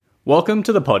Welcome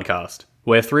to the podcast.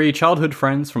 We're three childhood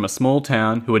friends from a small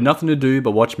town who had nothing to do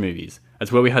but watch movies.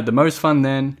 It's where we had the most fun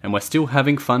then, and we're still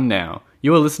having fun now.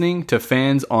 You are listening to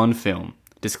Fans on Film.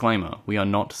 Disclaimer, we are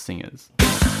not singers.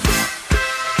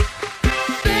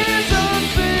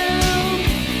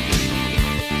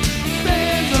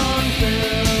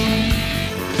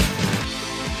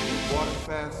 Water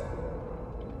fast,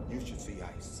 you should see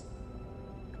ice.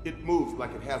 It moves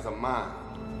like it has a mind.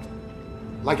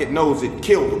 Like it knows it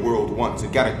killed the world once.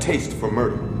 It got a taste for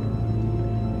murder.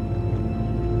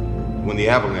 When the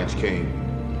avalanche came,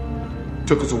 it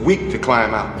took us a week to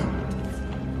climb out.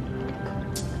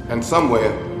 And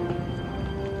somewhere,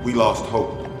 we lost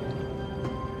hope.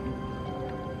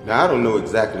 Now, I don't know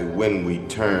exactly when we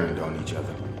turned on each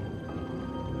other.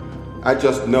 I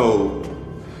just know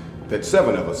that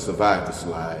 7 of us survived the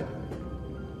slide,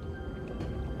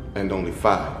 and only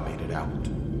 5 made it out.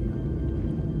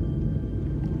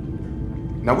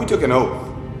 Now, we took an oath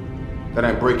that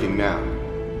I'm breaking now.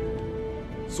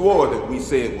 Swore that we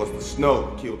said it was the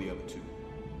snow that killed the other 2.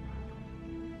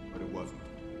 But it wasn't.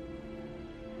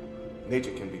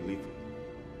 Nature can be lethal,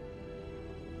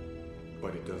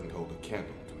 but it doesn't hold a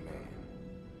candle to man.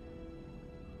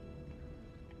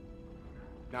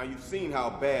 Now, you've seen how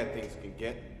bad things can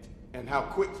get and how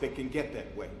quick they can get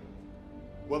that way.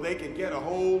 Well, they can get a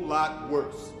whole lot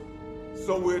worse.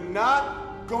 So we're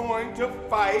not going to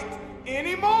fight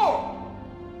anymore.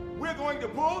 We're going to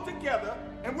pull together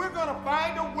and we're going to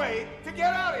find a way to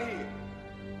get out of here.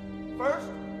 First,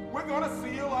 we're going to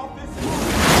seal off this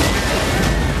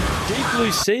Deep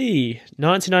Blue Sea,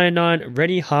 1999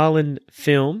 Rennie Harlan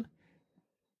film.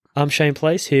 I'm Shane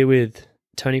Place here with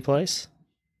Tony Place.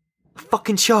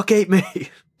 Fucking shark ate me.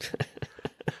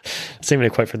 It's even a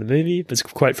quote from the movie, but it's a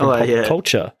quote from pop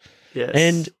culture. Yes.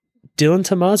 And Dylan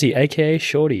Tomasi, aka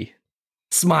Shorty.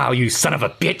 Smile, you son of a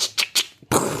bitch.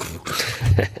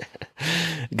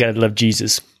 Gotta love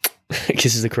Jesus.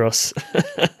 Kisses the cross.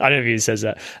 I don't know if he says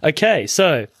that. Okay,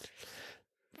 so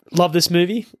love this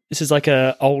movie. This is like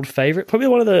a old favorite. Probably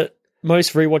one of the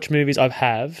most rewatched movies I've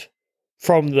have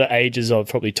from the ages of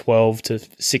probably 12 to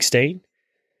 16.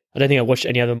 I don't think I watched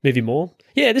any other movie more.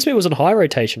 Yeah, this movie was on high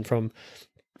rotation from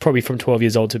 12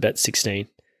 years old to about 16.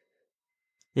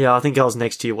 Yeah, I think I was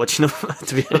next to you watching them,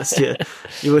 to be honest. Yeah,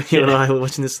 you and I were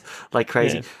watching this like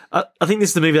crazy. Yeah. I think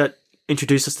this is the movie that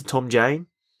introduced us to Tom Jane.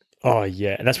 Oh,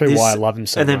 yeah. And that's probably why I love him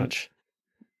so much.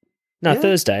 No, Yeah.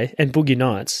 Thursday and Boogie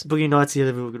Nights. Boogie Nights, he had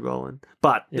a real good role in.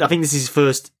 But I think this is his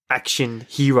first action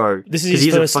hero. This is 'cause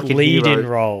his first fucking lead-in hero.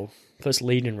 role. First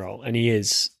lead-in role. And he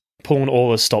is pulling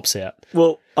all the stops out.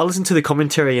 Well, I listened to the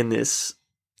commentary in this,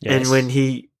 Yes. and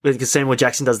because Samuel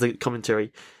Jackson does the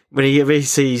commentary, when he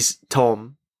sees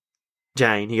Tom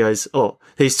Jane, he goes, "Oh,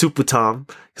 he's super Tom,"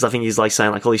 because I think he's like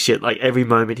saying like, "Holy shit!" Like every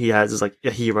moment he has is like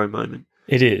a hero moment.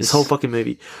 It is. This whole fucking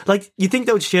movie, like you think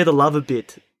they would share the love a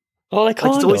bit. Oh, they kind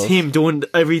Like it's always of. him doing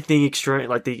everything extreme,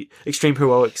 like the extreme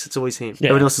heroics. It's always him. Yeah.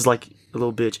 Everyone else is like a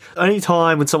little bitch. Only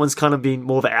time when someone's kind of been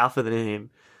more of an alpha than him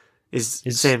is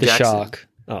Sam the Jackson. shark.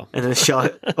 Oh. And then the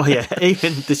shark. Oh yeah,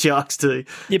 even the sharks too.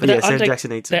 Yeah, but Sam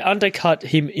Jackson needs they it. undercut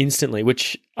him instantly,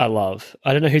 which I love.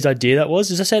 I don't know whose idea that was.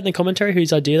 Does I say it in the commentary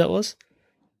whose idea that was?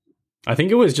 I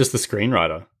think it was just the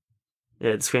screenwriter.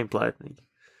 Yeah, the screenplay. I think.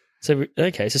 So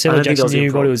okay, so I Samuel don't think that Jackson was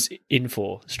knew what improv. it was in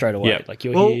for straight away. Yeah. Like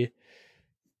you're Well, here.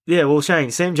 Yeah, well,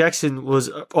 Shane, Sam Jackson was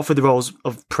offered the roles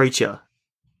of preacher,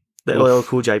 the LL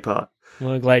Cool J part.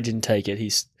 Well, I'm glad he didn't take it.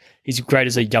 He's great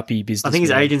as a yuppie business. I think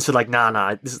his agents were like,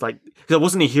 nah, this is like because it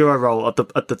wasn't a hero role at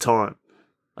the time.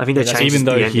 I think they Yeah, changed Even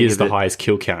though the he is ending the of it. highest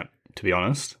kill count, to be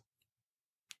honest.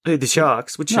 Who, the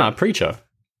sharks. Which Nah, shark? Preacher.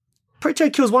 Preacher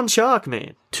kills 1 shark,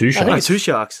 man. 2 I think No, shots. 2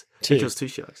 sharks. Two. He kills 2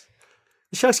 sharks.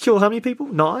 The sharks kill how many people?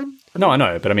 9. No, I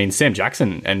know, but I mean, Sam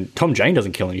Jackson and Tom Jane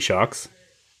doesn't kill any sharks.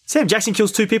 Sam Jackson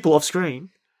kills 2 people off screen.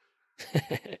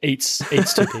 eats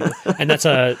 2 people, and that's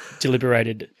a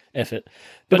deliberated effort.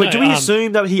 But no, do we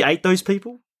assume that he ate those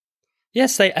people?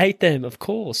 Yes, they ate them, of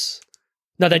course.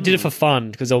 No, they did it for fun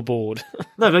because they were bored.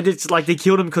 No, but it's like they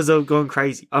killed him because they were going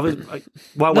crazy. I was like,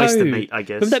 why waste the meat? I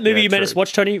guess. Remember that movie Yeah, you made true. us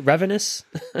watch, Tony? Ravenous.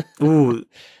 Ooh,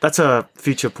 that's a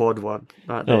future pod one.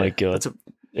 Right Oh there. my god, That's a,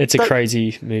 it's a that-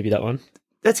 crazy movie. That one.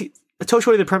 that's it. Tell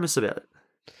Shorty the premise about it.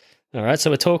 All right, so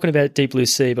we're talking about Deep Blue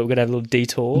Sea, but we're going to have a little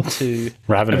detour to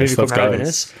Ravenous, a movie called let's go.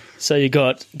 Ravenous. So you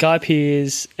got Guy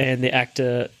Pearce and the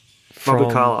actor from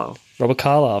Robert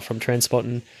Carlyle. from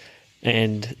Transpotting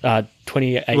and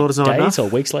 28 World Is Not Days Enough. or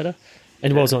Weeks Later.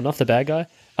 And World's Not Enough, the bad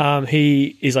guy.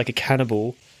 He is like a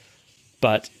cannibal,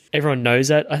 but everyone knows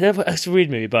that. I think it's a weird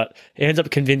movie, but it ends up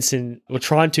convincing or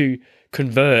trying to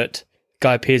convert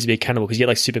Guy Pearce to be a cannibal because you get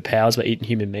like superpowers by eating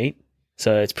human meat.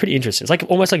 So it's pretty interesting. It's like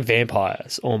almost like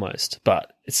vampires, almost,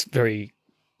 but it's very.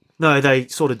 No, they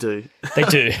sort of do. They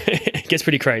do. It gets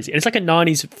pretty crazy, and it's like a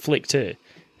 '90s flick too.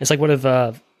 It's like one of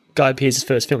Guy Pearce's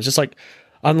first films. Just like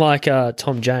unlike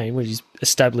Tom Jane, where he's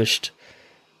established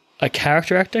a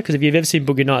character actor. Because if you've ever seen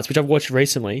Boogie Nights, which I've watched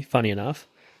recently, funny enough,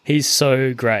 he's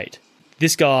so great.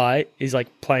 This guy is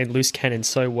like playing loose cannon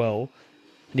so well,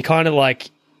 and he kind of like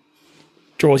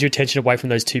draws your attention away from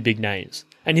those two big names.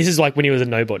 And this is like when he was a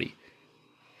nobody.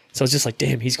 So I was just like,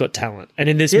 damn, he's got talent. And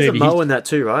in this He has movie, a mo in that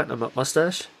too, right? A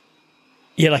mustache.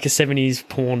 yeah, like a 70s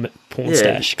porn Yeah,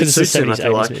 stash. Because it it's a suits him, I 70s,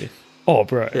 feel 80s like. movie. Oh,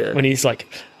 bro. Yeah. When he's like,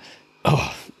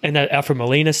 oh, and that Alfred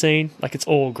Molina scene, like it's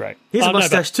all great. He has a No, but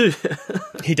mustache too.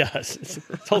 he does. This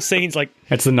whole scene's like,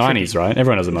 It's the 90s, right?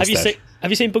 Everyone has a have mustache.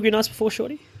 you seen Boogie Nights before,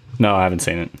 Shorty? No, I haven't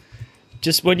seen it.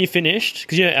 Just when you finished,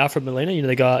 because you know Alfred Molina, you know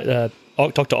the guy,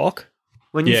 Dr. Ock.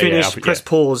 When you Yeah, finish, Alfred, press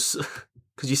pause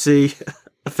because you see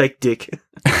a fake dick.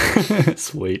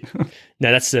 Sweet.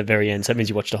 No, that's the very end. So that means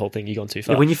you watched the whole thing. You've gone too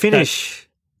far. Yeah, when you finish,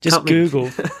 Just cut me. Google.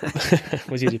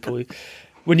 Was easy to pull you.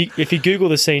 If you Google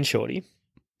the scene, Shorty,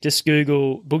 just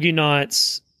Google Boogie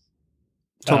Nights.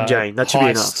 Tom Jane, that should be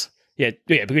enough. Yeah,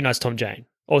 Boogie Nights Tom Jane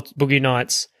or Boogie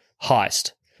Nights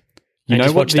heist. You And know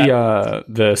just what watch that.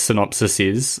 the synopsis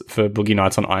is for Boogie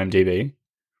Nights on IMDb?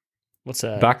 What's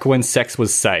that? Back when sex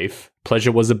was safe,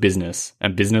 pleasure was a business,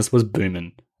 and business was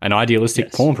booming. An idealistic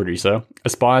Yes. porn producer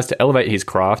aspires to elevate his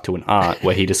craft to an art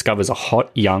where he discovers a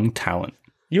hot young talent.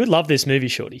 You would love this movie,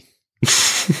 Shorty.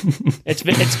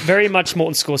 It's very much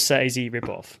Martin Scorsese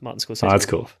ripoff. Martin Scorsese. Oh, that's ripoff.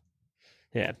 cool.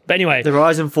 Yeah, but anyway, The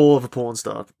rise and fall of a porn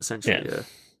star, essentially. Yeah. Yeah.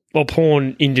 well,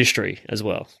 porn industry as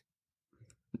well.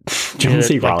 John Yeah,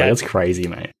 C. like Reilly, that. that's crazy,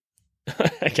 mate.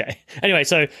 Okay. Anyway,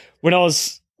 so when I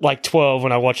was like 12,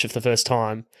 when I watched it for the first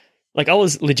time, like I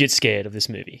was legit scared of this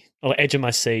movie. I was edge of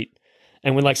my seat.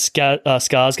 And when like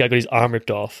Skarsgård got his arm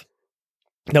ripped off,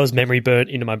 that was memory burnt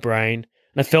into my brain.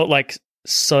 And I felt like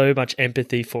so much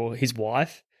empathy for his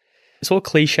wife. It's all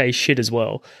cliche shit as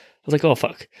well. I was like, oh,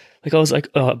 fuck. Like I was like,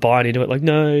 oh, buying into it. Like,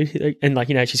 no. And like,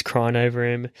 you know, she's crying over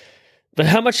him. But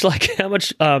how much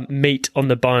meat on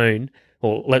the bone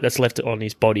or that's left on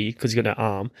his body because he's got no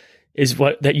arm is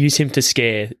what that use him to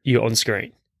scare you on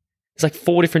screen. It's like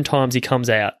 4 different times he comes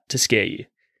out to scare you.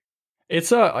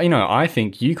 It's I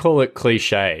think you call it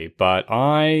cliche, but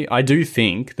I do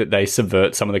think that they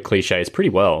subvert some of the cliches pretty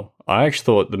well. I actually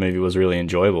thought the movie was really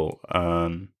enjoyable,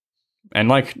 and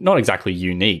like not exactly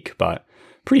unique, but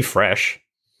pretty fresh.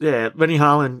 Yeah, Rennie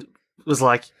Harlan was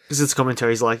like, this is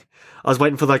commentary, he's like, I was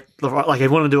waiting for like they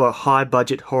want to do a high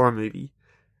budget horror movie.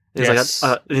 And Yes.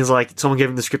 he's like, someone gave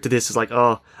him the script of this. It's like,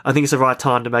 oh, I think it's the right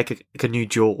time to make a new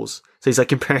Jaws. So he's like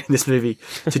comparing this movie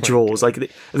to Jaws, like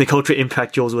the cultural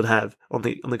impact Jaws would have on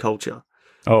the culture.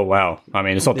 Oh wow! I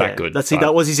mean, it's not Yeah, that good. That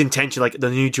but- was his intention. Like the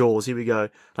new Jaws. Here we go.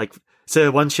 Like,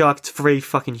 so one shark to 3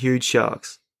 fucking huge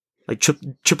sharks. Like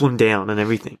triple them down and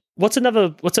everything. What's a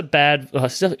bad? I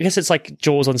guess it's like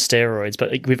Jaws on steroids,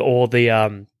 but like with all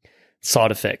the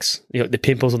side effects. You know, the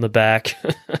pimples on the back.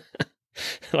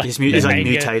 He's the like anger-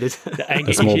 mutated. The anger,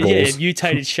 The small yeah, balls.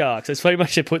 mutated sharks. It's pretty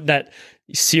much putting that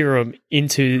serum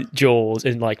into Jaws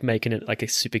and like making it like a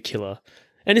super killer.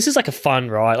 And this is like a fun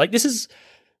ride. Like this is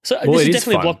Well, this is it is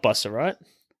definitely fun. a blockbuster, right?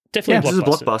 Definitely This is a a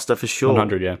blockbuster. blockbuster for sure.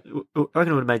 100, yeah. I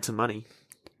reckon it would have made some money.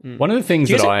 One of the things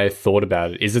Do you that guys- I thought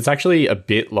about it is it's actually a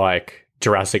bit like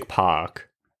Jurassic Park,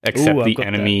 except Ooh, I've the got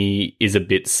enemy is a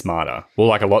bit smarter. Well,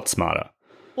 like a lot smarter.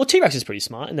 Well, T-Rex is pretty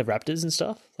smart, and the raptors and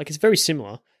stuff. Like it's very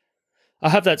similar. I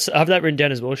have that written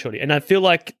down as well, Shorty. And I feel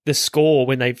like the score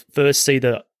when they first see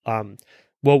the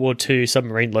World War II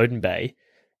submarine loading bay,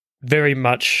 very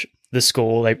much the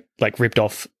score they like ripped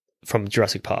off from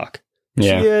Jurassic Park.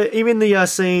 Yeah. Even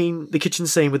the kitchen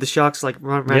scene with the sharks like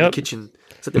run around Yep. the kitchen.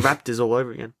 It's like the raptors all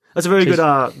over again. That's a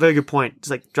very good point. It's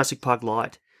like Jurassic Park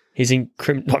light. He's in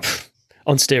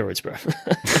on steroids, bro.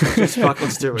 Jurassic Park on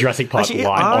steroids. Jurassic Park Actually,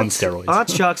 light on aren't- steroids. Aren't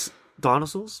sharks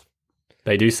dinosaurs?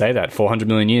 They do say that 400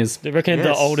 million years. They reckon the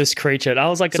Yes. oldest creature. And I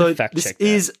was like, gonna So fact this check that.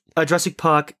 is a Jurassic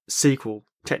Park sequel,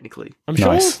 technically. I'm sure.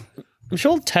 Nice. I'm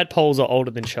sure tadpoles are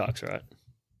older than sharks, right?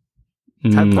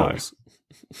 No. Tadpoles.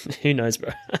 Who knows,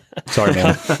 bro? Sorry,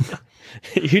 man.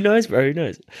 Who knows, bro? Who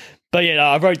knows? But yeah,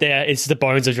 I wrote there, it's the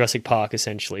bones of Jurassic Park,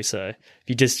 essentially. So if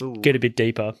you just Ooh. get a bit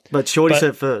deeper. But Shorty But- said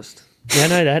it first. Yeah, I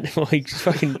know that. Well, he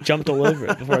fucking jumped all over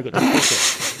it before I got to finish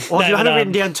it. Oh, No, I had but, it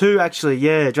written down too, actually.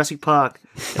 Yeah, Jurassic Park.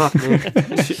 Fuck, man.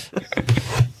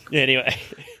 Yeah, anyway.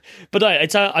 But no,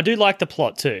 it's I do like the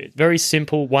plot too. Very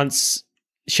simple once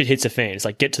shit hits a fan. It's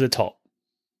like, get to the top.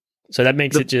 So that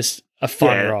makes it just a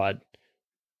fun Yeah. ride.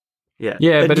 Yeah.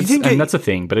 Yeah, but do you think and that's a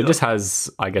thing. But it just has,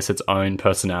 I guess, its own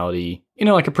personality.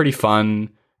 Like a pretty fun,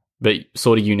 but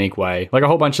sort of unique way. Like a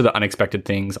whole bunch of the unexpected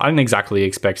things. I didn't exactly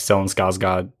expect Stellan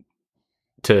Skarsgård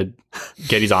to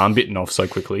get his arm bitten off so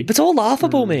quickly. But it's all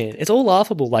laughable, man. It's all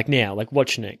laughable. Like now, like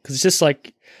watching it, because it's just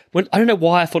like I don't know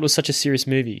why I thought it was such a serious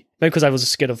movie. Maybe because I was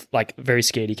scared of like very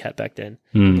scaredy cat back then.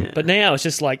 Yeah. But now it's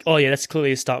just like, oh yeah, that's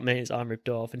clearly a stuntman. His arm ripped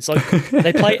off, and it's like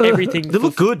they play everything. They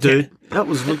look good, dude. That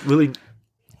was really.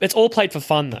 It's all played for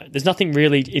fun though. There's nothing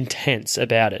really intense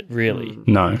about it, really.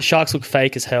 No. Sharks look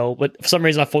fake as hell, but for some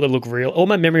reason I thought they looked real. All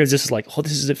my memory was just like, oh,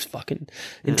 this is a fucking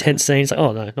intense scene. It's like,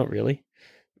 oh no, not really.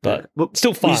 But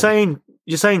still fun.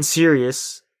 You're saying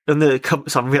serious, and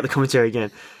sorry, we got the commentary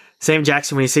again. Sam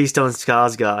Jackson, when he sees Stellan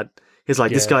Skarsgård, he's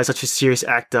like, this guy's such a serious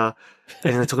actor,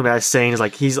 and they're talking about a scene.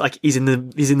 He's in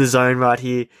the zone right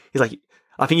here. He's like,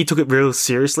 I think he took it real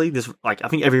seriously. I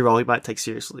think every role he might take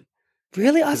seriously.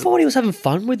 Really? I thought he was having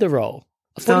fun with the role.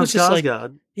 I thought he was just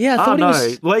Skarsgård. I thought he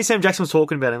was. The way Sam Jackson was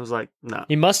talking about him was like, no.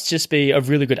 He must just be a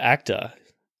really good actor.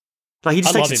 Like he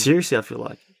just I takes love it him. seriously. I feel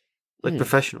like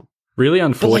professional. Really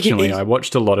unfortunately, I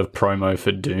watched a lot of promo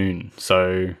for Dune,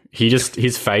 so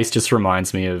his face just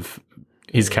reminds me of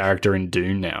his character in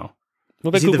Dune now. What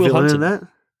about Is he the Good Will villain Hunting? in that?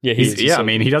 Yeah, he is. Yeah, I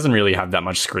mean, he doesn't really have that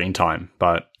much screen time,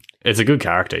 but it's a good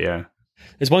character, yeah.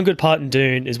 There's one good part in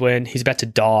Dune is when he's about to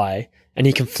die and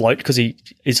he can float because he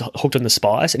is hooked on the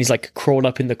spice and he's like crawled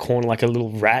up in the corner like a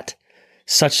little rat.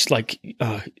 Such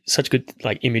good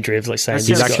like imagery of like saying That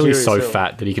He's sounds actually so scary, so-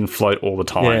 fat that he can float all the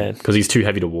time Yeah. because he's too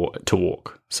heavy to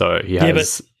walk. So he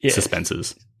has but-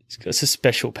 suspensors. it's his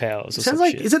special powers. Or Sounds some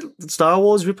like shit. is it Star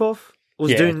Wars ripoff? Or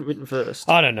was Yeah. Dune written first?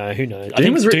 I don't know. Who knows? I Dune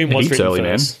think was written Dune was heaps written early,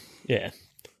 man. first. Yeah,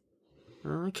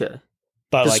 Oh, okay.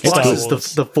 but The like Spice Star is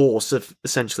Wars. the Force,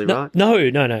 essentially, right? No.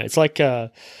 It's like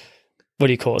what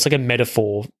do you call it? It's like a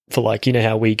metaphor for like, you know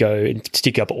how we go and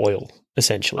stick up oil,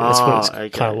 essentially. That's what it's okay.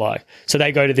 kind of like. So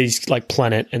they go to these like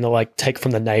planet and they'll like take from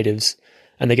the natives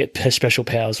and they get special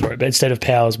powers for it. But instead of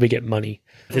powers, we get money.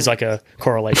 There's like a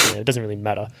correlation there. It doesn't really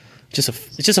matter. It's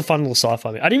just a fun little sci-fi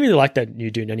movie. I didn't really like that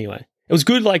new Dune anyway. It was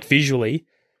good like visually,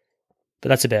 but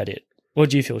that's about it.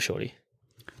 What do you feel, Shorty?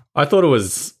 I thought it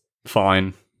was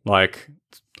fine. Like,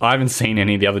 I haven't seen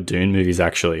any of the other Dune movies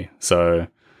actually, so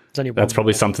There's only one that's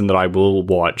probably more. something that I will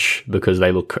watch because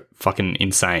they look fucking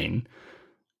insane.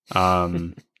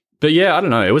 But yeah, I don't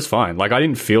know. It was fine. Like, I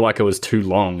didn't feel like it was too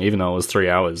long, even though it was 3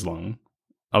 hours long.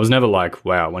 I was never like,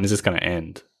 wow, when is this going to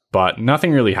end? But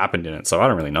nothing really happened in it, so I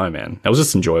don't really know, man. It was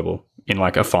just enjoyable in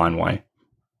like a fine way.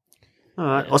 All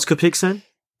right. Oscar picks then?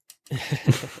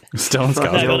 Stellan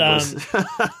Skarsgård.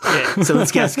 Yeah. So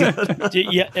it's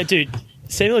Skarsgård. Dude,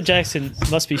 Samuel Jackson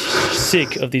must be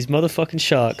sick of these motherfucking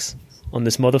sharks on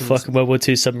this motherfucking World War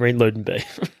II submarine loading bay.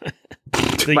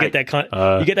 So you get that kind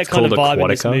of called vibe in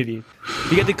this Aquatica. movie.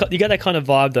 You get that kind of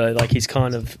vibe though, like he's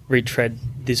kind of retread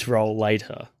this role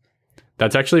later.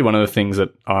 That's actually one of the things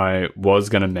that I was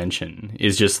going to mention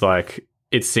is just like,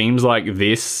 it seems like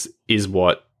this is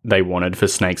what they wanted for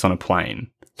Snakes on a Plane.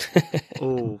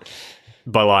 Oh,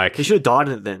 But like, he should have died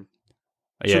in it then.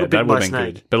 yeah, should've that been would by have been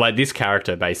snake. good. But like this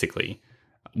character basically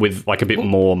with like a bit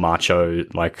more macho,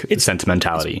 like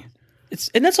sentimentality.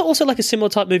 And that's also like a similar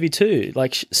type movie too,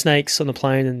 like Snakes on the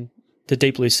Plane and The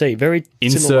Deep Blue Sea. Very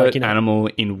similar, Insert like, animal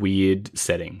in weird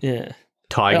setting. Yeah.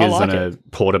 Tigers I like and a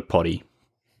porta potty.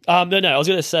 No, I was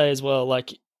going to say as well,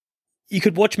 like, you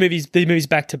could watch these movies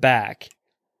back to back,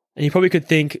 and you probably could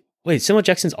think, wait, Samuel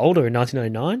Jackson's older in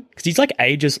 1909? Because he's like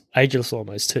ageless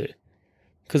almost too.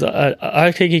 Because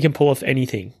I think he can pull off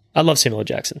anything. I love Samuel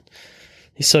Jackson.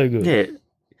 He's so good. Yeah.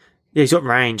 Yeah, he's got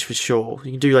range for sure.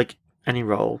 You can do like any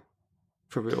role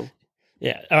for real.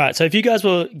 Yeah. All right. So if you guys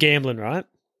were gambling, right?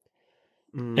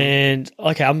 And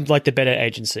okay, I'm like the better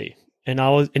agency, and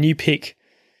you pick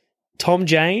Tom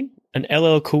Jane and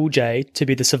LL Cool J to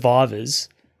be the survivors.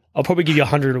 I'll probably give you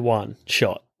 101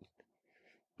 shot,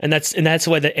 and that's the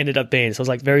way that ended up being. So I was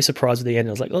like very surprised with the end.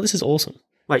 I was like, oh, this is awesome.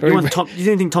 Wait, Very you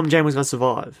didn't think Tom Jane was going to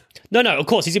survive? No, of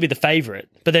course he's gonna be the favorite.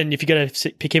 But then if you're gonna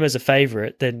pick him as a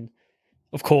favorite, then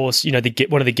of course you know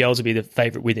one of the girls will be the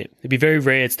favorite with him. It'd be very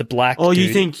rare. It's the black. Oh, dude.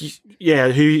 you think?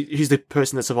 Yeah, who's the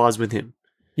person that survives with him?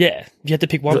 Yeah, you have to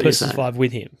pick one Is that what you're person to saying? survive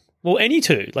with him. Well, any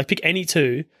two. Like, pick any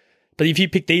two. But if you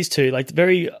pick these two, like,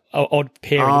 very odd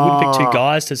pairing. You wouldn't pick two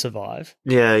guys to survive.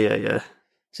 Yeah.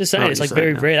 Just I know saying, what it's you're like very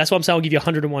saying now. rare. That's why I'm saying I'll give you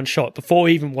 101 shot before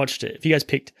we even watched it. If you guys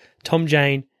picked Tom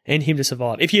Jane and him to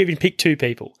survive. If you even pick two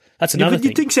people. That's another thing.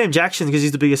 You'd think Sam Jackson because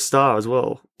he's the biggest star as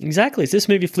well. Exactly. So this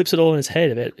movie flips it all in his head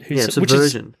about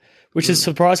Subversion. which is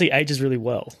surprisingly ages really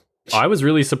well. I was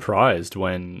really surprised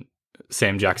when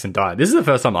Sam Jackson died. This is the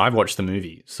first time I've watched the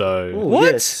movie. So Oh,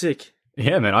 What? Yeah, sick.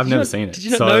 Yeah, man, I've never seen it. Did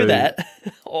you not know that?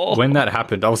 Oh. When that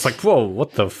happened, I was like, whoa,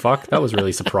 what the fuck? That was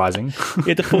really surprising.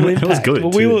 Yeah, the full impact. It was good,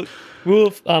 Well, too. we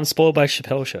were spoiled by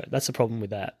Chappelle's Show. That's the problem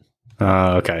with that.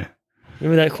 Okay.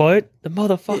 Remember that quote? The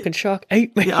motherfucking shark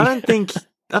ate me. Yeah, I think we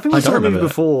I saw don't the movie remember that.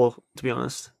 before, to be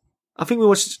honest. I think we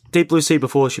watched Deep Blue Sea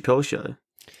before Chappelle's Show.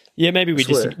 Yeah, maybe we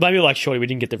swear. maybe like Shorty, we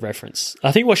didn't get the reference.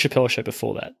 I think we watched Chappelle's Show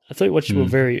before that. I thought we watched were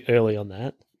very early on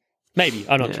that. Maybe,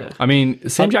 I'm not sure. I mean,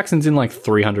 Sam Jackson's in like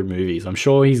 300 movies. I'm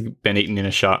sure he's been eaten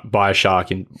by a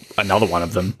shark in another one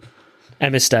of them.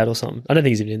 Amistad or something. I don't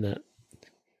think he's even in that.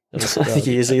 I think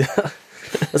he is either.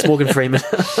 That's Morgan Freeman.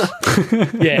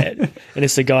 Yeah, and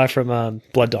it's the guy from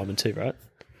Blood Diamond too, right?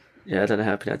 Yeah, I don't know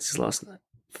how to pronounce his last name.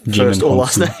 Jim First and or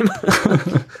last Thompson.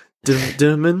 name.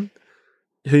 Derman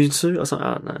Hunsu or something.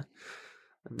 I don't know.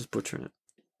 I'm just butchering it.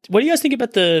 What do you guys think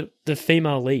about the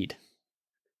female lead?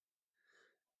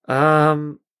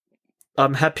 I'm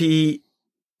happy.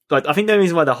 Like, I think the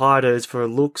reason why they hired her is for her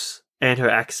looks and her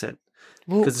accent.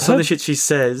 Well, Because some of the shit she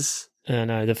says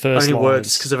no, the first only lines.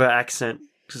 works because of her accent.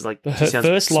 Because like Her she sounds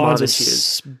first smarter lines than are she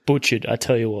is. butchered. I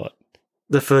tell you what.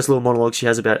 The first little monologue she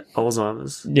has about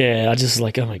Alzheimer's. Yeah, I just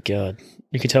like, oh my god,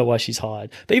 you can tell why she's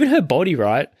hired. But even her body,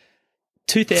 right?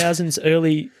 2000s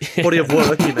early Body of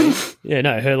work, you mean? Yeah,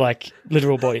 no, her like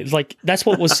literal body. It's like that's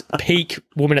what was peak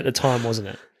woman at the time, wasn't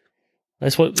it?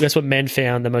 That's what men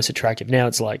found the most attractive. Now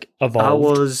it's like evolved. I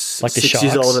was like the 6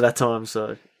 years sharks. old at that time,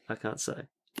 so I can't say.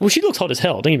 Well, she looks hot as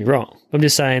hell. Don't get me wrong. I'm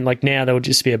just saying, like now there would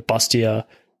just be a bustier,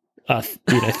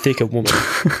 thicker woman.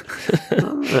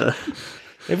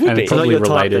 It would And be. it's probably Not your type,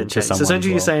 related then, to James. someone So essentially, as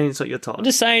you're well. saying it's not your type. I'm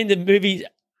just saying the movie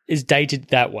is dated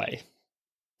that way,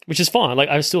 which is fine. Like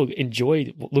I still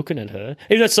enjoy looking at her.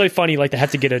 Even though it's so funny, like they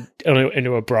had to get her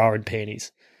into a bra and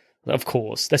panties. Of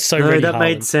course, that's so. No, Reddy that Harlan.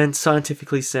 made sense.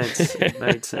 Scientifically sense. It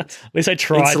made sense. At least I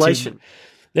tried Insulation. to.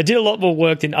 They did a lot more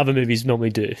work than other movies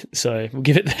normally do, so we'll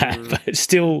give it that. But it's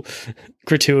still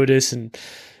gratuitous, and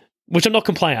which I'm not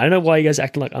complaining. I don't know why you guys are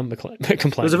acting like I'm complaining.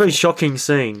 It was a very shocking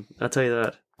scene. I'll tell you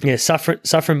that. Yeah,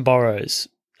 Saffron Burrows,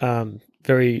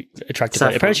 very attractive.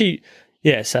 Saffron. Apparently,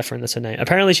 Saffron, that's her name.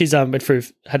 Apparently, she's had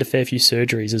a fair few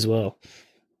surgeries as well.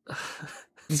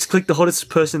 Just click the hottest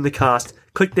person in the cast.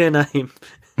 Click their name.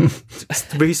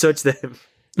 Research them.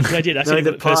 I did. Actually,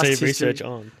 the the person I past did research history.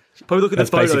 on. Probably look at That's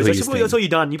the photos. basically his thing. That's all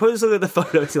you've done. You probably just look at the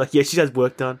photos. You're like, yeah, she has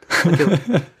work done.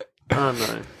 Oh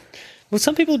no. Well,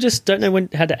 some people just don't know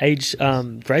how to age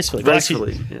gracefully. Well,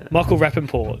 Gracefully, actually, yeah. Michael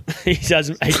Rappaport, he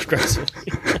hasn't aged gracefully.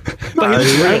 No, But he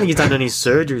looks I don't real. think he's done any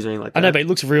surgeries or anything like that. I know, but he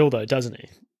looks real though, doesn't he?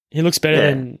 He looks better Yeah.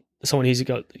 than someone who's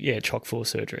got chock full of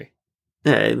surgery.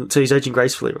 Yeah, so he's aging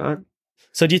gracefully, right?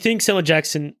 So, do you think Samuel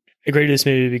Jackson agreed to this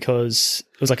movie because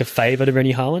it was like a favour to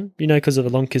Rennie Harlan? Because of A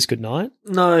Long Kiss Goodnight?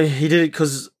 No, he did it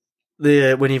because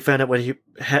when he found out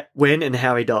when and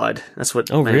how he died. That's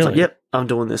what. Oh, made him really? like, yep, I'm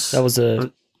doing this. That was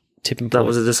a tipping point. That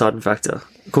was a deciding factor,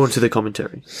 according to the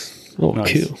commentary. oh,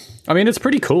 Nice. cool. I mean, it's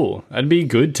pretty cool. It'd be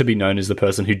good to be known as the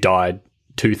person who died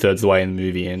 2/3 of the way in the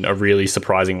movie in a really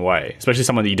surprising way, especially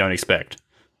someone that you don't expect.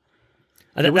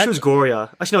 And I wish it was gorier.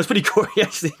 Actually, no, it's pretty gory.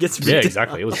 Actually, it gets Yeah, ripped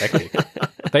exactly. It was hectic.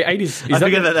 They ate his. I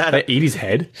forget about that. They eat his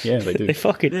head. Yeah, they do. They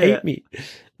fucking Yeah. ate me.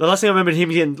 The last thing I remember him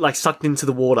getting like sucked into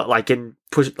the water, like getting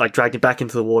pushed, like dragged back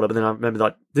into the water. But then I remember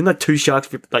like didn't like two sharks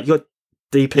like you got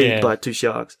DP'd Yeah. by two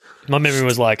sharks. My memory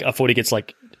was like, I thought he gets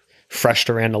like thrashed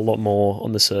around a lot more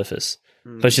on the surface.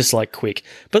 But it's just like quick.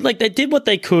 But like they did what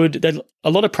they could. There's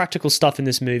a lot of practical stuff in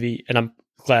this movie, and I'm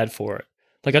glad for it.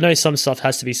 Like I know some stuff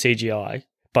has to be CGI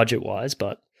budget wise,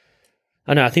 but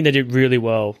I know I think they did really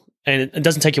well, and it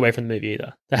doesn't take you away from the movie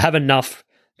either. They have enough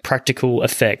practical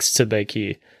effects to make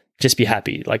you just be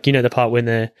happy. Like the part when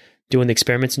they're doing the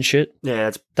experiments and shit. Yeah,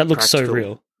 it's That looks so practical.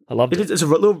 real. I loved it. It's a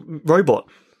little robot,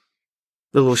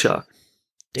 the little shark.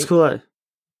 It's Damn. cool, eh?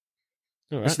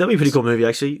 All right. That'd be a pretty cool movie,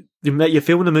 actually. You're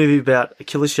filming a movie about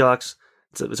killer sharks.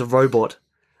 It's a robot,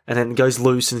 and then it goes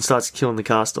loose and starts killing the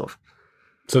cast off.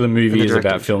 So the movie And the is about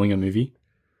director. filming a movie.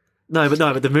 No,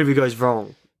 but the movie goes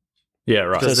wrong. Yeah,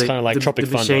 right. So it's Because kinda like Tropic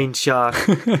the Thunder. machine shark.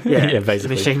 Yeah, basically. The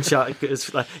machine shark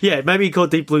is like maybe called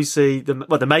Deep Blue Sea.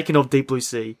 The making of Deep Blue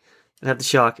Sea, and have the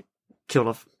shark killed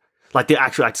off, like the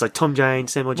actual actors like Tom Jane,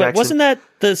 Samuel Wait, Jackson. wasn't that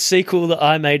the sequel that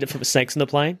I made for Snakes on the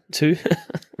Plane too?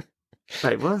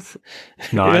 Wait, what?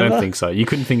 No, I Remember? don't think so. You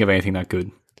couldn't think of anything that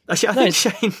good. Actually, I think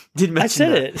Shane did mention I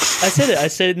said that. it. I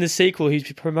said in the sequel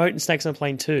he's promoting Snakes on a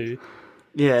Plane 2.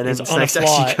 Yeah, and then It's on a Snakes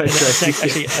flight, actually and then goes. Snakes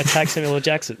actually attacks Samuel L.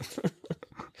 Jackson.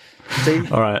 See,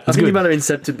 All right, I that's think you good. might have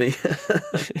incepted me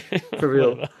for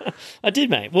real. Whatever. I did,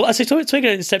 mate. Well, I was talking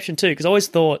about Inception too, because I always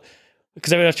thought,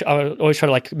 because I always try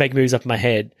to like make movies up in my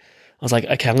head. I was like,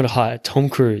 okay, I'm going to hire Tom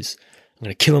Cruise. I'm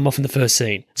going to kill him off in the first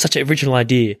scene. Such an original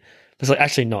idea. But it's like,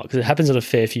 actually not, because it happens in a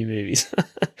fair few movies.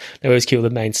 They always kill the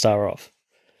main star off.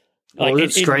 Well,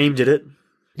 Scream did it.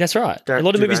 That's right. A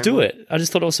lot of movies do it. I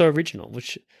just thought it was so original,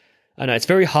 which I know it's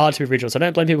very hard to be original. So I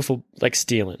don't blame people for like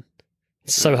stealing.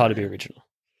 It's so hard to be original.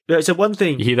 Yeah, so one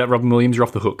thing. You hear that, Robin Williams? You're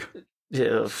off the hook. Yeah,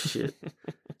 oh, shit.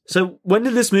 So when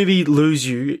did this movie lose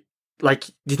you? Like,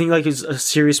 do you think like it's a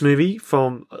serious movie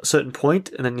from a certain point,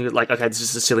 and then you're like, okay, this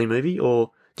is a silly movie,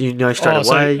 or do you know straight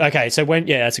away? So when?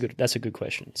 Yeah, that's a good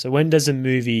question. So when does a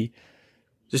movie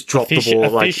just drop the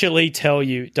ball? Officially tell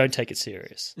you don't take it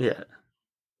serious? Yeah.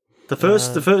 The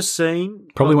first scene.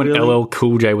 Probably when LL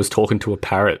Cool J was talking to a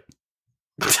parrot.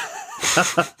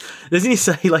 Doesn't he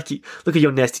say like, "Look at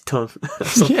your nasty tongue"?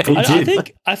 Yeah, he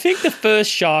did. I think the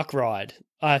first shark ride.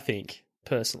 I think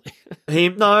personally.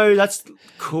 No, that's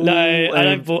cool.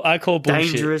 No, I call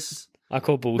bullshit. Dangerous. I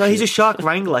call bullshit. No, he's a shark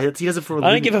wrangler. He does it for a living.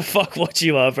 I don't give a fuck what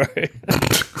you are, bro.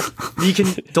 You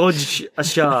can dodge a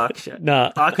shark.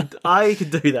 Nah, I could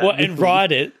do that. And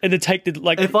ride it, and then take the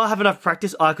like. If I have enough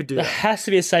practice, I could do that. There has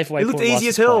to be a safe way. It looks easy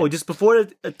as hell. Just before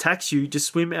it attacks you, just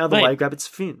swim out of the way, grab its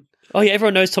fin. Oh yeah,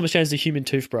 everyone knows Thomas Jane's the human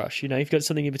toothbrush. You know, if you've got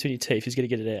something in between your teeth, he's going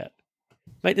to get it out.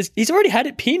 Mate, he's already had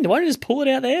it pinned. Why don't you just pull it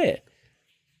out there?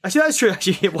 Actually, that's true.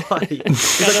 Actually, why?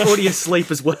 He's like already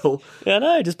asleep as well. Yeah,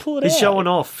 no, just pull it out. He's showing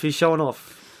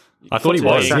off. I thought he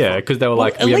was, yeah, because they were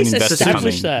like, we haven't invested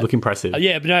something. That. Look impressive.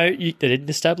 Yeah, but no, they didn't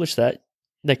establish that.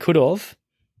 They could have.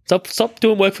 Stop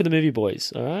doing work for the movie,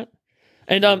 boys, all right?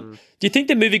 And do you think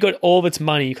the movie got all of its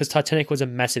money because Titanic was a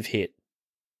massive hit?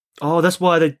 Oh, that's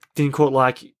why they didn't call it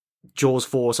like Jaws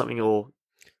 4 or something, or...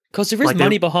 Because there is like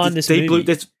money behind this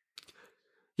movie.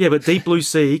 Yeah, but Deep Blue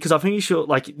Sea, because I think you should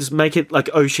like just make it like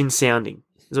ocean sounding,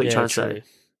 is what you're trying to say.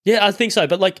 Yeah, I think so,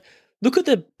 but like... Look at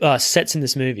the sets in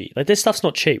this movie. Like, this stuff's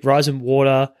not cheap. Rising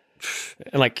water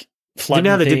and, like, flooding. You know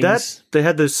how they things. did that? They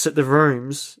had the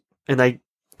rooms and they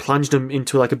plunged them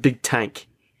into, like, a big tank.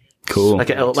 Cool.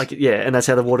 And that's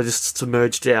how the water just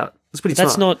submerged out. That's pretty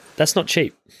smart. That's not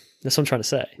cheap. That's what I'm trying to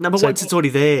say. No, but once it's already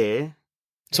there...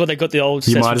 So they got the old...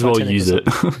 You might as well use it.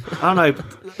 I don't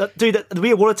know. There'll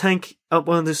be a water tank up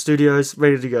one of the studios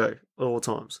ready to go at all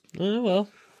times. Oh, well.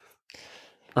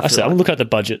 I'm going to look at the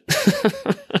budget.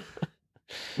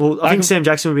 Well, I think Sam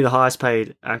Jackson would be the highest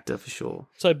paid actor for sure.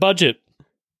 So budget,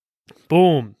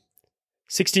 boom,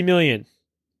 60 million.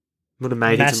 Would have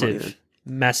made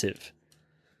massive.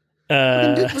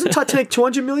 Wasn't Titanic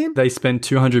 200 million? They spent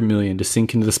 200 million to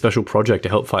sink into the special project to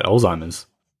help fight Alzheimer's.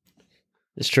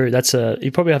 It's true.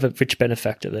 You probably have a rich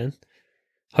benefactor then.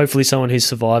 Hopefully, someone who's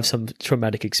survived some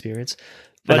traumatic experience.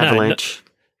 But an avalanche.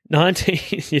 19.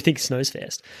 You think snow's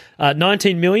fast?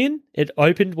 19 million. It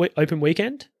open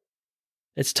weekend.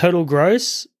 Its total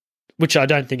gross, which I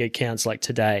don't think it counts like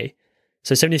today.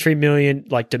 So 73 million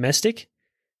like domestic,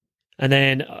 and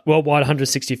then worldwide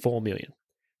 164 million.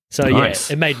 So nice.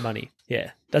 Yeah, it made money.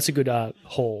 Yeah, that's a good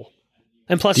haul.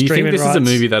 And plus, do you think this rights, is a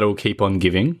movie that'll keep on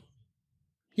giving?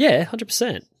 Yeah,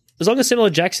 100%. As long as Samuel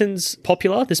L. Jackson's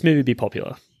popular, this movie would be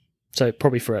popular. So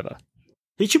probably forever.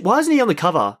 Why isn't he on the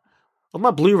cover? On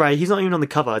my Blu-ray, he's not even on the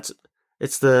cover.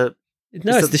 It's the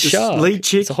shark. Lead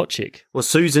chick. It's a hot chick. Well,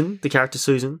 Susan, the character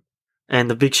Susan, and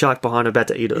the big shark behind her about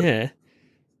to eat her. Yeah.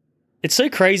 It's so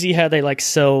crazy how they like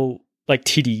sell like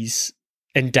titties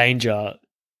and danger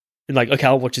and like, okay,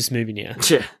 I'll watch this movie now.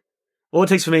 Yeah. All it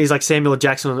takes for me is like Samuel L.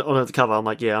 Jackson on the cover. I'm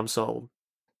like, yeah, I'm sold.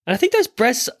 And I think those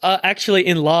breasts are actually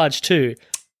enlarged too.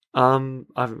 I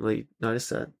haven't really noticed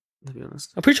that, to be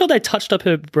honest. I'm pretty sure they touched up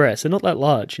her breasts. They're not that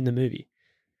large in the movie.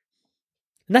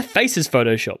 And that face is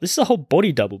Photoshop. This is a whole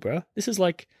body double, bro. This is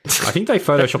like... I think they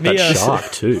Photoshopped that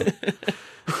shark, too.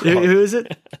 Who is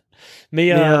it?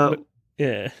 Mia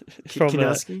yeah. From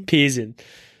Pearson.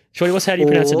 Shorty, how do you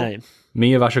pronounce her name?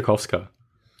 Mia Wasikowska.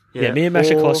 Yeah, Mia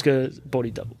Wasikowska's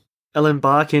body double. Ellen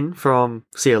Barkin from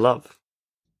Sea of Love.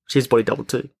 She's body double,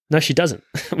 too. No, she doesn't.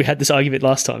 We had this argument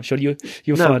last time. Shorty,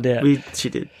 you'll find out. She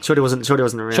did. Shorty wasn't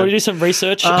around. Shorty, do some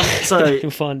research.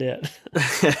 You'll find out.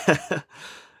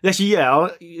 Actually, yeah,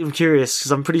 I'm curious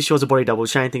because I'm pretty sure it's a body double.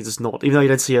 Shane thinks it's not, even though you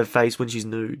don't see her face when she's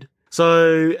nude.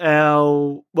 So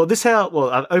our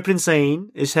opening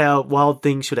scene is how Wild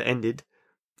Things should have ended.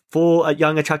 4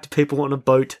 young, attractive people on a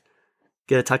boat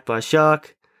get attacked by a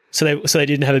shark. So they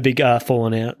didn't have a big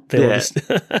falling out. They all just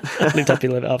lived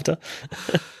happy ever after.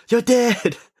 You're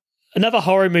dead. Another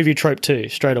horror movie trope too,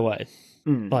 straight away.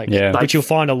 Which you'll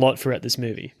find a lot throughout this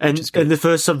movie. And the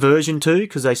first subversion too,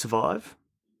 because they survive.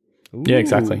 Ooh. Yeah,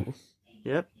 exactly.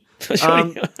 Yep.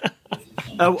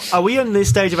 Are we on this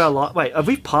stage of our life? Wait, have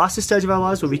we passed this stage of our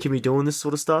lives where we can be doing this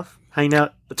sort of stuff? Hanging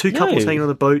out, the 2 couples hanging on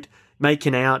the boat,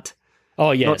 making out.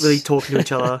 Oh, yes. Not really talking to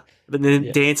each other. but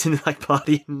then dancing, like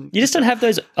partying. You just don't have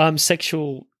those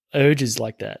sexual urges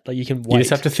like that. Like you can wait. You just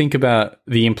have to think about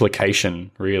the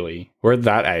implication, really. We're at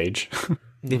that age.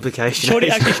 The implication.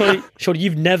 Shorty,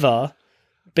 you've never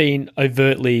been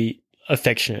overtly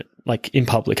affectionate, like in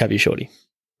public, have you, Shorty?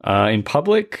 In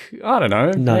public? I don't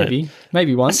know. No.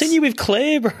 Maybe once. I seen you with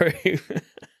Claire, bro.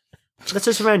 That's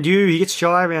just around you. He gets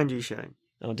shy around you, Shane.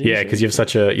 Oh, do you? Yeah, because you're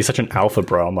such an alpha,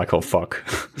 bro. I'm like, oh fuck.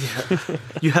 Yeah.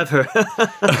 You have her.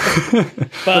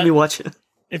 But Let me watch it.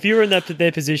 if you were in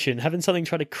their position, having something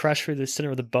try to crash through the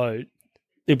center of the boat,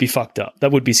 it'd be fucked up.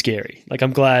 That would be scary. Like,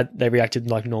 I'm glad they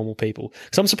reacted like normal people.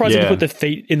 Because I'm surprised they put their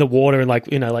feet in the water and like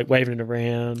waving it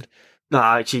around. No,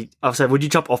 actually, I was saying, would you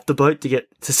jump off the boat to get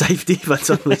to safety, but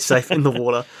suddenly safe in the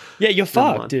water? Yeah, you're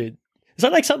fucked, dude. Is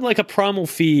that like something like a primal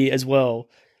fear as well?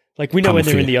 Like, we know when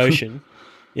they're in the ocean.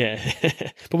 Yeah.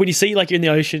 But when you see, like, you're in the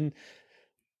ocean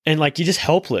and, like, you're just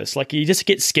helpless. Like, you just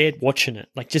get scared watching it,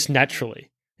 like, just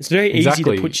naturally. It's very easy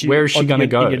to put you Where is she going to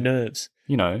go? in your nerves.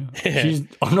 You know,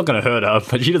 I'm not going to hurt her,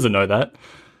 but she doesn't know that.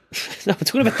 No, we're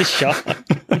talking about the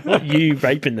shark, not you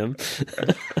raping them.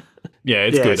 Yeah,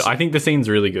 it's good. I think the scene's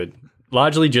really good.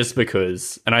 Largely just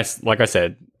because, and like I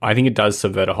said, I think it does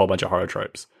subvert a whole bunch of horror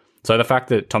tropes. So the fact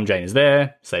that Tom Jane is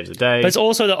there saves the day. But it's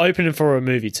also the opening for a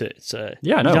movie too. So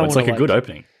yeah, no, it's like a good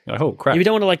opening. You're like, oh crap! You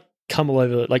don't want to like come all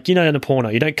over, like in a porno,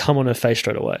 you don't come on her face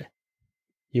straight away.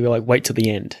 You like wait till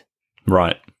the end.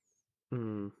 Right.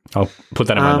 I'll put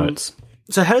that in my notes.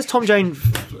 So how does Tom Jane?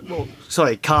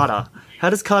 Carter. How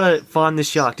does Carter find this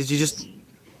shark? Did you just?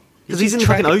 Because he's in the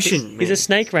fucking ocean. He's a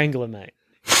snake wrangler, mate.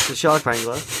 The shark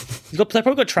wrangler. They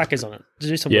probably got trackers on it to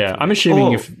do some. Yeah, I'm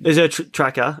assuming is there a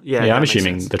tracker? Yeah, I'm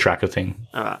assuming the tracker thing.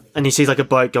 All right, and he sees like a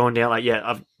boat going down. Like,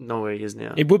 I know where he is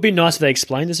now. It would be nice if they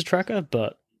explained there's a tracker,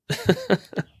 but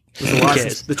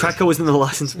the tracker was in the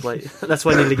license plate. That's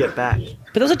why I needed to get back.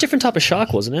 But that was a different type of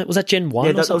shark, wasn't it? Was that Gen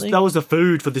 1 or something? That was the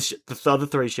food for the other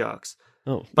three sharks.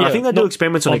 Oh, but I think they do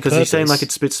experiments on it because he's saying like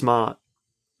it's a bit smart.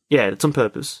 Yeah, it's on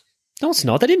purpose. No, it's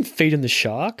not. They didn't feed him the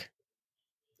shark.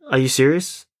 Are you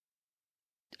serious?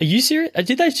 Are you serious?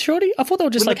 Did they, Shorty? I thought they were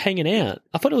just hanging out.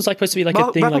 I thought it was like supposed to be like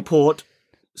a thing like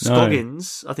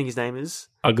Scoggins, I think his name is.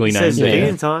 Ugly name. Says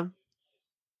feeding time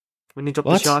when he dropped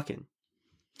the shark in.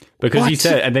 Because he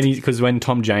said, and then because when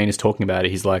Tom Jane is talking about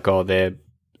it, he's like, oh, they're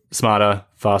smarter,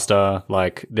 faster,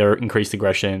 like they're increased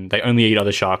aggression. They only eat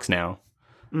other sharks now.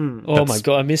 Oh my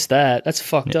God, I missed that. That's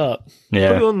fucked up. Yeah.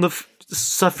 Put it on the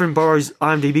Suffering Borrow's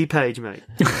IMDb page, mate.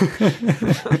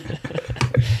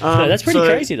 No, that's pretty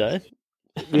crazy though.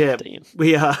 Yeah,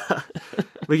 we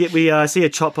see a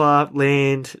chopper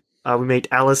land. We meet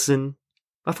Allison.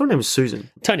 I thought her name was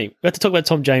Susan. Tony, we have to talk about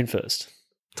Tom Jane first.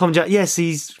 Tom Jane, yes,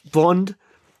 he's blonde,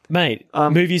 mate.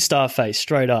 Movie star face,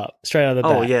 straight out of the bat.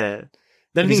 Oh yeah.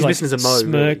 The only thing he's missing is a mo.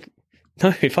 Smirk.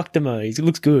 Really. No, fuck the mo. He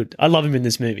looks good. I love him in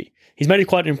this movie. He's made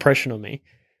quite an impression on me.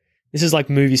 This is like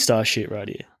movie star shit right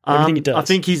here. Everything he does. I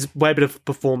think he's way better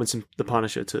performance in The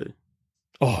Punisher too.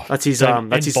 Oh, that's his.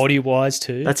 That's his body wise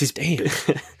too. That's his. Damn.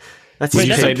 Would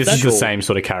you say this is the same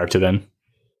sort of character then?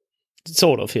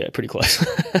 Sort of, yeah, pretty close.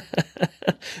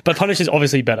 But Punisher's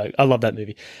obviously better. I love that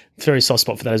movie. It's a very soft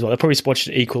spot for that as well. I probably watched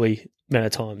it equally amount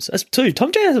of times. As two,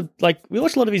 Tom Jane has we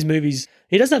watch a lot of his movies.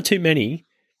 He doesn't have too many.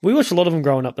 We watched a lot of them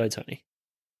growing up though, Tony.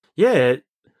 Yeah,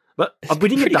 but we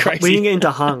didn't get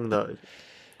into Hung though.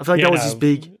 I feel like that was his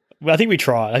big. Well, I think we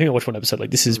tried. I think I watched one episode.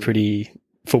 Like this is pretty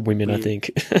for women. I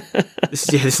think.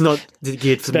 It's not geared for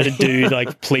me. It's about a dude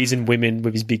like pleasing women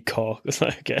with his big cock. It's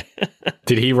like okay.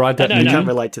 Did he write that? You can't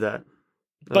relate to that.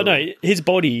 But no, his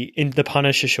body in The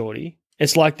Punisher, Shorty,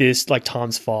 it's like this, like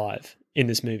times 5 in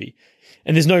this movie,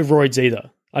 and there's no roids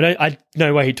either. I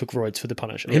no way he took roids for The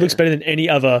Punisher. He looks better than any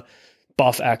other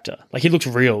buff actor. Like he looks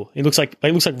real. He looks like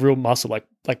real muscle,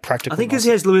 like practical. I think because he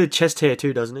has a little bit of chest hair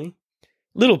too, doesn't he?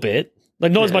 Little bit,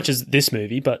 like not as much as this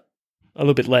movie, but a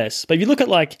little bit less. But if you look at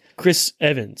like Chris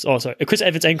Evans and Chris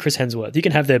Hemsworth, you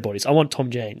can have their bodies. I want Tom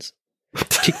Jane's.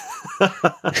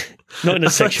 Not in a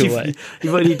sexual way.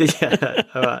 You've already did, yeah.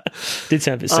 All right. Did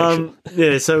sound a bit sexual.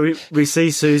 Yeah, so we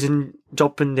see Susan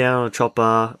dropping down a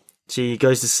chopper. She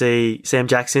goes to see Sam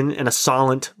Jackson and a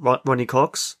silent Ronnie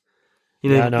Cox.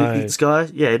 You know, this guy?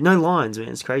 Yeah, no lines, man.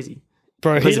 It's crazy.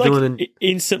 Bro, he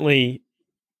instantly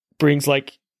brings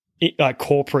like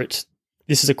corporate,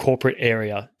 this is a corporate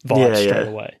area vibe straight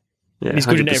away. Yeah, he's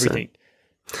good 100%. In everything.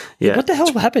 Yeah. What the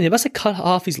hell happened? He must have cut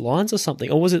half his lines or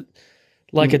something. Or was it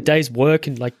like a day's work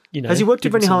and like, you know. Has he worked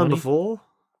with Rennie Harlan before?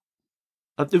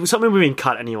 It was something we've been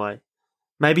cut anyway.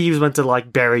 Maybe he was meant to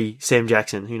like bury Sam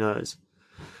Jackson. Who knows?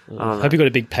 I hope he got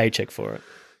a big paycheck for it.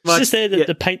 It's just there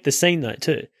to paint the scene though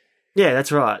too. Yeah,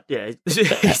 that's right. Yeah,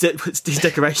 his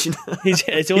decoration.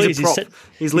 It's always He's a prop.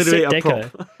 He's literally a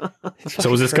prop. So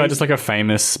was this guy just like a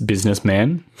famous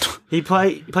businessman? He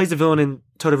plays the villain in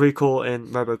Total Recall and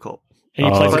RoboCop. And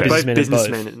he plays okay. a Both businessman in both.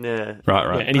 businessmen. Yeah.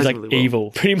 Right. Yeah, and he's like Plays really well.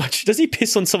 evil. Pretty much. Does he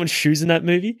piss on someone's shoes in that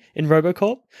movie in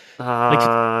RoboCop?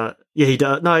 Yeah, he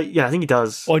does. No, yeah, I think he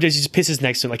does. Or does he just pisses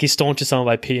next to him? Like he staunches someone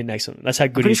by peeing next to him. That's how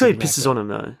I'm good pretty he is. sure he as an pisses actor. on him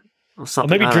though, or Or something.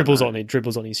 maybe I don't dribbles know. on him.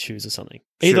 Dribbles on his shoes or something.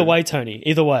 Sure. Either way, Tony.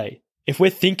 Either way. If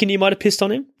we're thinking he might have pissed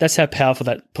on him, that's how powerful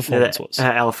that performance was.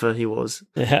 How alpha he was.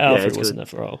 How alpha it's was in good. that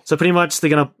for all. So pretty much they're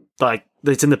gonna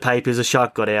it's in the papers. A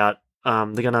shark got out.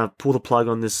 They're gonna pull the plug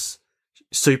on this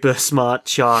super smart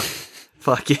shark,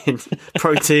 fucking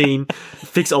protein,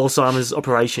 fix Alzheimer's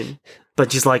operation. But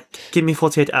just like, give me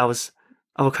 48 hours,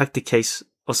 I will crack the case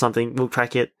or something. We'll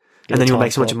crack it, Get and a then you'll time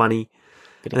make so much clock. money.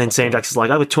 Get a And then clock Sam on. Jackson's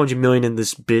like, I got 200 million in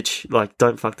this bitch. Like,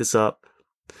 don't fuck this up.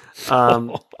 So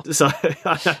I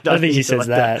I think he says like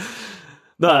that.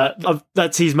 No,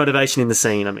 that's his motivation in the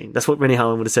scene. I mean, that's what Rennie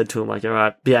Harlan would have said to him. Like, all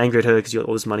right, be angry at her because you got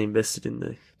all this money invested in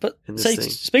the. But in this say, thing.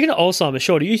 speaking of Alzheimer's,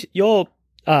 sure, your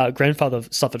grandfather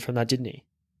suffered from that, didn't he?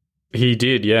 He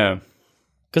did, yeah.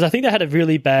 Because I think that had a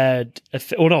really bad,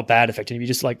 or not bad effect on you,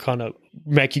 just like kind of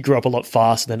make you grow up a lot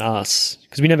faster than us.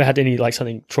 Because we never had any like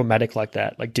something traumatic like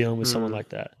that, like dealing with someone like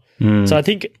that. So I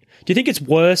think, do you think it's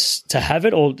worse to have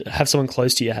it or have someone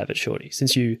close to you have it, Shorty,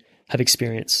 since you have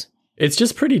experience? It's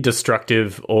just pretty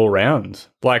destructive all round.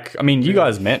 Like, I mean, you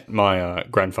guys met my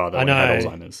grandfather when he had know.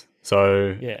 Alzheimer's.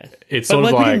 So Yeah. it's But sort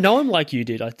like, of we like... didn't know him like you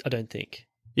did, I don't think.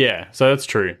 Yeah, so that's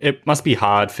true. It must be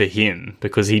hard for him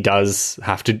because he does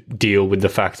have to deal with the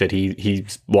fact that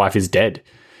his wife is dead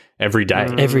every day.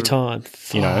 Every time.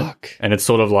 Fuck. You know? And it's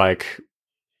sort of like,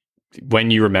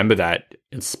 when you remember that,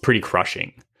 it's pretty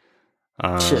crushing.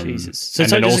 Jesus. So, And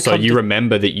so then does it also come you to-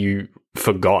 remember that you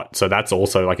forgot. So that's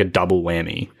also like a double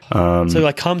whammy. So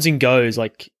like comes and goes,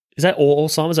 like, is that all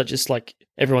Alzheimer's or just like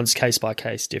everyone's case by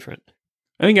case different?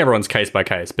 I think everyone's case by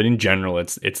case, but in general,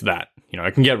 it's that. You know,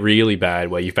 it can get really bad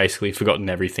where you've basically forgotten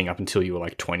everything up until you were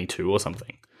like 22 or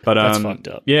something. But That's fucked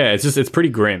up. Yeah, it's pretty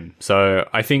grim. So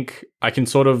I think I can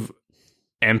sort of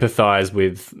empathize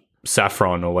with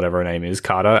Saffron or whatever her name is,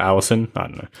 Carter, Allison. I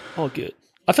don't know. Oh, good.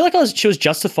 I feel like she was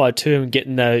justified too in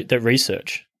getting that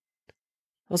research.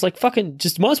 I was like, fucking,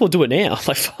 just might as well do it now.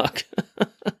 Like, fuck.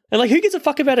 And like, who gives a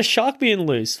fuck about a shark being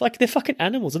loose? Like, they're fucking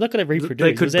animals. They're not going to reproduce.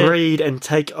 They could Was there- breed and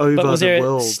take over But was the there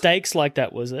world. stakes like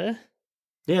that? Was there?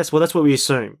 Yes, well, that's what we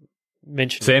assume.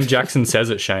 Mentioned. Sam Jackson says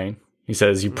it, Shane. He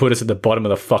says, you put us at the bottom of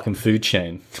the fucking food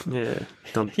chain. Yeah,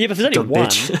 dumb, Yeah, but if there's only dumb one,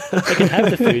 bitch. they can have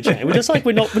the food chain. We're just like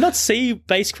we're not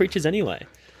sea-based creatures anyway.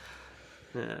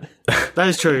 Yeah. That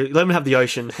is true. Let them have the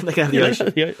ocean. They can have the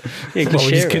ocean. Yeah, Well, we share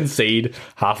just it. concede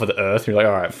half of the earth. You're like,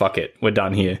 all right, fuck it. We're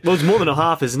done here. Well, it's more than a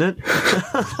half, isn't it?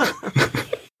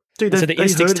 Dude, So the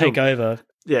instincts take over. over.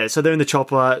 Yeah, so they're in the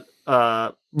chopper.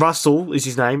 Russell is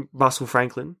his name, Russell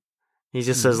Franklin. He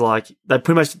just says, like, they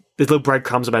pretty much, there's little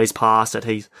breadcrumbs about his past that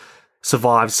he's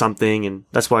survived something and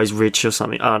that's why he's rich or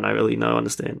something. I don't know, really know,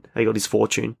 understand how he got his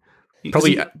fortune.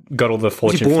 Probably got all the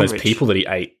fortune from born those rich? people that he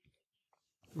ate.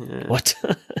 Yeah. What?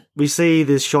 We see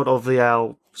this shot of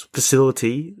our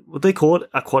facility. What do they call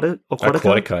it?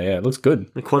 Aquatica, yeah. It looks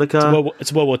good. Aquatica.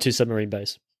 It's a World War II submarine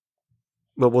base.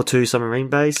 World War II submarine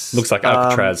base. Looks like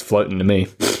Alcatraz floating to me.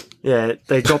 Yeah,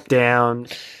 they drop down.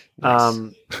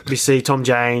 We see Tom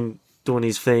Jane doing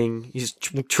his thing. His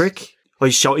trick. Well,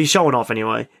 he's showing off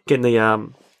anyway, getting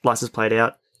the license plate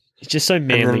out. He's just so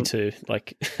manly then- too.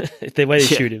 Like the way they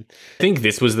Yeah. shoot him. I think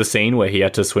this was the scene where he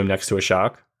had to swim next to a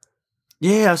shark.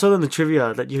 Yeah, I saw that in the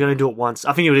trivia that you're going to do it once.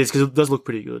 I think it is because it does look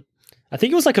pretty good. I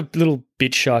think it was like a little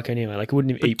bitch shark anyway. Like it wouldn't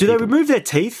even But eat. do they people. remove their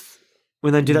teeth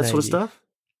when they do that sort of Maybe. stuff?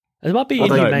 It might be. I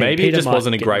don't know, inhumane. maybe it Peter just might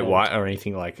wasn't a get great involved. white or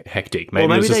anything like hectic. Well,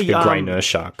 Maybe it was maybe just like they, a grey nurse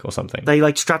shark or something. They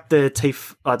like strap their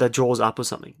teeth, their jaws up or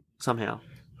something somehow.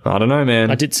 I don't know,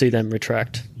 man. I did see them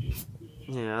retract.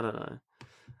 Yeah, I don't know.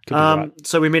 Could be right.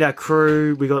 So we meet our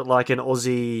crew. We got like an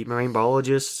Aussie marine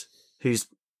biologist who's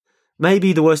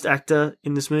maybe the worst actor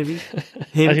in this movie.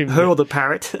 Her or the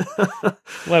parrot.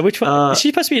 Wait, which one? Is she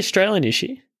supposed to be Australian? Is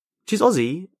she? She's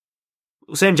Aussie.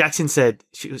 Sam Jackson said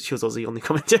she was Aussie on the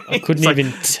commentary. I couldn't It's like,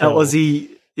 even tell. Aussie.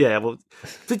 Yeah, well,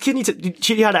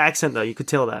 she had an accent though. You could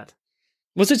tell that.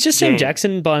 Was it just Sam Yeah.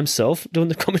 Jackson by himself doing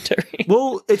the commentary?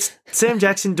 Well, it's Sam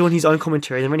Jackson doing his own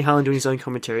commentary, and then Rennie Harlan doing his own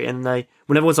commentary, and when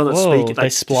everyone's on that Whoa, speak, they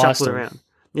spliced shuffle it them. around.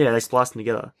 Yeah, they spliced them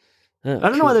together. Oh, I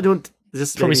don't know why they're doing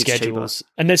this. Probably maybe it's cheaper. schedules.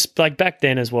 And there's like back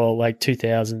then as well, like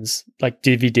 2000s, like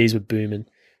DVDs were booming.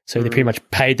 So they pretty much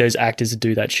paid those actors to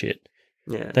do that shit.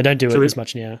 Yeah, They don't do So it we- as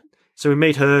much now. So we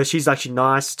meet her. She's actually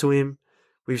nice to him.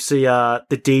 We see the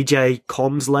DJ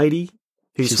comms lady,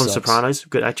 who's She from sucks. Sopranos,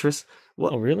 good actress.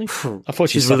 What? Oh, really? I thought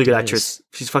She's a really good actress.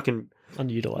 She's fucking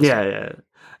Underutilized. yeah.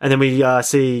 And then we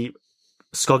see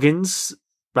Scoggins,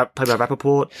 played by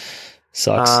Rappaport.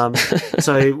 Sucks.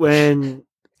 So when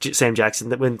Sam Jackson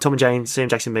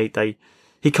meet,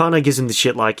 he kind of gives him the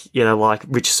shit like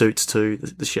rich suits to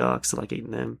the sharks, like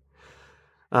eating them.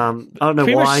 I don't know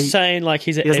Pretty why. much saying like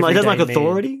he's He doesn't like man.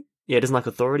 authority. Yeah, he doesn't like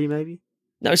authority. Maybe.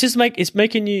 No, it's just it's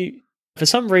making you, for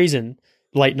some reason,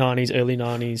 late 90s, early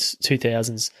 90s,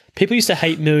 2000s, people used to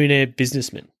hate millionaire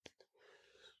businessmen.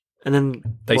 And then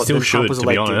They still then Trump should, was to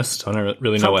be elected. honest. I don't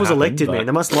really know Trump what was happened. elected, but- man.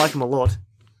 They must like him a lot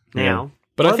now.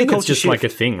 But I think it's culture just like a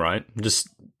shift. thing, right? Just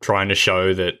trying to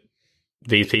show that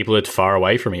these people are far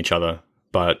away from each other,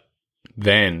 but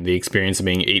then the experience of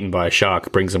being eaten by a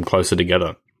shark brings them closer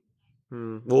together.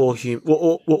 We're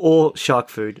all shark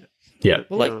food. Yeah.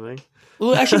 Well, You know what I mean?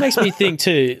 Well, it actually makes me think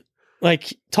too.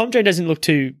 Like Tom Jane doesn't look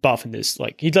too buff in this.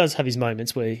 Like he does have his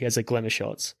moments where he has like glamour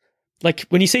shots. Like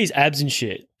when you see his abs and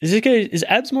shit, is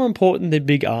abs more important than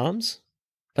big arms?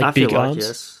 Like I feel big like arms?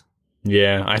 yes.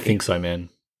 Yeah, I think so, man.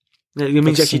 Yeah, it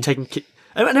means That's actually taking.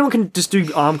 Anyone can just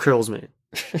do arm curls, man.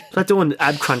 It's like doing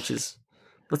ab crunches.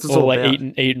 That's what it's Or all like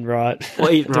about. eating right. Or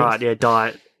eating right, yeah,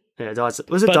 diet. Yeah, diet.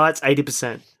 Was it But- diet's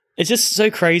 80%? It's just so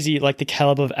crazy, like the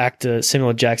caliber of actor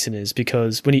Samuel L. Jackson is,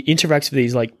 because when he interacts with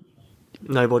these, like,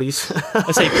 Nobodies.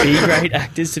 let's say B-grade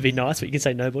actors to be nice, but you can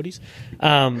say nobodies, you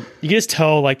can just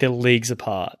tell, like, they're leagues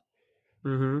apart.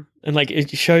 Mm-hmm. And, like, it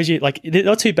shows you, like, they're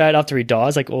not too bad after he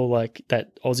dies, like, all, like,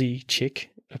 that Aussie chick,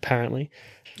 apparently.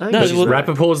 No, she's well, right.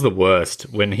 Rappaport's the worst.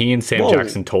 When he and Sam Whoa.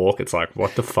 Jackson talk, it's like,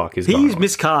 what the fuck is going He's on?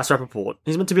 miscast Rappaport.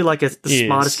 He's meant to be like the He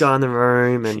smartest is. guy in the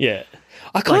room, and Yeah.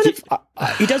 I kind Like,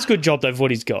 of... he does a good job, though, of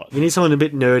what he's got. you need someone a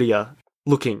bit nerdier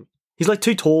looking. He's like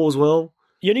too tall as well.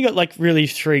 You only got, like, really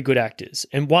 3 good actors,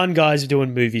 and one guy's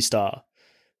doing movie star.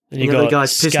 And you And the other got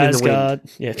guy's pissing in the wind.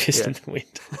 Skarsgård. Yeah, pissed in the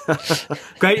wind.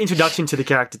 Great introduction to the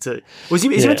character too. Is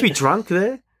he Yeah. meant to be drunk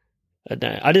there? I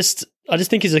don't know. I just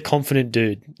think he's a confident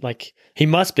dude. Like he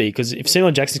must be, because if Samuel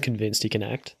L. Jackson's convinced he can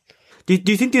act, Do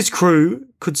you think this crew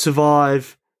could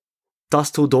survive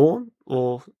Dusk Till Dawn,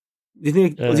 or do you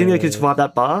think they could survive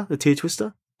that bar, the Tear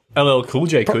Twister? LL Cool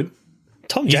J could.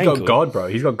 Tom He's Jane got could. God, bro.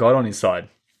 He's got God on his side.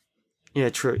 Yeah,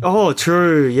 true. Oh,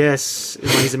 true. Yes,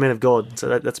 well, he's a man of God,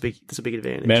 so that's big. That's a big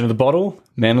advantage. Man of the bottle,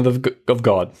 man of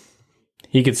God.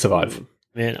 He could survive.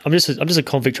 Man, I'm just a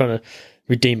convict trying to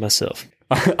redeem myself.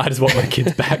 I just want my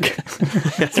kids back.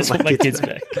 Just want my kids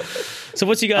back. So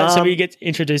what's you guys? So we get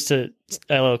introduced to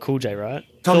LL Cool J, right?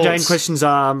 Tom Jane Thoughts? questions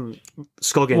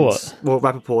Scoggins or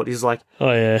Rappaport. He's like,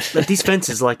 Oh yeah. like these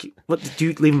fences, like, what, do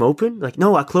you leave them open? Like,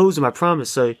 no, I closed them, I promise.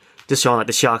 So just showing like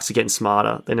the sharks are getting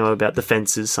smarter. They know about the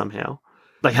fences somehow.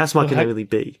 Like, how smart can they really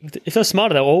be? If they're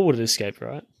smarter, they all would have escaped,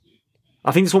 right?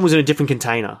 I think this one was in a different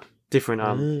container,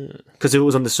 because it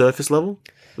was on the surface level,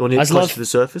 or near just close love- to the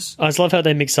surface. I just love how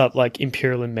they mix up like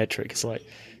imperial and metric. It's like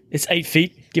it's 8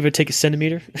 feet, give or take a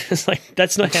centimeter. It's like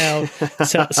that's not how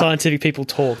scientific people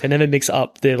talk. They never mix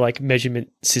up their like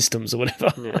measurement systems or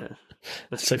whatever. Yeah,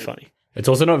 That's so funny. It's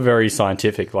also not very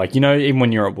scientific. Like, even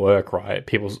when you're at work, right?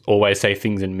 People always say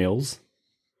things in mils.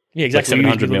 Yeah, Like exactly.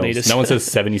 700 millimeters. mils. No one says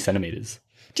 70 centimeters.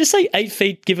 Just say 8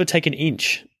 feet, give or take an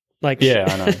inch. Like, Yeah,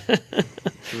 I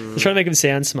know. trying to make them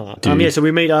sound smart. Dude. Yeah. So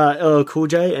we meet LL Cool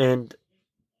J, and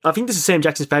I think this is Sam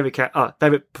Jackson's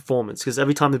favorite performance, because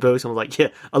every time the bird was on, I was like, yeah,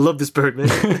 I love this bird, man.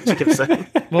 She kept saying.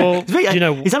 Well,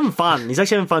 He's having fun. He's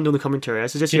actually having fun doing the commentary. I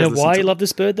suggest do you know why you love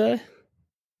this bird though?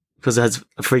 Because it has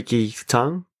a freaky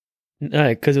tongue. No,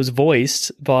 because it was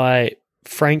voiced by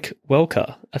Frank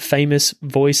Welker, a famous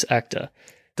voice actor.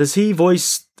 Does he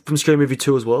voice from Scary Movie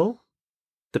 2 as well?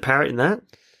 The parrot in that?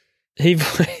 He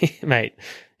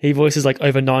voices like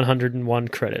over 901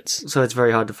 credits. So it's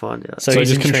very hard to find out. So he's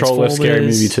just in control F Scary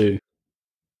Movie Transformers. 2.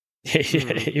 Yeah,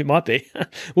 it might be.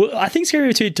 Well, I think Scary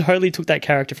Movie 2 totally took that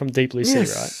character from Deep Blue Sea, right?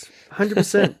 Yes,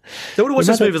 100%. They would have watched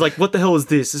this movie like, what the hell is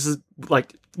this? This is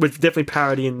like, we're definitely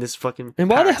parodying this fucking And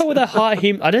why the parrot. hell would they hire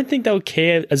him? I don't think they would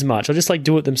care as much. They'll just like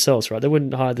do it themselves, right? They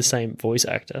wouldn't hire the same voice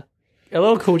actor.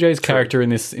 LL Cool J's character in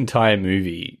this entire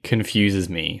movie confuses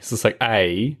me. So it's like,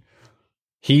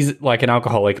 he's like an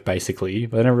alcoholic, basically,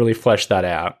 but they don't really flesh that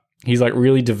out. He's like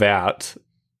really devout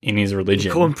in his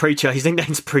religion. Call him Preacher. His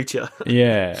nickname's Preacher.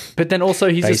 Yeah. But then also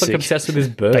he's just like Basic- obsessed with his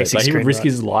bird. basic Like he would risk screenwriter.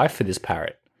 his life for this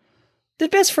parrot. They're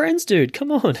best friends, dude.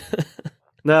 Come on.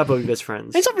 No, but we're best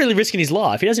friends. He's not really risking his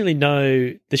life. He doesn't really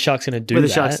know the shark's going to do With the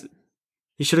that. sharks,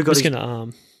 you should have got Just his,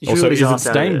 going to you should have Also, got his is it ass out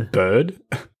of staying there. bird?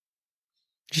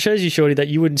 Just shows you, Shorty, that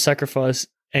you wouldn't sacrifice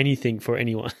anything for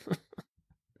anyone.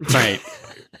 Mate.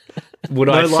 Would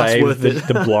No I life's save worth it.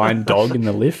 the blind dog in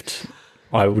the lift?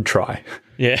 I would try.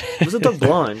 Yeah. Was the dog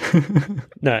blind?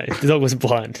 No, the dog wasn't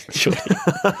blind. Sure.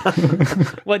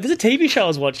 Wait, there's a TV show I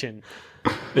was watching.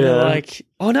 Yeah. Like,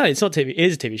 oh no, it's not TV. It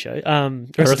is a TV show.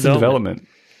 Arrested Development.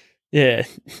 Yeah.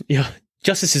 Yeah.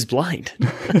 Justice is blind.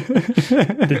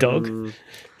 The dog.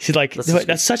 She's like,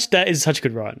 that is such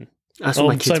good writing. That's what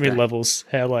my On kids so many back. levels.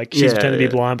 How like she's pretending to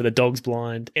be blind, but the dog's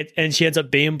blind, and she ends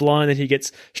up being blind, and he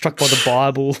gets struck by the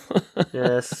Bible.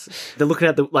 Yes. They're looking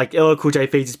at LL Cool J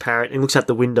feeds his parrot and looks out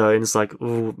the window and it's like,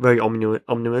 ooh, very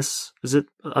ominous. Is it?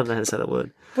 I don't know how to say that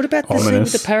word. What about the scene with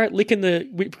Ominous. the parrot licking the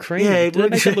whipped cream? Yeah, Did that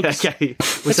make it look? okay.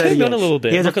 It turned me on a little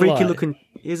bit. He has a not gonna freaky lie. looking.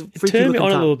 He has a It freaky turned me looking on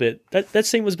a tongue. little bit. That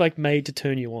scene was like made to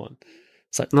turn you on.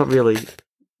 It's like, Not really.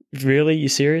 really? You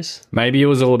serious? Maybe it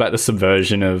was all about the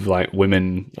subversion of like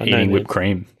women I know, eating man. whipped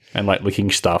cream and like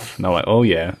licking stuff. And they're like, oh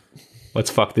yeah, let's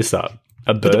fuck this up.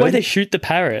 A bird? But the way they shoot the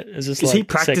parrot is just Is like he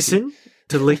practicing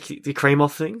to lick the cream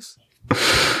off things?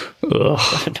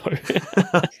 Ugh.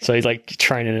 No. So he's like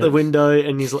training The it. window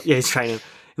and he's like, yeah, he's training.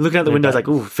 Looking out the window, it's like,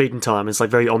 ooh, feeding time. It's like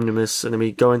very ominous. And then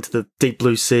we go into the deep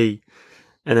blue sea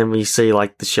and then we see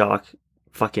like the shark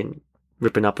fucking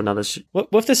ripping up another What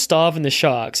if they're starving the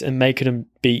sharks and making them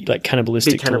be like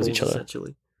cannibalistic big cannibals, towards each other?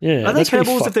 essentially. Yeah, Are they that's pretty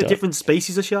cannibals if fucked they're up. different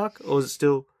species of shark? Or is it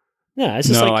still... No, it's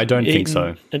just No, like I don't think eating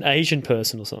so. An Asian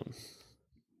person or something.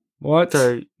 What?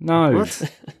 So, No.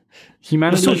 what?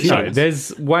 Humanity, That's not no, humans.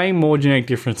 there's way more genetic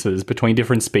differences between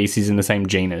different species in the same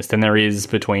genus than there is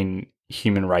between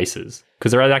human races.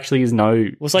 Because there actually is no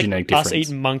Well, it's like genetic us difference.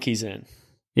 eating monkeys then.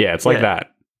 Yeah, it's like Yeah.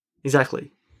 that.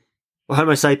 Exactly. Well,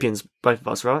 Homo sapiens, both of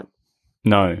us, right?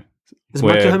 No. Is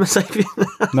monkey We're- Homo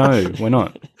sapien? No, we're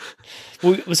not.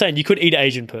 Well, we're saying you could eat an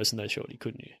Asian person though, surely,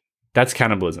 couldn't you? That's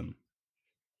cannibalism.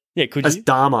 Yeah, could That's you?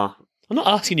 Dharma. I'm not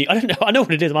asking you. I don't know. I know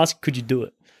what it is. I'm asking, could you do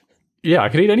it? Yeah, I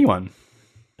could eat anyone.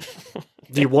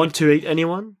 Do you want to eat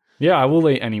anyone? Yeah, I will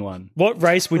eat anyone. What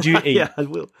race would you eat? Yeah, I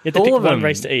will. You have to All pick of one them.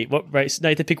 race to eat. What race? No,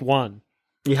 you have to pick one.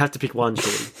 You have to pick one,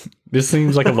 surely. This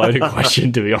seems like a loaded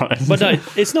question, to be honest. But no,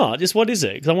 it's not. Just what is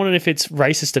it? Because I wondered if it's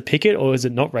racist to pick it or is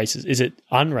it not racist? Is it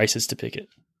unracist to pick it?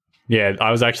 Yeah,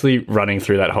 I was actually running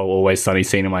through that whole Always Sunny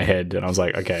scene in my head, and I was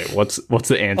like, okay, what's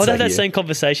the answer Oh, they have that here? same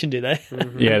conversation, do they?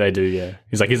 Yeah, they do, yeah.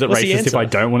 He's like, is it What's the racist if answer? I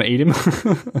don't want to eat him?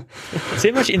 See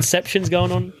how much Inception's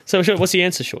going on? So, sure, what's the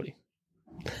answer, Shorty?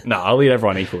 No, I'll eat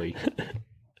everyone equally.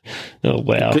 Oh,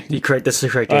 wow. You correct. That's the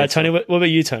correct All right, answer. Tony, what about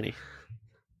you, Tony?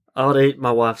 I would eat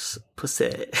my wife's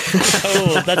pussy.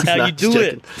 Oh, that's how No, you just do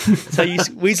joking. it. That's how you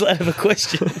weasel out of a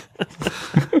question.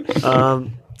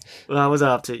 What was I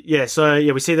up to? Yeah, so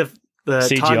yeah, we see the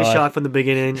CGI. tiger shark from the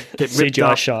beginning get ripped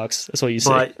CGI up sharks. That's what you see.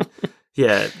 by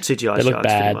yeah, CGI They look sharks. Pretty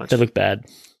bad. much. They look bad.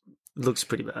 Looks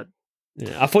pretty bad.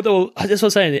 Yeah, I thought they were, that's what I'm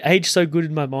saying. It aged so good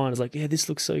in my mind. I was like, yeah, this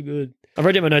looks so good. I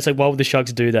read in my notes, like, why would the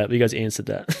sharks do that? But you guys answered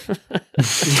that.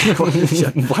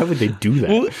 Why would they do that?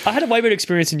 Well, I had a way better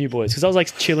experience than you boys because I was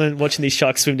like chilling, watching these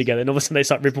sharks swim together, and all of a sudden they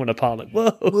start ripping one apart. I'm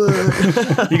like,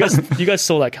 whoa. you guys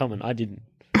saw that coming. I didn't.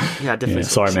 Yeah, definitely. Yeah,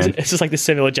 sorry, man. It's just like the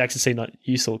Samuel L. Jackson scene that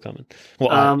you saw coming.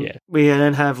 Well, yeah. We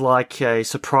then have like a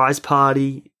surprise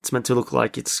party. It's meant to look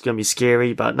like it's going to be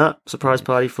scary, but no, surprise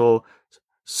party for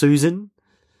Susan.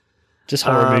 Just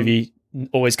horror movie,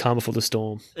 always calm before the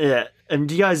storm. Yeah, and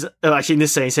do you guys actually in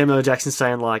this scene, Samuel L. Jackson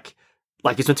saying like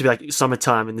it's meant to be like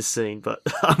summertime in this scene, but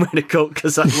I'm wearing a coat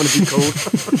because I want to be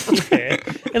cold. Yeah.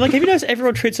 And like, have you noticed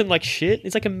everyone treats him like shit?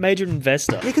 He's like a major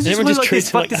investor. Yeah, because and everyone just treats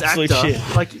him like this absolute actor.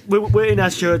 shit. Like we're in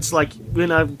our shirts, like we're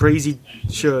in our breezy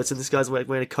shirts, and this guy's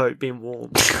wearing a coat, being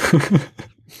warm.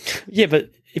 Yeah, but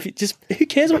if it just who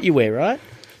cares what you wear, right?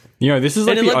 You know, this is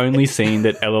like And the it look- only scene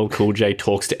that LL Cool J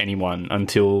talks to anyone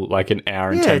until like an hour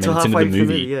and 10 till minutes into halfway the through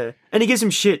movie. yeah, and he gives him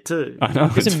shit too. I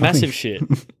know. It's a funny. massive shit.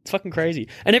 It's fucking crazy.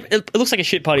 And it looks like a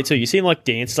shit party too. You see him like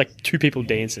dance, it's like two people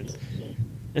dancing.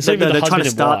 And so No, even the they're trying husband to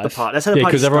and start wife. the party. That's how the Yeah,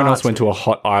 party because everyone else starts. went to a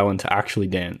hot island to actually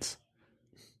dance.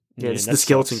 Yeah, it's that the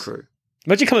skeleton sucks. crew.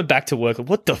 Imagine coming back to work like,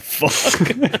 what the fuck?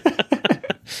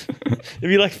 If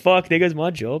you're like, fuck, there goes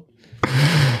my job.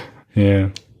 Yeah.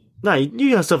 No, you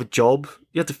yourself a job.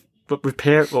 You have to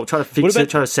repair it, or try to fix it,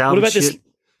 try to salvage this? shit.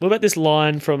 What about this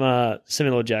line from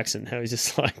Samuel L. Jackson? How he's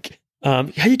just like, how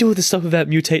do you do all this stuff about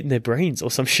mutating their brains or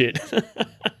some shit?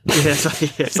 Yeah,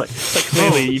 it's like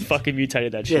Clearly, you fucking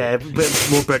mutated that shit. yeah, but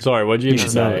more bread. Sorry, what did you even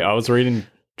should know say? it. I was reading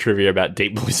trivia about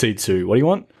Deep Blue Sea 2. What do you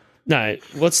want? No,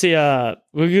 what's the?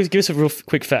 Well, give us a real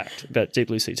quick fact about Deep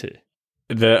Blue Sea 2.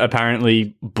 The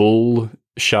apparently bull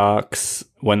sharks,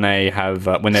 when they have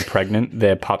when they're pregnant,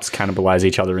 their pups cannibalize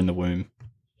each other in the womb.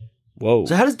 Whoa.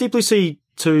 So how does Deep Blue Sea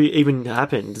 2 even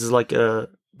happen? Does it like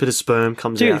bit of sperm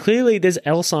comes Dude, out. clearly there's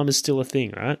Alzheimer's still a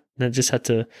thing, right? And they just had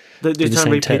to They're do the trying to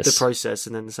same repeat the test. process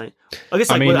and then the same. I guess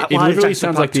I like, mean, why it did literally Jackson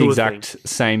sounds Part like the 2 a exact thing?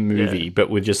 same movie, but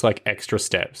with just like extra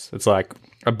steps. It's like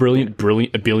a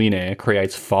billionaire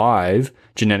creates 5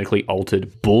 genetically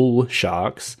altered bull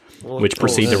sharks, which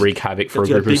proceed to wreak havoc for a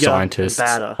Gets group of bigger and scientists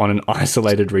badder. on an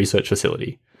isolated research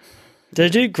facility. Do they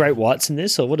do great whites in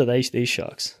this, or what are these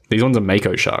sharks? These ones are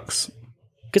mako sharks.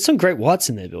 Get some great whites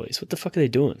in there, boys. What the fuck are they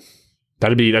doing?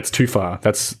 That's too far.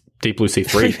 That's Deep Blue Sea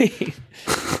 3.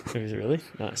 Is it really?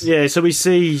 Nice. Yeah, so we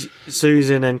see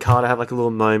Susan and Carter have like a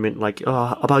little moment, like,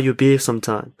 "Oh, I'll buy you a beer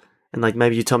sometime," and like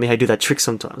maybe you tell me how you do that trick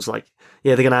sometimes. Like,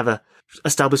 yeah, they're gonna have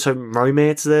establish some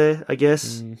romance there, I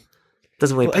guess.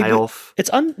 Doesn't really pay off. It's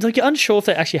like you're unsure if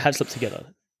they actually have slept together.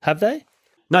 Have they?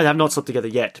 No, they have not slept together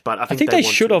yet, but I think they want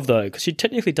should to. have though, because she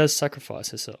technically does sacrifice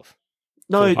herself.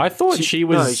 No, I thought she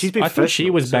was. No, she's been I thought she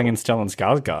professional, was so- banging Stellan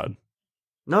Skarsgård.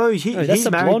 No, that's he's the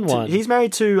married. blonde one. He's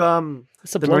married to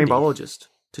That's the the marine blondie. biologist,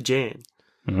 to Jan.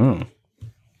 Oh.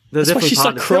 They're That's why definitely she's so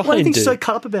partners. crying, Why do you think she's so dude.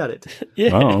 cut up about it? Yeah.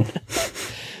 Oh.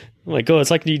 Oh my god, it's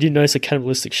like you didn't notice the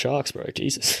cannibalistic sharks, bro.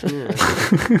 Jesus. Yeah.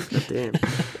 God damn.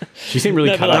 She seemed really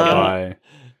No, cut but up like, by.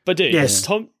 But dude, Yes.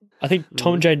 I think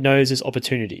Tom and Jane knows this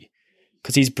opportunity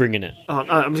because he's bringing it. Oh,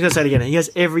 no, I'm just gonna say it again. He has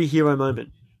every hero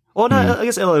moment. Oh no, I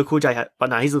guess LL Cool J had, but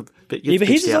no, he's a bit. Yeah, but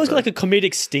he's out, always got though. like a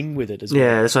comedic sting with it as well.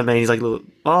 Yeah, that's what I mean. He's like a little.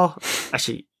 Oh,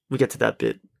 actually, we get to that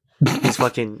bit. He's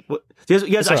fucking. What, do you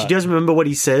guys all right. do you guys remember what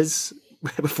he says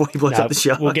before he blows Nah, up the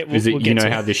shark? we'll get Is it we'll you get know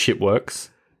to how it. this shit works?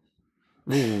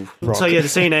 Rock. So yeah, the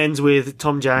scene ends with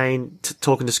Tom Jane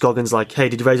talking to Scoggins like, "Hey,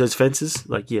 did you raise those fences?"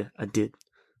 Like, "Yeah, I did."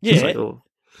 Yeah, He's like, "Oh."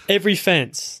 every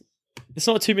fence. It's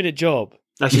not a 2-minute job.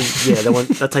 Actually, yeah,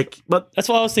 they take, but That's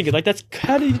what I was thinking. Like, that's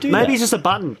how do you do that? maybe it's just a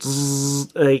button,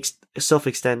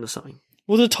 self-extend or something.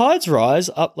 Will the tides rise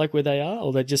up like where they are,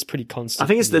 or they're just pretty constant? I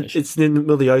think it's in the ocean? it's in the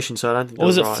middle of the ocean, so I don't think. Or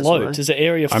does it they'll rise, float? will they? Does the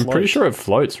area float? I'm pretty sure it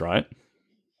floats, right?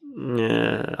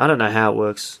 Yeah, I don't know how it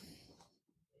works.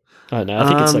 I don't know. I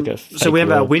think it's like a. So we fake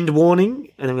have our world. wind warning,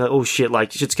 and then we're like, oh shit,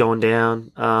 like shit's going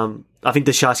down. I think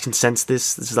the sharks can sense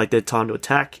this. This is like their time to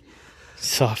attack.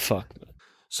 Oh fuck.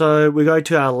 So we go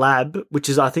to our lab, which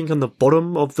is I think on the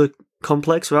bottom of the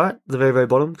complex, right? The very very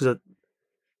bottom,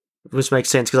 which makes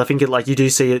sense because I think it like you do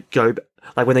see it go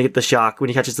like when they get the shark when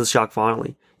he catches the shark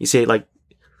finally, you see it like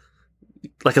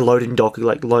a loading dock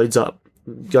like loads up,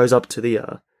 goes up to the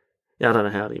yeah, I don't know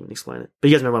how to even explain it, but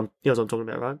you guys remember what I'm talking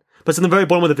about, right? But it's in the very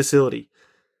bottom of the facility.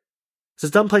 So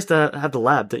it's a dumb place to have the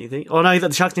lab, don't you think? Oh no,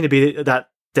 the sharks need to be that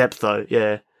depth though.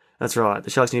 Yeah, that's right. The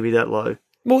sharks need to be that low.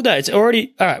 Well, no, it's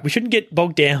already all right. We shouldn't get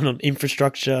bogged down on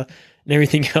infrastructure and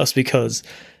everything else because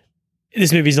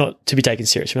this movie's not to be taken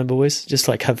serious. Remember, boys? Just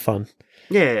like have fun,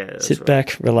 Yeah, that's sit right.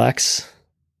 back, relax.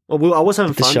 Well, I was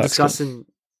having The fun sharks discussing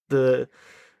the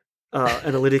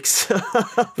analytics.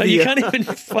 But you can't even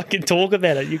fucking talk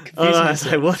about it. You confusing I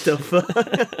yourself. say, what the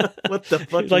fuck? What the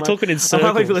fuck? Like talking in I'm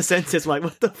having circles. a sentence like,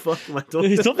 what the fuck am I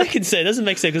talking It's about? not making sense. It doesn't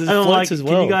make sense because And it I'm floats like, as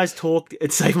well. can you guys talk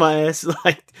and save my ass?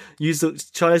 Like,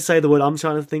 try to say the word I'm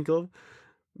trying to think of.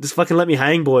 Just fucking let me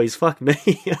hang, boys. Fuck me.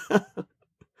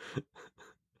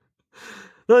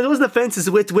 No, it wasn't the fences.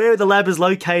 It's where the lab is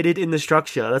located in the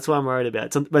structure. That's what I'm worried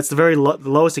about. It's the very the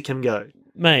lowest it can go.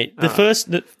 Mate,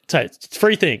 so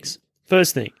 3 things.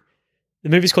 First thing, the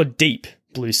movie's called Deep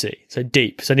Blue Sea. So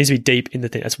deep. So it needs to be deep in the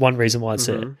thing. That's one reason why it's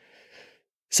there. Mhm.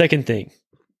 Second thing,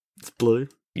 It's blue.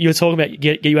 you were talking about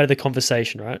get you out of the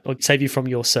conversation, right? Or save you from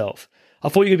yourself. I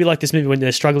thought you could be like this movie when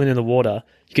they're struggling in the water.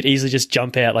 You could easily just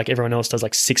jump out like everyone else does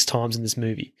like 6 times in this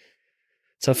movie.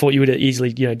 So I thought you would have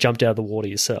easily, jumped out of the water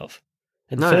yourself.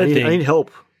 And the No, third I thing, need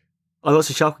help. I thought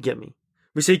the shark would get me.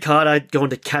 We see Carter going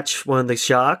to catch one of the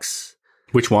sharks,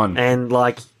 Which one? and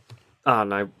like, I don't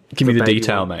know. Give me the baby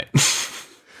detail, one. mate.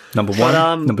 Number But,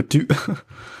 1, number 2.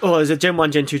 Oh, is it Gen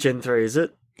 1, Gen 2, Gen 3, is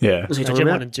it? Yeah. Is he no, talking Gen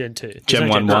about? 1 and Gen 2. There's Gen no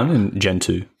 1, 1 and Gen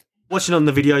 2. Watching on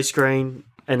the video screen,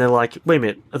 and they're like, wait a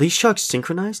minute, are these sharks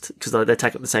synchronized? Because they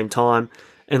attack at the same time.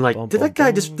 And like, Bum, did bum,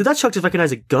 that shark just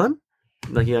recognize a gun?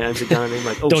 Like, aims a gun at him,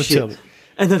 like, oh Don't shit. tell me.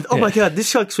 And then, oh my Yeah. god, this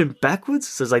shark swim backwards?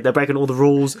 So it's like they're breaking all the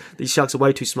rules. These sharks are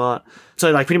way too smart. So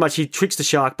like pretty much he tricks the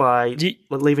shark by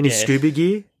leaving his Yeah. scuba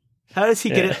gear. How does he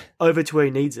get Yeah. it over to where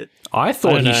he needs it? I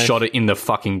thought don't he know. shot it in the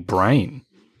fucking brain.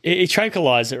 He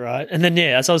tranquilized it, right? And then,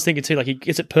 that's what I was thinking too. Like, he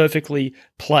gets it perfectly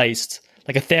placed,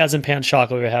 like 1,000-pound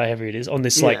shark, or however heavy it is, on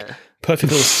this, like, Yeah.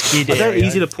 perfect little skid Are they area.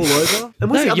 easy to pull over? And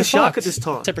what's the other you're shark fucked. at this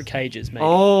time? Separate cages, mate.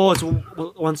 Oh, it's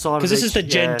one side of Because this each. is the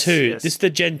Gen Yes, 2. yes. This is the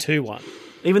Gen 2 one.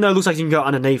 Even though it looks like you can go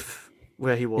underneath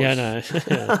where he was. Yeah, I know.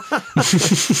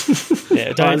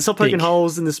 Yeah, Let's stop poking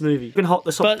holes in this movie.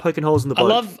 Let's stop poking holes in the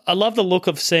boat. I love the look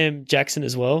of Sam Jackson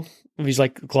as well, with his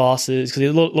like glasses, because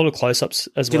a lot of close-ups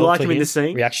as well. Do you like him in this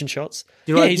scene? Reaction shots.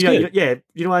 He's good.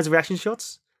 You know why his reaction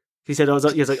shots? He said,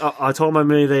 I told my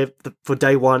movie there for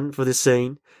day one for this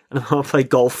scene, and I'm going to play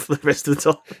golf for the rest of the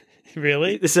time.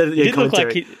 Really? He said,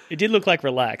 it did look like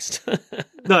relaxed.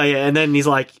 No, yeah, and then he was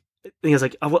like,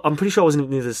 I'm pretty sure I wasn't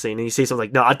near this scene. And you see something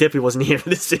like, no, I definitely wasn't here for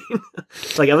this scene.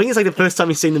 Like, I think it's like the first time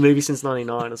he's seen the movie since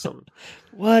 '99 or something.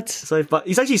 What? So, but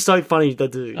he's actually so funny,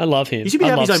 that dude. I love him. He should be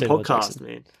having his own Samuel podcast, Jackson.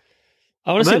 man.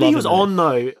 I want to see. Maybe he was on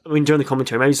though. I mean, during the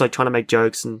commentary, maybe he's like trying to make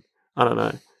jokes, and I don't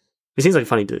know. He seems like a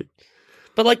funny dude.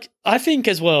 But like, I think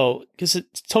as well, because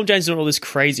Tom James doing all this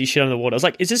crazy shit under the water. I was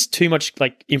like, is this too much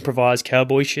like improvised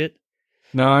cowboy shit?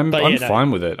 No, I'm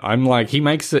fine with it. I'm like, he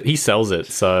makes it, he sells it,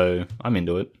 so I'm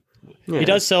into it. Yeah. He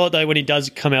does sell it though when he does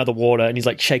come out of the water and he's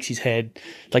like shakes his head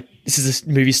like, this is a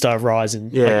movie star rising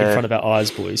like, in front of our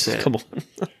eyes, boys. Yeah. Come on.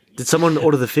 Did someone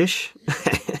order the fish?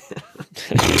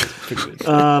 Pretty good.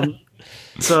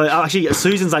 So actually,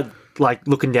 Susan's like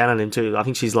looking down at him too. I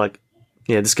think she's like,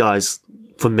 yeah, this guy's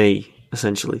for me,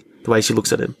 essentially. The way she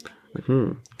looks at him, like,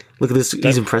 look at this.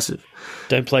 He's impressive.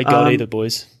 Don't play God either,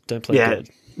 boys. Don't play God.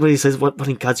 When he says, "What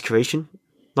in God's creation?"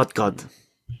 Not God.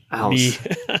 Ours. Me.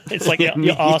 It's like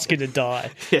you're asking to die.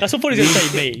 Yeah. That's what he's going to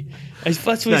say. Me. That's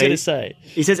what he's going to say.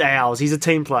 He says ours. He's a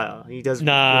team player. He does.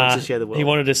 Nah. Wants to share the world. He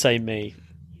wanted to say me.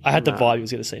 I had the vibe he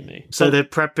was going to say me. So they're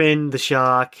prepping the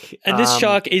shark, and this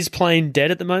shark is playing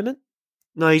dead at the moment.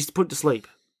 No, he's put to sleep.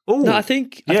 Oh, no, I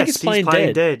think it's playing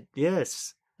dead.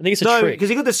 Yes, I think it's a trick because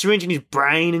he got the syringe in his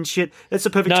brain and shit. That's the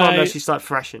perfect time to actually start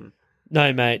thrashing.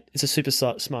 No, mate, it's a super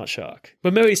smart shark.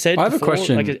 Remember he said I have before, a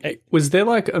question. Was there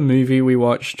like a movie we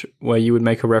watched where you would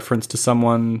make a reference to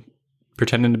someone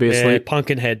pretending to be asleep?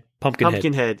 Pumpkinhead.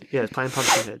 Yeah, playing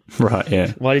Pumpkinhead. Right,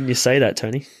 yeah. Why didn't you say that,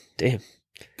 Tony? Damn.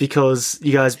 Because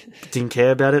you guys didn't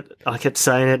care about it. I kept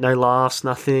saying it, no laughs,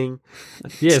 nothing.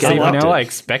 Yeah, see, now I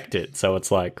expect it, so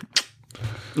it's like...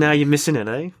 Now you're missing it,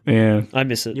 eh? Yeah. I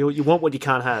miss it. You want what you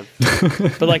can't have.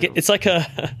 But like, it's like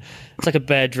a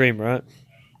bad dream, right?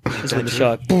 It's when the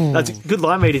shark. That's a good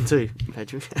line reading too,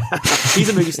 Andrew. He's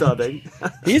a movie star, baby.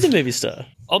 He is a movie star.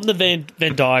 On the Venn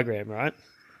diagram, right?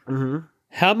 Mm-hmm.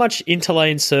 How much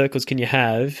interlane circles can you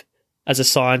have as a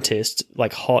scientist,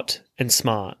 like hot and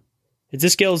smart?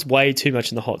 This girl's way too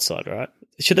much in the hot side, right?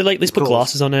 Should they like at least put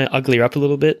glasses on her, ugly her up a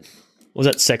little bit? Or was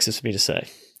that sexist for me to say?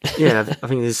 Yeah, I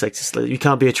think it is sexist. You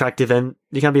can't be attractive and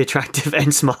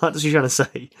smart. That's what you're trying to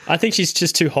say. I think she's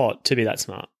just too hot to be that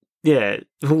smart. Yeah.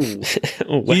 Ooh.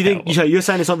 Oh, wow. You're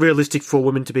saying it's not realistic for a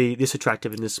woman to be this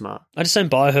attractive and this smart? I just don't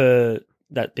buy her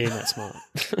that being that smart.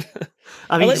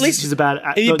 I mean, at least she's not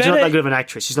that good of an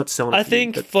actress. She's not selling. I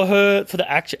think for the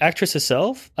actress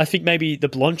herself, I think maybe the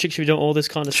blonde chick should be doing all this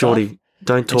kind of Shorty, stuff.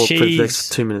 Don't talk for the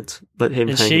next 2 minutes. Let him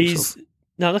hang himself.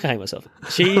 No, I'm not gonna hang myself.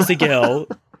 She's the girl,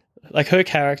 like her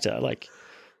character, like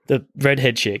the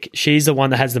redhead chick. She's the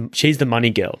one that she's the money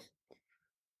girl.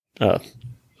 Oh,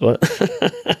 what?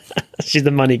 She's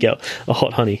the money girl. A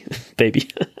hot honey, baby.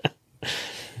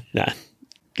 Nah.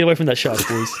 Get away from that shark,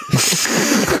 boys.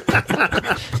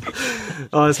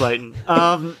 I was waiting.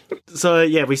 So,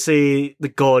 yeah, we see the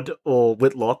god or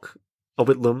Whitlock, or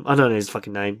Whitlam, I don't know his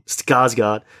fucking name,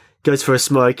 Skarsgård, goes for a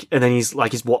smoke, and then he's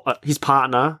like his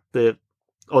partner, the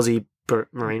Aussie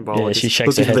marine biologist. Yeah, she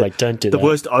shakes her head like, don't do that. The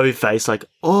worst O face, like,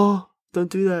 oh, don't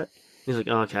do that. He's like,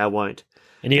 oh, okay, I won't.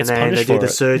 And he gets punished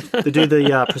for it. They do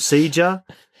the procedure,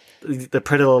 the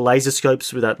predator laser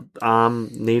scopes with that arm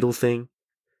needle thing.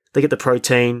 They get the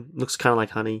protein. Looks kind of like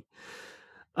honey.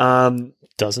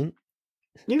 Doesn't?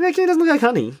 You reckon it doesn't look like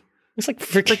honey? It's like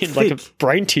freaking like a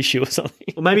brain tissue or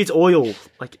something. Or maybe it's oil,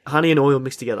 like honey and oil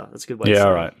mixed together. That's a good way to say it. Yeah,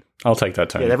 all right. I'll take that,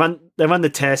 Tony. Yeah, they run the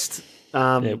test.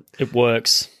 It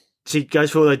works. She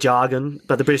goes for all the jargon,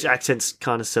 but the British accent's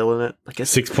kind of selling it. I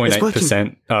guess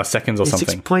 6.8% seconds or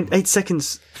something. 6.8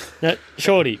 seconds. Now,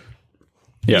 Shorty,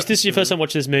 Yep. this is your first time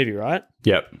watching this movie, right?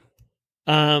 Yep.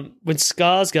 When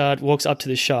Skarsgård walks up to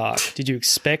the shark, did you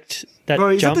expect that Bro,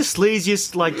 is jump? that the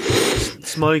sleaziest, like,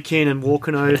 smoking and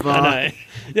walking over? I know.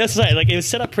 That's what I'm saying. Like, it was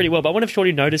set up pretty well, but I wonder if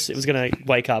Shorty noticed it was going to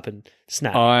wake up and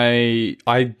snap. I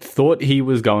thought he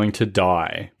was going to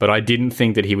die, but I didn't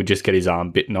think that he would just get his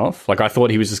arm bitten off. Like, I thought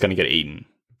he was just going to get eaten,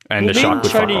 and the shark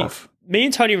would fuck off. Me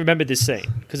and Tony remembered this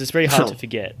scene, because it's very hard to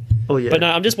forget. Oh, yeah. But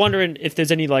no, I'm just wondering if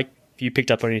there's any, like, if you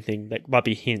picked up on anything that might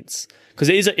be hints. Because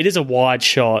it is a wide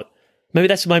shot. Maybe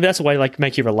that's a way to like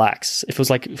make you relax. If it was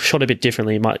like shot a bit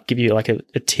differently, it might give you like a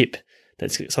tip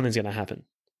that something's going to happen.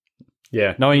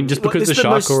 Yeah, no, I mean, just Well, because this the is the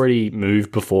shark most- already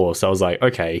moved before, so I was like,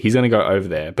 okay, he's going to go over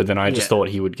there. But then I just Yeah. thought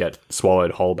he would get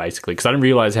swallowed whole, basically, because I didn't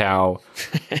realize how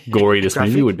gory this movie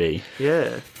Graphic? would be.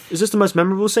 Yeah. Is this the most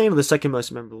memorable scene or the second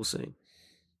most memorable scene?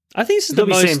 I think this is It's the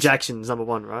got to be Sam most. Jackson's number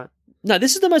one, right? No,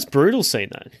 this is the most brutal scene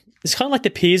though. It's kind of like the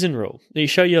Pearson rule. You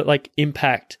show your like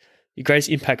impact, your greatest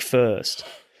impact first,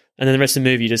 and then the rest of the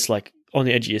movie you're just like on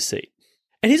the edge of your seat.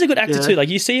 And he's a good actor Yeah. too. Like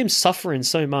you see him suffering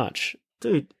so much.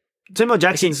 Dude. Samuel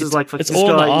Jackson's is like it's this all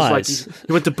in guy. the He's like eyes.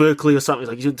 he went to Berkeley or something. He's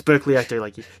like he's a Berkeley actor.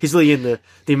 Like he's really in the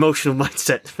emotional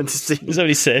mindset for this scene. Is that what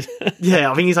he said?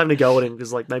 Yeah, I think he's having to go at him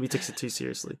because like maybe he takes it too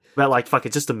seriously. But like fuck,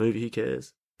 it's just a movie. Who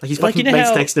cares? Like he's Like, fucking you know mates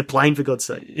how- next to the plane for God's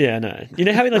sake. Yeah, I know. You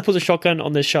know how he like pulls a shotgun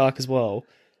on the shark as well?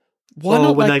 Why Well,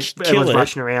 not when like kill everyone's it?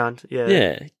 rushing around. Yeah.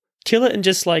 Yeah, kill it and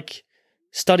just like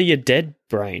study your dead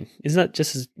brain. Isn't that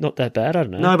just not that bad? I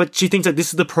don't know. No, but she thinks that this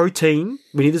is the protein.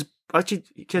 We need this. Actually,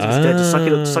 because it's dead,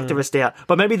 just suck the rest out.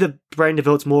 But maybe the brain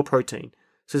develops more protein.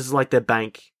 So this is like their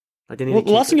bank. Like they need Well, to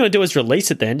the last keep thing you it. want to do is release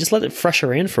it then. Just let it fresh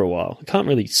around for a while. It can't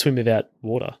really swim without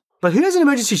water. But who has an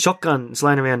emergency shotgun that's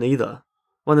laying around either?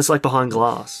 One that's like behind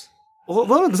glass. There's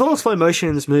a lot of slow motion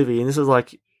in this movie, and this is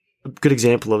like a good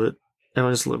example of it.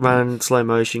 Everyone just running in slow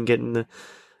motion, getting the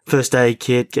first aid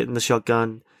kit, getting the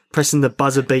shotgun, pressing the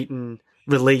buzzer beaten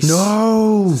release.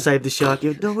 No! To save the shark.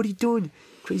 You're, no, what are you doing?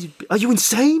 Crazy. Are you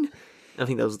insane? I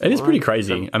think that was. It is pretty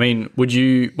crazy. I mean, what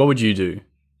would you do?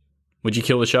 Would you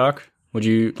kill the shark? Would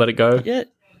you let it go? Yeah.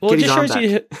 Well, Get it just his arm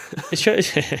shows you. It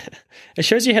shows. It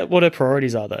shows you what her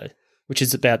priorities are, though, which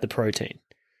is about the protein.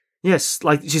 Yes,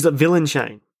 like she's a villain,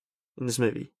 Shane, in this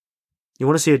movie. You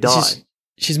want to see her die.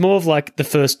 She's more of like the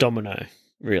first domino,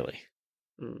 really.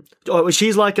 Oh,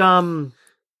 she's like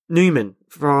Newman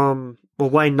from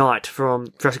Wayne Knight from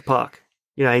Jurassic Park.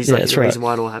 You know, he's Yeah, like that's the right. reason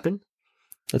why it all happened.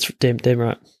 That's damn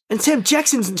right. And Sam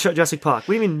Jackson's in Jurassic Park.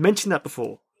 We didn't even mention that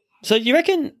before. So you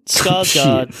reckon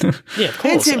Skarsgård? Yeah, of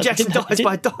course. And Sam I Jackson didn't- dies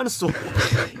by a dinosaur.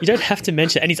 You don't have to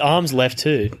mention it. And his arm's left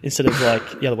too, instead of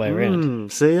like the other way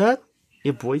around. See that?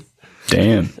 Yeah, boy.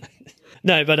 Damn.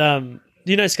 No, but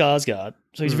you know Skarsgård,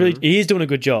 so he is doing a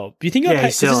good job. Do you think? Yeah, Okay,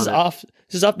 he's so this selling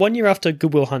is up 1 year after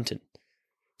Good Will Hunting.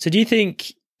 So do you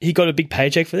think he got a big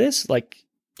paycheck for this? Like,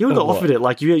 You would have Or what? offered it.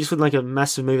 Like, you just wouldn't like a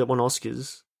massive movie that won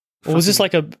Oscars. or was this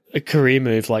like a career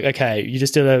move? Like, okay, you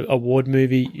just did an award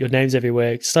movie, your name's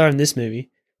everywhere, star in this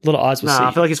movie. A lot of eyes will see. Nah, I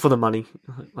you. feel like it's for the money.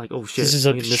 Like, oh shit. This is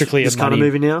a I'm in strictly a this kind of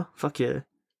money- movie now? Fuck yeah.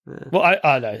 Well,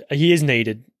 I know he is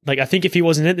needed. Like, I think if he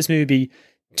wasn't in it, this movie would be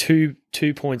 2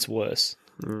 points worse.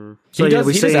 So, He yeah, does,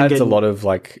 we he see just him adds a getting- lot of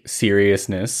like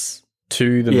seriousness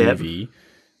to the Yeah. movie,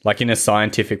 like in a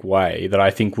scientific way that I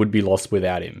think would be lost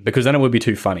without him, because then it would be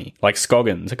too funny. Like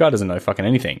Scoggins, the guy doesn't know fucking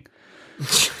anything.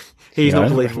 He's you know? not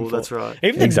believable, that's right.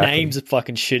 Even the Exactly. names are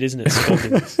fucking shit, isn't it?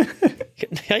 Scoggins.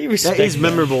 How you respect That is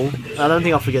memorable. I don't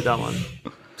think I'll forget that one.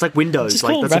 It's like Windows. Just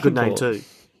Like, call him that's a good name Rappaport. too.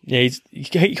 Yeah,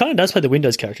 he kind of does play the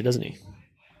Windows character, doesn't he?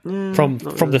 From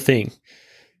not the really. thing.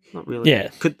 Not really. Yeah.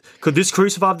 Could this crew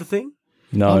survive the thing?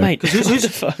 No, Oh, mate. Who's What the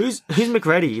fuck?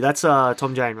 McReady? That's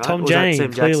Tom Jane, right? Tom Or is that Jane,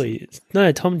 Sam Jackson? clearly.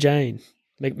 No, Tom Jane.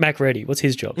 Mac Reddy. What's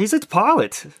his job? He's a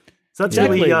pilot. So that's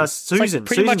Exactly. really It's like Susan.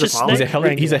 pretty much Susan's a a pilot.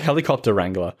 snake. he's a Wrangler. helicopter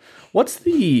wrangler. What's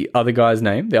the other guy's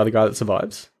name? The other guy that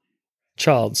survives?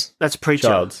 Childs. That's Preacher.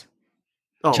 Childs.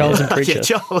 Oh, Charles and Preacher. Yeah,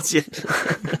 Charles, yeah.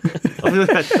 I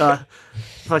feel like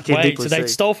fucking Wait, deeply so they sea.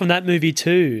 stole from that movie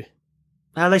too.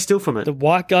 How are they steal from it? The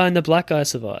white guy and the black guy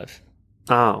survive.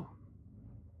 Oh.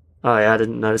 Oh, yeah, I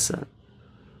didn't notice that.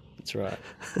 That's right.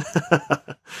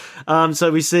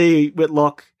 So we see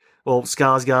Whitlock, or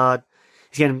Skarsgård.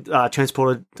 He's getting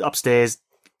transported upstairs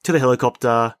to the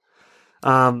helicopter.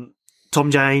 Tom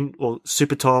Jane, or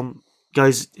Super Tom,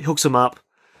 hooks him up.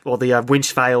 Or the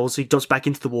winch fails. He drops back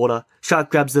into the water.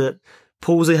 Shark grabs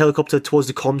pulls the helicopter towards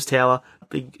the comms tower.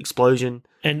 Big explosion.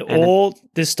 And all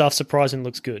this stuff surprisingly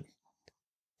looks good.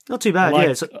 Not too bad, I yeah.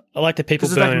 like, I like the people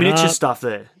Because there's like burning miniature up. stuff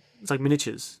there. It's like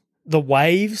miniatures. The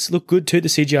waves look good too. The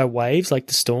CGI waves, like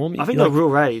the storm. I think It, they're like, real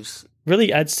raves.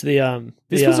 really adds to the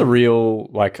This was a real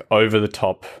like over the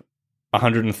top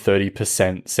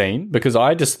 130% scene, because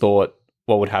I just thought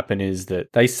what would happen is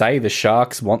that they say the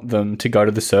sharks want them to go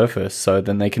to the surface so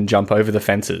then they can jump over the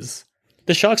fences.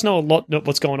 the sharks know a lot of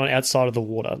what's going on outside of the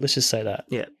water. Let's just say that.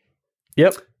 Yeah.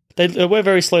 Yep. They were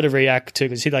very slow to react to,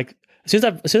 because like as soon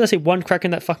as I see one crack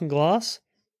in that fucking glass,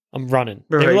 I'm running.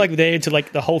 They were Right. like there until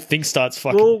like the whole thing starts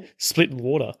fucking Well- splitting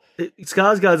water.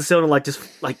 Skarsgård's sounding like just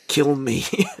like kill me.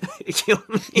 Kill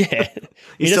me. Yeah,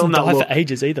 he He's doesn't selling that die look. for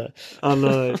ages either. Oh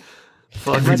no.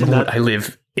 Fuck, imagine that. I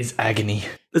live is agony.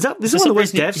 This is For one of some the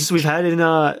worst reason, deaths we've had in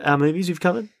our movies we've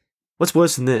covered. What's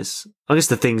worse than this? I guess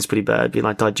the thing's pretty bad, being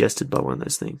like digested by one of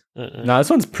those things. No,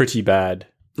 this one's pretty bad.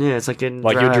 Yeah, it's like getting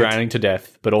Like dragged. you're drowning to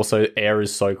death, but also air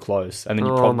is so close, and then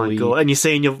you probably my god! And you're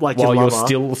seeing your like while your you're lover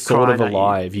still sort of crying at you.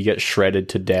 alive, you get shredded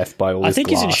to death by all. I this think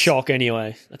he's in glass. shock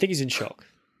anyway. I think he's in shock.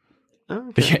 Oh,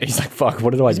 okay. Yeah, he's like, "Fuck!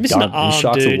 What did I He's missing done?" an arm, These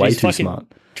sharks dude. are way He's too fucking smart.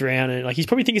 drowning. Like he's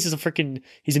probably thinking this is a freaking.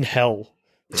 He's in hell.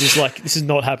 He's like, this is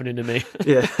not happening to me.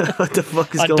 Yeah, what the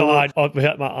fuck is I going on? died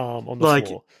without my arm on the Like,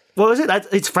 floor. what was it?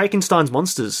 It's Frankenstein's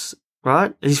monsters,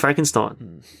 right? He's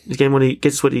Frankenstein. He's getting what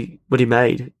he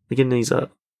made. Again, he's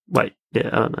wait, yeah,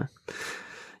 I don't know.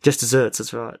 Just desserts,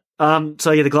 that's right.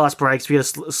 So yeah, the glass breaks. We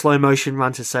get a slow motion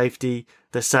run to safety.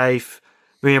 They're safe.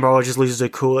 Miriam just loses her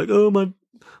cool, like, oh my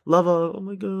lover, oh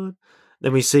my god.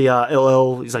 Then we see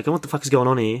LL. He's like, oh, what the fuck is going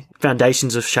on here?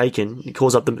 Foundations are shaking. He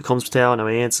calls up the comms tower, no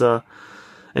answer.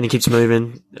 And he keeps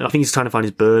moving. I think he's trying to find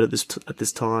his bird at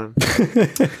this time.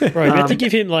 Bro, you have to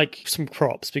give him like some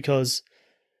props because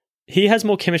he has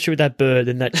more chemistry with that bird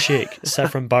than that chick,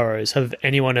 Saffron Burrows, have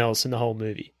anyone else in the whole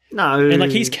movie. No, And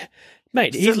like he's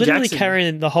literally Jackson.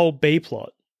 carrying the whole B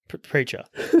plot. Preacher.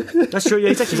 That's true. Yeah,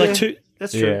 he's actually He's like two.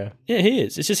 That's true. Yeah, Yeah, he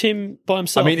is. It's just him by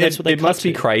himself. I mean, That's what they it must cut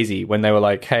be to. crazy when they were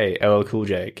like, "Hey, LL Cool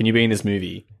J, can you be in this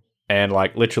movie?" And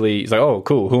like, literally, he's like, "Oh,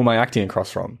 cool. Who am I acting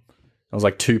across from?" I was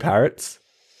like, 2 parrots.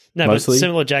 No, mostly. but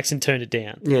Samuel Jackson turned it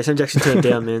down. Yeah, Sam Jackson turned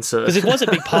down, man. So Because it was a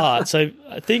big part. So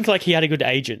I think like he had a good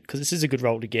agent because this is a good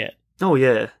role to get. oh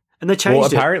yeah, and they changed Well,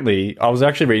 it. apparently, I was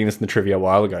actually reading this in the trivia a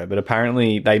while ago, but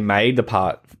apparently they made the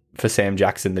part for Sam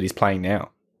Jackson that he's playing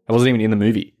now. It wasn't even in the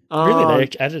movie. Really,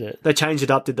 they added it. They changed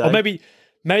it up, did they? Or maybe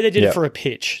they did Yeah. it for a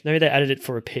pitch. Maybe they added it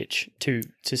for a pitch to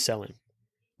sell him.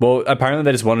 Well, apparently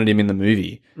they just wanted him in the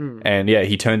movie. And yeah,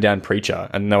 he turned down Preacher.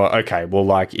 And they were, okay, well,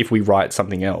 like, if we write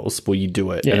something else, will you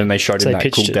do it? Yeah. And then they showed So him they that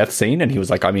pitched cool it. death scene, and he was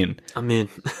like, I'm in. I'm in.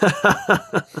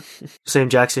 Sam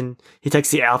Jackson, he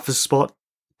takes the alpha spot,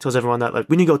 tells everyone that, like,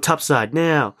 we need to go topside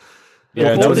now. Yeah,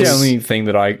 Before that was this- the only thing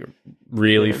that I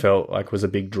really felt like was a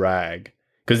big drag.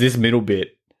 Because this middle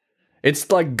bit,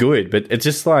 it's like good, but it's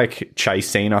just like chase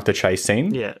scene after chase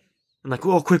scene. Yeah. And like,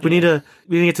 oh, quick, we need to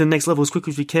get to the next level as quick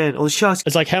as we can. Oh, the sharks.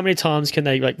 It's like how many times can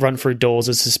they like run through doors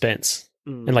of suspense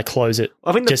and like close it?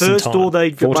 I think the just in first time? door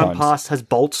they 4 run times. past has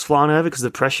bolts flying over because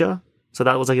of the pressure. So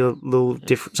that was like a little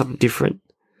different, something different.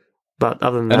 But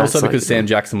other than that, And also it's like, because Sam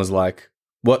Jackson was like,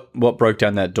 what broke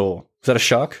down that door? Was that a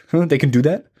shark? Huh? They can do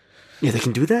that? yeah, they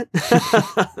can do that.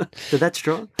 They're that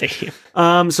strong.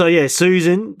 Damn. So yeah,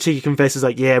 Susan, she confesses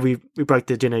like, yeah, we broke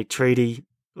the genetic treaty.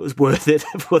 It was worth it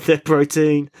for their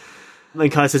protein. And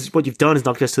Kai says, what you've done is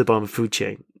knocked us to the bottom of the food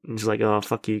chain. And she's like, oh,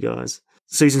 fuck you guys.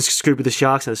 Susan's screwed with the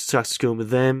sharks, and the sharks are screwing with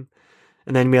them.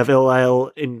 And then we have LL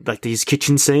in like his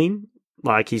kitchen scene.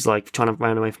 Like he's like trying to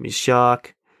run away from his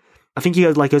shark. I think he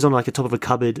goes on like the top of a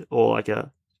cupboard or like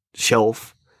a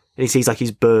shelf, and he sees like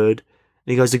his bird,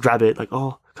 and he goes to grab it, like,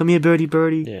 oh, come here, birdie,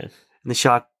 birdie. Yeah. And the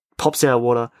shark pops out of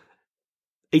water,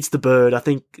 eats the bird. I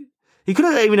think he could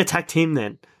have even attacked him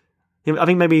then. I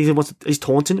think maybe he's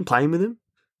taunting and playing with him,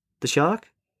 the shark.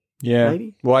 Yeah.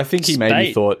 Maybe. Well, I think he It's maybe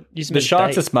bait. thought Use him the as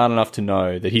sharks bait. are smart enough to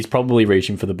know that he's probably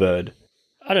reaching for the bird.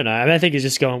 I don't know. I mean, I think he's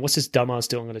just going, what's this dumbass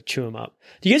doing? I'm going to chew him up.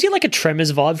 Do you guys get like a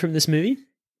Tremors vibe from this movie?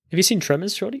 Have you seen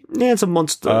Tremors, Shorty? Yeah, it's a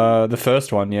monster. The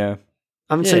first one, yeah.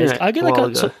 I haven't seen Yeah, it. I get a like while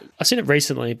ago. I've seen it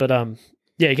recently, but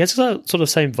yeah, it gets that sort of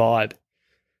same vibe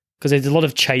because there's a lot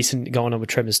of chasing going on with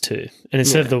Tremors too, and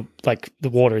instead of the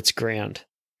water, it's ground.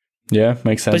 Yeah,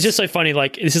 makes sense. But it's just so funny.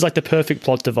 Like this is like the perfect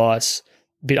plot device.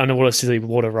 Bit underwater, silly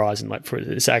water rise, and like for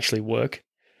this to actually work.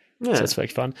 Yeah. So it's very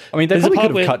fun. I mean, they There's a probably part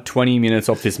could where- have cut 20 minutes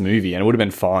off this movie and it would have been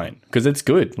fine because it's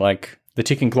good. Like, the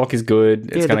ticking clock is good.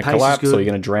 It's Yeah, going the to pace is collapse good. or you're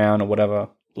going to drown or whatever.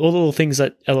 All the little things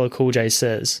that LL Cool J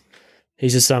says,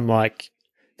 he's just like,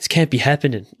 this can't be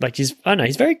happening. Like I don't know,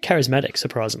 he's very charismatic,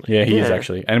 surprisingly. Yeah, he is Yeah.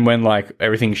 actually. And when, like,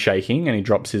 everything's shaking and he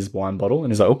drops his wine bottle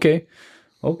and he's like, okay,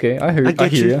 I hear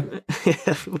get you.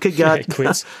 yeah, okay, Yeah, God. he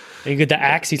quits. And you get the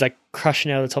axe, he's like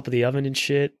crushing out of the top of the oven and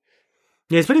shit.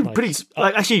 Yeah, it's pretty, Like,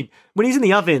 like, actually, when he's in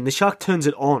the oven, the shark turns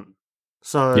it on.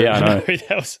 So Yeah, I know.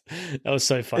 that was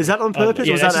so funny. is that on purpose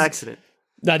or was that that's an just- accident?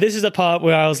 No, this is the part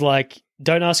where I was like,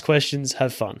 don't ask questions,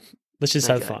 have fun. Let's just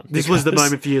have Okay. fun. This was the Because-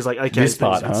 moment for you. It's like, okay, This it's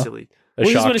part, huh? silly. A Well,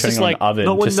 this shark one is just turning on like- an oven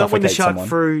Not when, to not when the suffocate shark someone.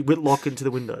 threw Whitlock into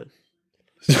the window.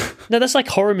 No, that's like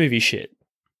horror movie shit.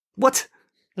 What?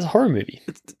 That's a horror movie.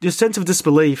 Your sense of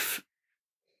disbelief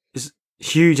is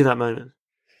huge in that moment.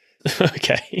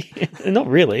 Okay. Not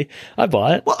really. I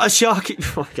buy it. What, a shark?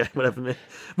 Okay, whatever, man.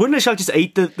 Wouldn't a shark just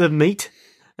eat the meat?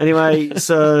 Anyway,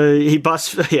 so he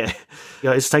busts, yeah. He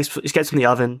escapes from the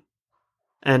oven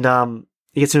and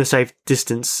he gets to a safe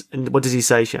distance. And what does he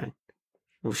say, Shane?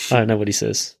 Oh, I shit. don't know what he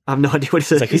says. I have no idea what he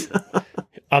says. It's like,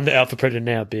 I'm the alpha predator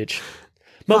now, bitch.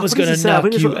 Fuck, Mama's what does gonna he say? I knock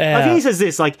think you I think he out. says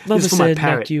this, like, Mama this is for my said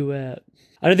parrot. knock you out.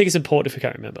 I don't think it's important if I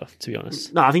can't remember, to be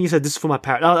honest. No, I think he said this is for my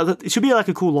parrot. Oh, it should be like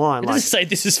a cool line. It Like, doesn't say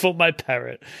this is for my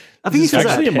parrot. I think he says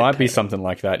Actually, that. it might be something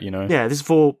like that, you know. Yeah, this is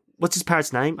for, what's his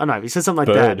parrot's name? Oh no, he said something like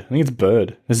Bird. that. I think it's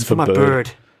Bird. This is for My Bird.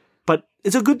 bird. But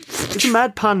it's a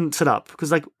mad pun set up,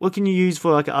 because like, what can you use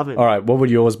for like an oven? All right, what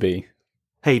would yours be?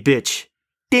 Hey, bitch.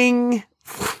 Ding!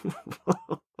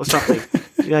 Or something.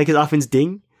 You know, because ovens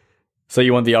ding. So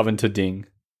you want the oven to ding?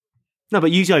 No,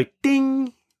 but you go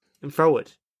ding and throw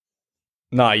it.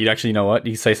 Nah, you'd actually, you know what?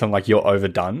 You say something like you're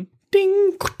overdone.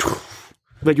 Ding.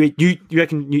 But you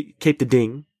reckon you keep the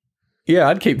ding? Yeah,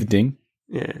 I'd keep the ding.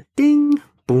 Yeah. Ding.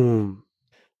 Boom.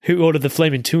 Who ordered the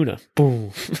flaming tuna? Boom.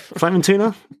 Flaming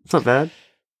tuna? It's not bad.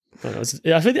 I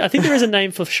think there is a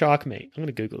name for shark meat. I'm going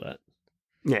to Google that.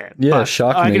 Yeah. Yeah, but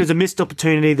shark I reckon meat. it was a missed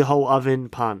opportunity, the whole oven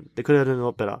pun. They could have done a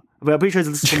lot better. But I'm pretty sure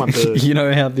this is for my bird. You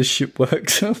know how this shit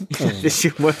works? This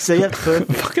shit works. So yeah,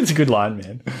 perfect. Fucking, it's a good line,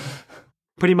 man.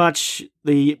 Pretty much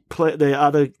the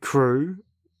other crew,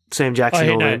 Sam Jackson,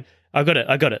 all no. in. I got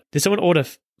it. Did someone order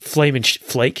flaming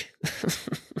flake?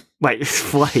 Wait,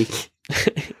 Flake.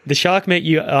 The shark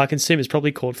meat I consume is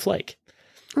probably called flake.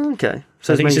 Okay.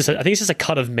 So I think it's just a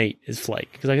cut of meat is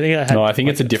flake, because I think I had No, I think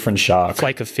it's a different shark.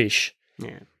 flake of fish.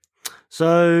 yeah.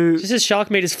 So This is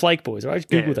shark meat is flake, boys. I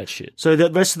Googled Yeah. that shit. So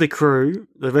the rest of the crew,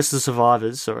 the rest of the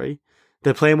survivors,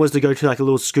 their plan was to go to like a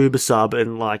little scuba sub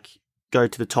and like go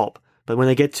to the top. But when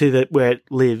they get to where it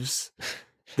lives,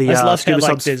 the I just love how, scuba like,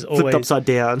 sub's there's flipped always- upside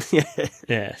down. Yeah.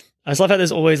 Yeah, I just love how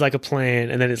there's always like a plan,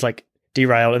 and then it's like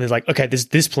derailed, and there's like, okay, there's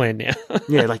this plan now.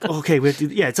 Yeah, like, okay,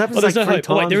 it's happened Oh, like there's no 3 hope.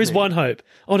 Oh, wait, times there is now. one hope.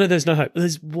 Oh no, there's no hope.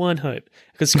 There's one hope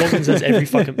because Scoggins has every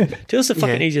fucking. Tell us the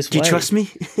fucking Yeah. easiest Do you way. trust me?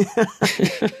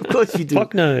 Of course you do.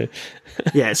 Fuck no.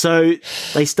 Yeah, so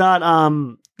they start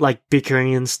like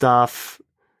bickering and stuff.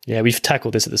 Yeah, we've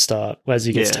tackled this at the start.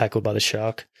 Wesley gets Yeah. tackled by the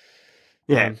shark.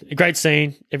 Yeah. A great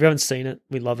scene. Everyone's seen it.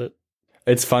 We love it.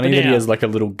 It's funny But that he now- has like a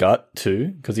little gut too,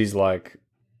 because he's like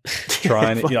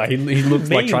trying. he looks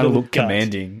like Mean trying to little look gut.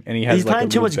 commanding, and he has He's like playing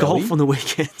a too little much belly. golf on the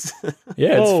weekends.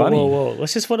 Yeah, it's whoa, funny. Whoa.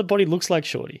 That's just what a body looks like,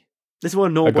 shorty. This is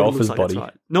what a normal A body golfer's looks like. That's body.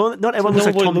 right. No, not That's everyone what looks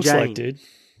like a Tom looks Jane. like, dude.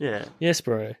 Yeah. Yes,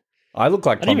 bro. I look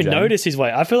like I Tom didn't even Jane. notice his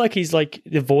way. I feel like he's like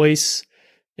the voice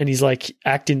and he's like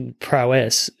acting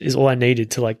prowess is all I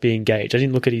needed to like be engaged. I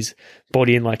didn't look at his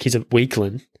body and like he's a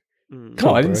weakling. Mm. Come No,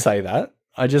 on, I didn't bro. say that.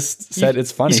 I just said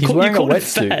it's funny. he's He's called- wearing you a called him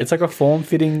wetsuit. fat. It's like a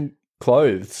form-fitting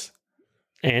clothes.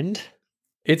 And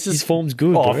It's his just form's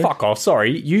good, Oh, bro. fuck off.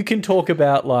 Sorry. You can talk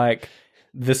about like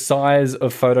the size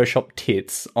of Photoshop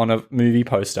tits on a movie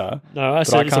poster, No, I but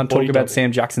said I it's a can't talk body about double.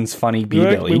 Sam Jackson's funny We beer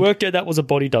worked, belly. we worked out that was a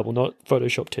body double, not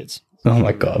Photoshop tits. Oh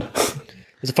my god.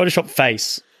 It's a Photoshop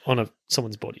face on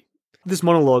someone's body. This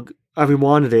monologue, I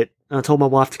rewinded it and I told my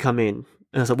wife to come in. And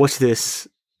I was like, watch this.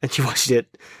 And she watched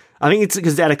it. I think it's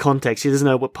because it's out of context. She doesn't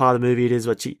know what part of the movie it is,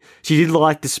 but she did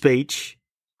like the speech.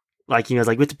 Like, you know, it's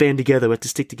like, we have to band together, we have to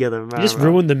stick together. You just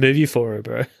ruined the movie for her,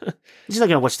 bro. She's not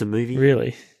going to watch the movie.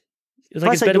 Really? It's If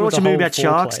I it's say, better you with watch a the movie whole about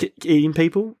sharks foreplay. eating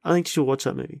people, I think she'll watch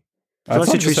that movie. It's that's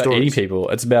not a true just about eating story. people.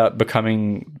 It's about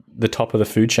becoming the top of the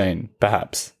food chain,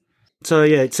 perhaps. So,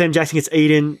 yeah, Sam Jackson gets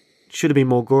eaten. Should have been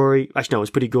more gory. Actually, no, it was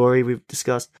pretty gory, we've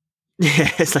discussed. Yeah,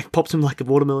 it's like pops him like a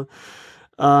watermelon.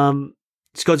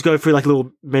 Scott's go through like a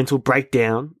little mental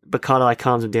breakdown, but Carter like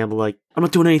calms him down, but like, I'm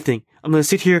not doing anything. I'm going to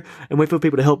sit here and wait for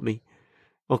people to help me.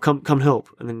 Or come help.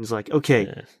 And then he's like, okay,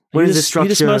 Yeah. when you is the, this structure? You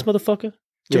the smartest motherfucker? Do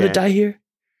you Yeah. want to die here?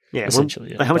 Yeah,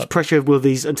 Essentially, yeah, like how much but- pressure will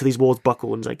these until these walls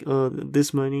buckle? And it's like,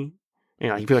 this money. You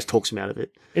know, he pretty much talks him out of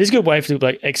it. It is a good way for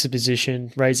like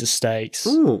exposition, raise the stakes,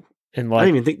 Ooh, and I like.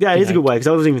 didn't even think that you is a know. good way because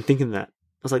I wasn't even thinking that.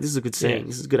 I was like, this is a good scene. Yeah.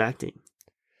 This is good acting.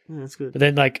 Yeah, that's good. But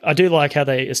then, like, I do like how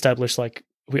they establish like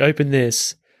we open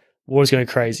this, war's going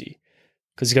crazy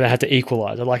because he's going to have to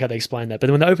equalize. I like how they explain that. But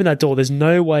then when they open that door, there's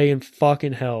no way in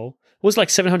fucking hell. It was like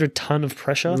 700 ton of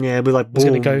pressure. Yeah, but like, was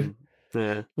gonna boom. go-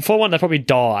 Yeah, For one, they'd probably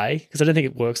die because I don't think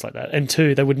it works like that. And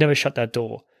two, they would never shut that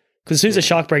door because as soon as the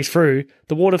shark breaks through,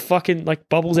 the water fucking like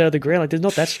bubbles out of the ground. Like, they're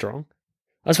not that strong.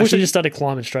 I just wish they Actually- just started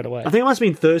climbing straight away. I think I must have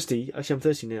been thirsty. Actually, I'm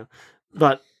thirsty now.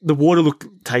 But the water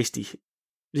looked tasty.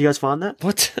 Did you guys find that?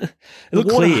 What? It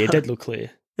looked water- clear. It did look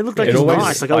clear. It looked like It it was always,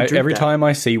 nice. Like I would drink every that. time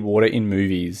I see water in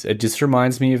movies, it just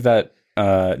reminds me of that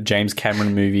James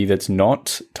Cameron movie that's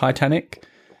not Titanic,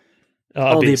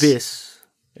 Oh, the abyss.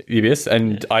 The Abyss.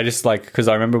 And I just like, because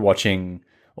I remember watching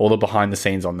all the behind the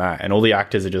scenes on that, and all the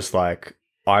actors are just like,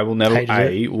 I will never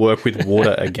Hated work with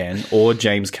water again, or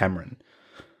James Cameron,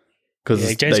 because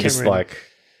Yeah, James they just Cameron- like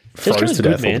froze Cameron's to good,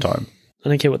 death all the man. time. I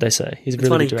don't care what they say. He's a It's really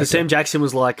funny good because director. Sam Jackson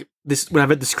was like this when I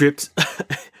read the script.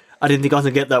 I didn't think I was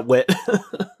gonna get that wet.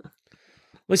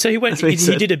 Well, so he went. That's what he He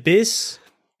said. did Abyss.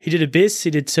 He did Abyss.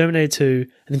 He did Terminator 2,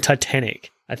 and then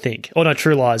Titanic. I think. Oh no,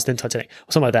 True Lies, then Titanic,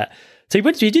 or something like that. So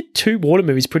he did 2 water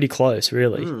movies, pretty close,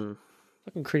 really.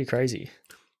 Fucking pretty crazy.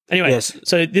 Anyway, Yes.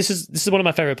 so this is one of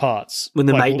my favorite parts When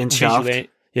the maintenance visually, shaft.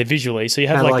 Yeah, visually. So you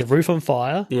have And, like like- the roof on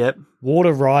fire, Yep.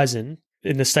 water rising,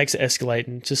 and the stakes are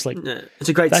escalating. Just like Yeah. It's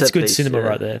a great that's set good piece, cinema yeah.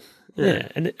 right there. Yeah.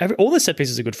 Yeah, and all the set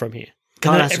pieces are good from here. God,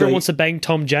 And then that's everyone great. wants to bang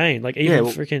Tom Jane. Like even Yeah,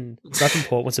 well- freaking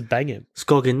Rappaport wants to bang him.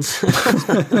 Scoggins.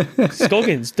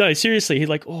 Scoggins, no, seriously, he's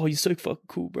like, oh, you're so fucking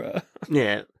cool, bro.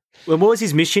 yeah. Well, what was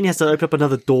his mission? He has to open up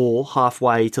another door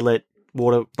halfway to let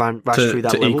water rush through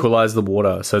that to level. equalize the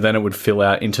water, so then it would fill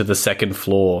out into the second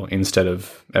floor instead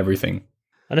of everything.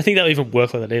 I don't think that'll even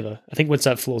work like that either. I think once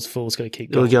that floor's full, it's going to keep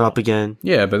It'll going. go up again.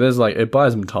 Yeah, but there's like it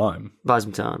buys them time. Buys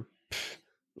him time.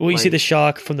 Well, you see the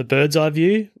shark from the bird's eye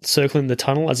view circling the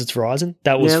tunnel as it's rising.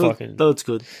 That was fucking That looks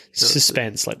good.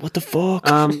 suspense. Like, what the fuck?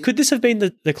 Um, Could this have been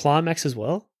the climax as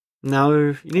well? No.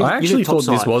 You need- I you actually need thought this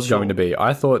topside, was sure. going to be.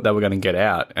 I thought they were going to get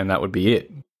out, and that would be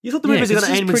it. You thought the Yeah, movie was going this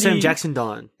to is end with Sam pretty- Jackson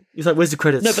dying. He's like, where's the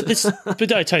credits? No, but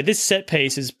no, Tony, this set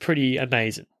piece is pretty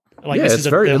amazing. Like, Yeah, this it's is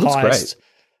very- the it looks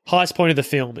highest point of the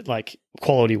film, like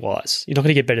quality wise. You're not going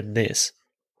to get better than this.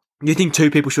 You think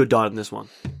 2 people should have died in this one,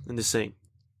 in this scene?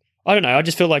 I don't know. I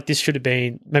just feel like this should have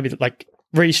been maybe like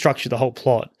restructure the whole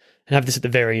plot and have this at the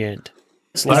very end.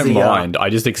 It's I like, don't mind. I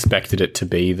just expected it to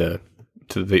be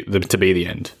to be the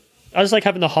end. I just like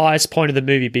having the highest point of the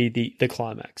movie be the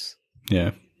climax.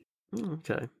 Yeah.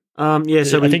 Okay. Yeah,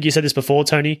 so I think you said this before,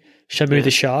 Tony. Shamu Yeah.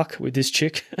 the shark with this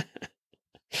chick.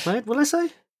 Wait, what did I say?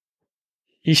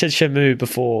 You said Shamu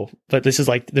before, but this is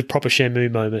like the proper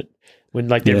Shamu moment when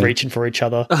like they're Yeah. reaching for each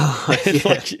other. Oh, And, yeah.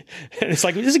 like, and it's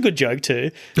like, this is a good joke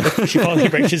too. She finally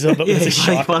reaches her, but Yeah, there's a he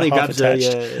shark finally half grabs her,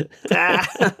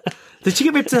 attached. yeah. Did she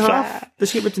get ripped in half? Did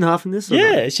she get ripped in half in this? or not?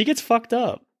 Yeah, she gets fucked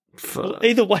up. Fuck.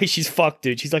 Either way, she's fucked,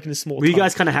 dude. She's like in a small Were you tunnel.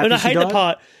 guys kinda happy And I she hate the died?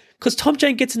 part, because Tom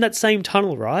Jane gets in that same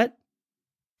tunnel, right?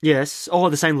 Yes. Oh,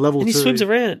 the same level And he too. swims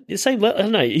around. The same level. I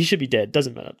don't know. He should be dead.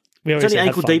 Doesn't matter. We It's already only said have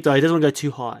ankle fun. deep though. He doesn't want to go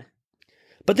too high.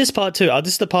 But this part too,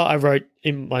 this is the part I wrote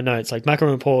in my notes. Like, Macaron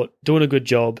Report, doing a good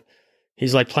job.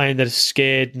 He's like playing that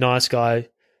scared, nice guy,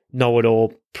 know it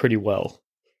all pretty well.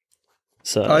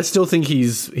 So, I still think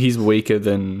he's weaker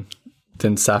than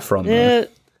Saffron. though. yeah,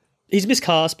 he's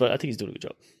miscast, but I think he's doing a good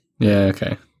job. Yeah.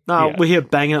 Okay. No, Yeah. we hear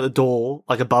banging at the door,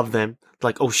 like above them,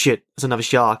 like, oh shit, there's another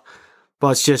shark. But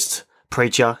it's just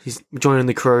Preacher. He's joining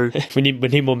the crew. We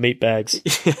need more meat bags.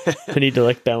 We need to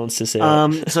like balance this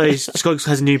out. So Scott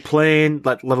has a new plan,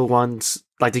 like level 1's,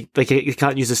 like they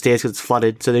can't use the stairs because it's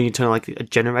flooded, so then you turn on like a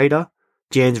generator.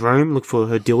 Jan's room, look for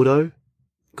her dildo.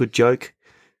 Good joke.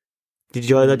 Did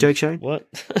you enjoy that joke, Shane? What?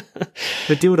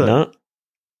 Her dildo. No.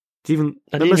 Do you even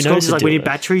I didn't remember even Scoggins notice is the like we need dildo.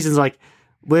 batteries and it's like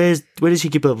where does she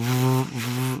keep a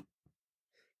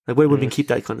like where do women keep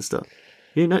that kind of stuff?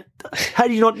 You know, how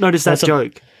do you not notice that That's a-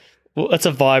 joke? Well, that's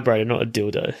a vibrator, not a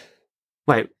dildo.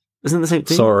 Wait, isn't it the same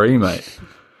thing? Sorry, mate.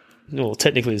 Well,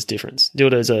 technically, there's a difference.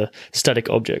 Dildo's a static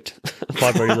object.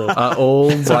 Vibrator's a Are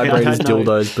all Sorry, I vibrators don't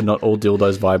know. dildos, but not all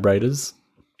dildos vibrators?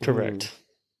 correct.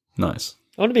 Nice.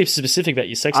 I want to be specific about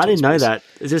your sex. I didn't know toys, that.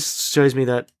 It just shows me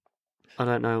that I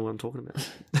don't know what I'm talking about.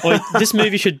 please.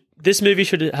 This movie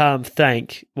should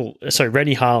thank. Well, sorry,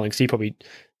 Rennie Harlan, because he probably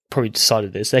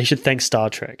decided this. They should thank Star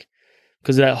Trek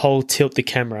because that whole tilt the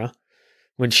camera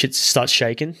when shit starts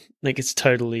shaking, like it's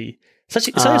totally so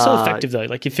effective though.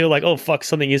 Like you feel like, oh fuck,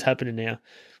 something is happening now.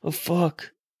 Oh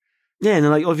fuck. Yeah, and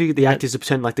then like obviously the actors are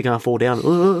pretending like they're gonna fall down.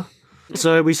 Ugh.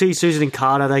 So we see Susan and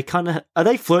Carter. They are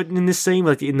they flirting in this scene,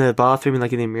 like in the bathroom and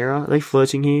like in the mirror? Are they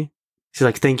flirting here? She's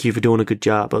like, "Thank you for doing a good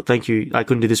job," or "Thank you, I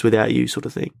couldn't do this without you," sort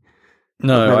of thing.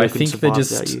 No, Maybe I couldn't think they're survive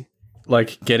without just you.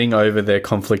 like getting over their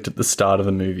conflict at the start of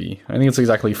the movie. I think it's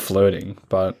exactly flirting,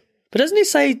 but Doesn't he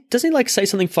say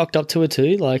something fucked up to her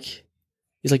too? Like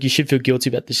he's like, you should feel guilty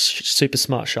about this super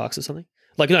smart sharks or something.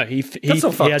 Like no, that's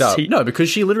not fucked up. No, because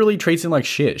she literally treats him like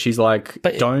shit. She's like,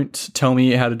 But- don't tell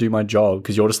me how to do my job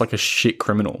because you're just like a shit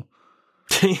criminal.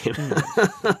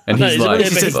 And No, he's is it like, really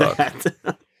says fuck.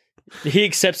 that. He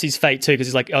accepts his fate too because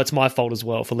he's like, oh, it's my fault as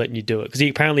well for letting you do it. Because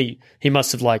he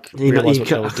must have like He realized what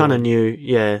they were kind of doing. knew.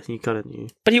 Yeah, he kind of knew.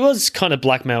 But he was kind of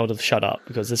blackmailed to shut up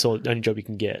because that's the only job you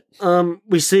can get.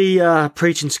 We see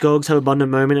Preach and Scoggs have a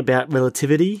abundant moment about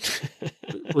relativity.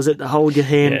 Was it hold your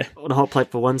hand Yeah. on a hot plate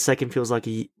for 1 second feels like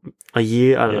a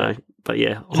year? I don't Yeah. know. But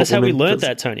yeah. And that's how we learned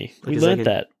that. that, Tony. like We a learned second.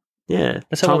 that. Yeah.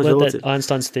 That's how time I is learned relative. that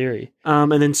Einstein's theory.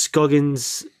 And then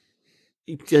Scoggins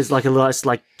there's like a nice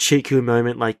like Chiku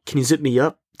moment, like, can you zip me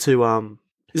up to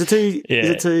is it to Yeah. is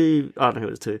it to I don't know who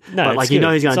it's to. No, but like it's you good.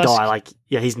 know he's gonna It's nice- die, like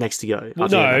yeah, he's next to go. Well,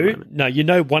 after that no, moment. no, you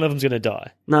know one of them's going to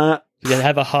die. No, They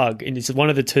have a hug, and it's one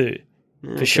of the two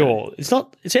for sure. It's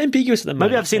not. It's ambiguous at the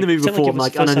moment. Maybe I've seen the movie before. I'm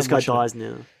like, I know this guy dies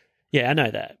now. Yeah, I know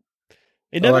that.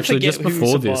 Actually, just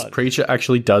before this, Preacher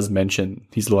actually does mention,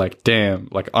 he's like, damn,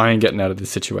 like, I ain't getting out of this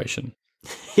situation.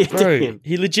 Bro,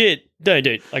 he legit, no,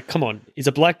 dude, like, come on. He's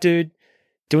a black dude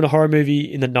doing a horror movie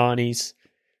in the 90s.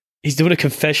 He's doing a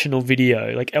confessional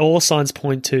video. Like, all signs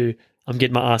point to, I'm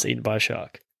getting my ass eaten by a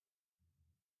shark.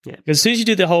 Yeah. Because as soon as you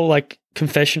do the whole, like,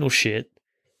 confessional shit,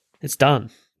 it's done.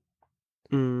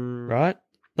 Right?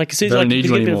 Like, as soon as Don't like, need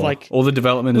you a bit anymore. of, like, All the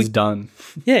development is done.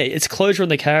 yeah, it's closure on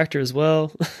the character as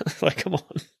well. Like, come on.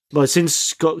 But since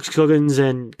Scoggins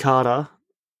and Carter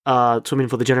are swimming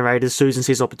for the generators, Susan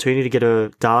sees an opportunity to get her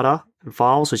data and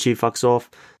files, so she fucks off.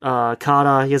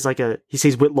 Carter, he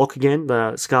sees Whitlock again,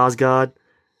 the Skarsgård,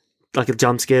 like a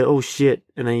jump scare. Oh shit!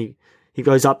 And then he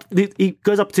goes up. He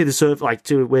goes up to the surf, like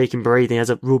to where he can breathe. And he has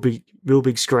a real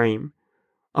big scream.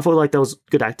 I thought like that was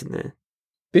good acting there.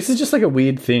 This is just like a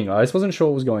weird thing. I just wasn't sure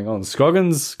what was going on.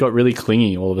 Scoggins got really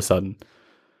clingy all of a sudden.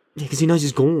 Yeah, because he knows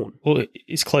he's gone. Well,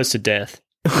 he's close to death.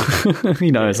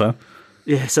 He knows, huh?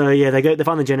 Yeah, so they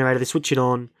find the generator, they switch it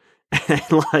on, and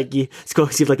like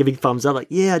Scoggins gives like a big thumbs up, like,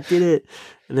 yeah, I did it.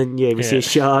 And then we see a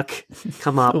shark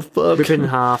come up, rip it in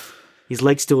half. His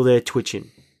leg's still there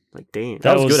twitching. Like, damn.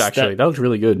 That was good, actually. That was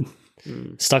really good.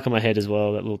 Stuck in my head as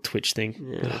well, that little twitch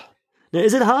thing. Yeah. Now,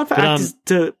 is it hard for actors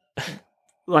to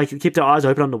like keep their eyes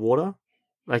open underwater?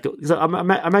 Like, I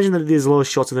imagine that there's a lot of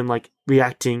shots of them like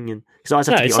reacting, and because eyes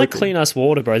have to be it's open. like clean ass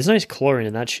water, bro. There's no chlorine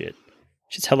in that shit.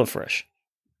 Shit's hella fresh.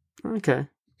 Okay,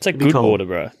 it's like good water,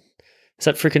 bro. It's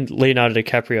that freaking Leonardo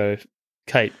DiCaprio,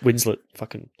 Kate Winslet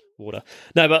fucking water.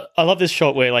 No, but I love this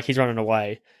shot where like he's running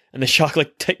away and the shark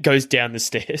like goes down the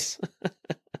stairs.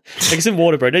 Like it's in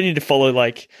water, bro. Don't need to follow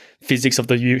like physics of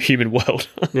the human world.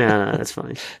 Yeah, no, that's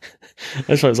funny.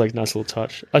 That's why it was like a nice little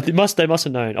touch. They must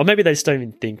have known, or maybe they just don't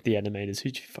even think the animators.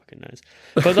 Who fucking knows?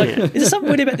 But like, is there something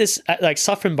weird about this? Like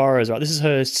Saffron Burrows, right? This is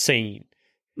her scene.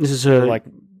 This is her like,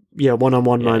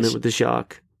 one-on-one moment with the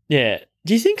shark. Yeah.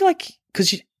 Do you think like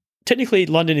because technically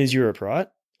London is Europe, right?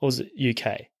 Or is it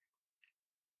UK?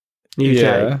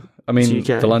 Yeah, I mean,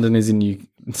 London is in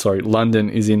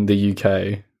the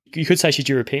UK. You could say she's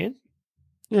European.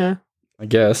 Yeah, I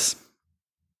guess.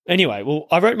 Anyway, well,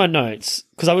 I wrote my notes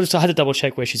because I had to double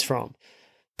check where she's from.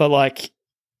 But like,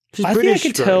 she's I British,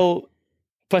 think I can tell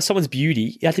by someone's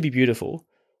beauty. You have to be beautiful.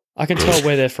 I can tell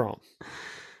where they're from.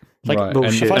 Like, right,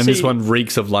 and this one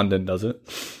reeks of London, does it?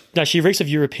 No, she reeks of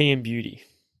European beauty.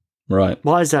 Right.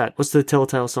 Why is that? What's the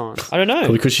telltale sign? I don't know.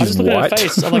 Probably because she's I just looked white. at her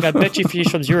face. I'm like, I bet you she's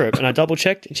from Europe. And I double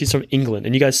checked and she's from England.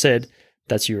 And you guys said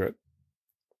that's Europe.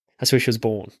 That's where she was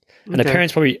born. And her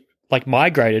parents probably like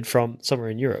migrated from somewhere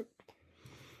in Europe.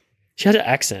 She had an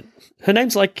accent. Her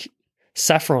name's like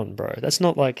Saffron, bro. That's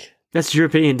not like... That's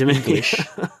European to me. English.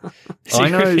 I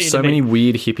know so many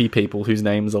weird hippie people whose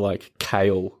names are like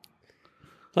Kale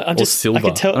like, or Silver. I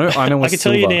can tell, I know I can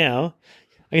tell Silver. you now.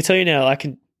 I can tell you now.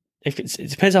 If it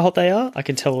depends how hot they are. I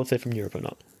can tell if they're from Europe or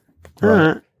not.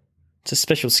 Right. It's a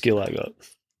special skill I got.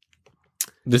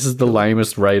 This is the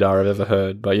lamest radar I've ever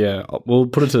heard, but yeah, we'll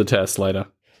put it to the test later.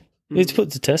 You need to put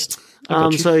it to test.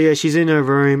 So yeah, she's in her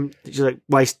room. She's like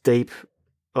waist deep,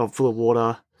 full of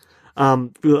water. A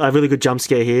really good jump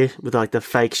scare here with like the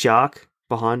fake shark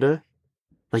behind her.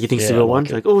 Like you think it's the real one.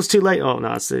 Like, oh, it's too late. Oh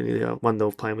no, it's the one they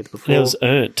were playing with before. It was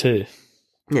earned too.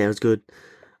 Yeah, it was good.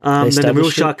 Then the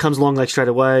real shark comes along like straight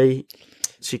away.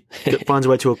 She finds her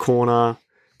way to a corner,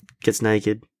 gets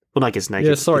naked. Well, not gets naked.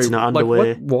 Yeah, sorry. It's in her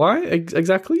underwear. Why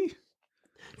exactly?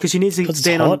 Because she needs to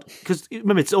stand on. Because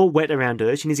remember, it's all wet around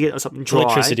her. She needs to get something dry.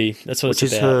 Electricity. That's what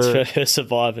it's about. It's for her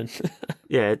surviving.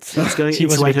 Yeah, it's going to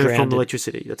insulate her from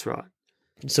electricity. That's right.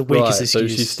 It's the weakest excuse. So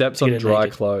she steps on dry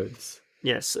clothes.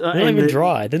 Yes, they're not even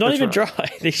dry. They're not even dry.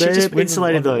 They're just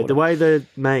insulated though. The way they're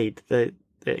made, they're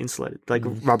insulated, like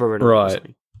rubber and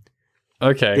right.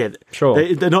 Okay, yeah,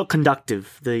 sure. They're not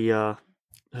conductive.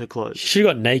 Her clothes. She should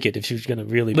have got naked if she was going to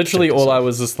really. Literally, all I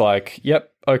was just like,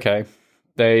 "Yep, okay."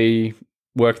 They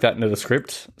worked that into the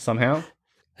script somehow.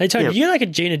 Hey, Tony, you get like a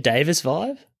Gina Davis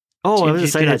vibe? Oh, I was going to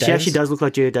say that. She actually does look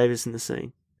like Gina Davis in the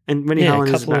scene. And Rennie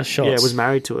Harlin was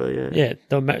married to her, Yeah,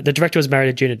 the director was married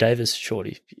to Gina Davis,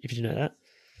 shorty, if you know that.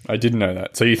 I didn't know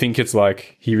that. So you think it's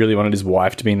like he really wanted his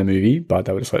wife to be in the movie, but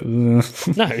they were just like...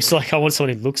 No, it's like I want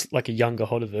someone who looks like a younger,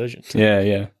 hotter version.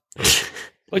 Yeah.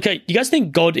 Okay, you guys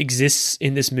think God exists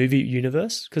in this movie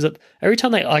universe? Because every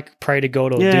time they like pray to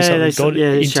God or do something, God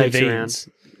intervenes.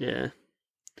 Yeah.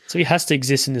 So he has to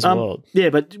exist in this world.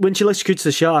 Yeah, but when she electrocutes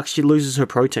the shark, she loses her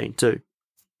protein too.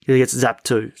 She gets zapped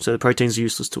too, so the protein's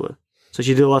useless to her. So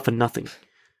she did a lot for nothing.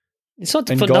 It's not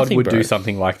and for God nothing, would bro. do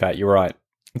something like that. You're right.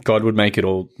 God would make it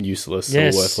all useless or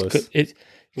worthless.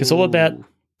 It's all about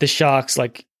the sharks.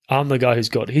 Like, I'm the guy who's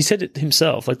God. He said it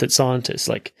himself, like that scientist.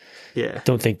 Like,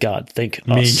 don't think God, think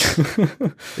Me. us.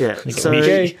 Yeah.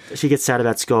 So she gets sad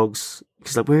about Scoggins.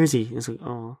 She's like, where is he? It's like,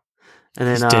 oh. And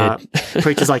then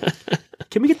Preacher's like,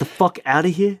 can we get the fuck out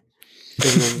of here?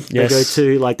 And then they go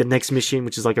to like the next mission,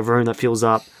 which is like a room that fills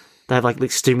up. They have like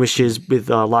extinguishers with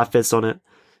life vests on it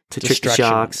to trick the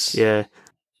sharks. Yeah.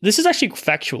 This is actually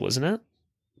factual, isn't it?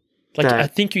 Like, That I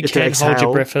think you if can they hold your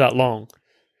exhale- breath for that long.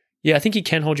 Yeah, I think you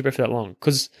can hold your breath for that long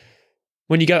because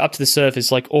when you go up to the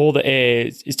surface, like all the air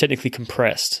is technically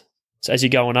compressed. So as you're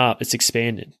going up, it's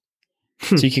expanded.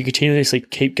 So you can continuously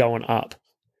keep going up.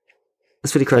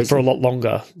 That's pretty crazy. For a lot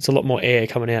longer. It's a lot more air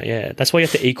coming out, yeah. That's why you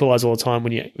have to equalize all the time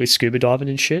when you're scuba diving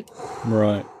and shit.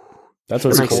 Right. That's So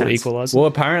what it's it's called called. equalizer. Well,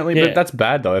 apparently, Yeah. but that's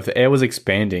bad though. If the air was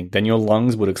expanding, then your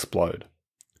lungs would explode.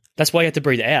 That's why you have to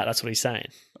breathe out. That's what he's saying.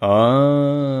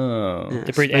 Oh. Yeah,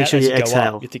 To breathe make out sure as you you go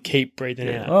exhale. up. You have to keep breathing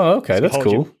out. Oh, okay. So That's hold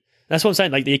cool. your- That's what I'm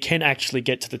saying. Like, you can actually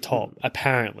get to the top,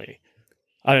 apparently.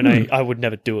 I don't know. I would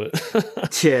never do it.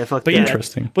 Yeah, fuck But that.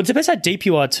 Interesting. But it depends how deep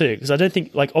you are too, because I don't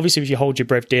think, like, obviously if you hold your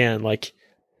breath down, like,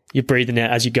 you're breathing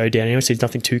out as you go down anyway, so there's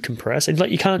nothing to compress. And,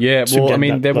 like, you can't Yeah, swim well, I down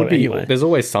mean, that there low would be. anyway. There's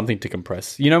always something to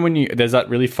compress. You know, there's that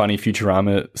really funny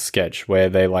Futurama sketch where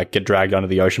they like get dragged under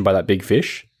the ocean by that big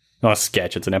fish. Not a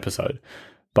sketch; it's an episode.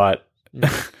 But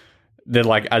they're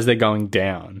like, as they're going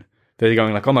down, they're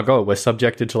going like, "Oh my god, we're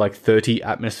subjected to like 30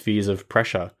 atmospheres of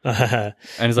pressure." And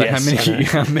it's like, Yes, I know.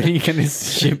 how many can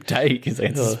this ship take? It's like,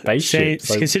 it's a spaceship. It's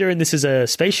like, Considering this is a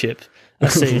spaceship, I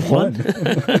see one.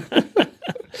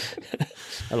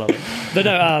 I love it. But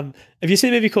no, have you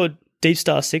seen a movie called Deep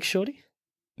Star 6, Shorty?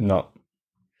 no.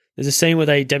 There's a scene where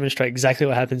they demonstrate exactly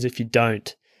what happens if you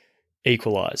don't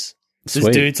equalize. This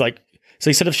Sweet. dude's like, so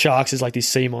instead of sharks, is like these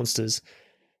sea monsters.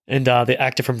 And the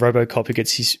actor from RoboCop who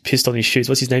gets pissed on his shoes,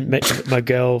 what's his name?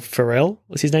 Miguel Ferrell?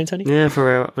 What's his name, Tony? Yeah,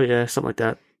 yeah, something like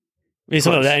that. Yeah,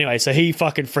 something like that. Anyway, so he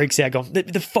fucking freaks out, going,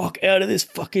 the fuck out of this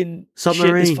fucking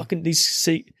Submarine. Shit, this fucking these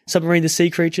submarine, the sea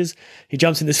creatures. He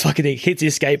jumps in this fucking thing, hits the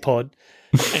escape pod,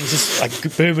 and he's just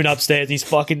like booming upstairs. He's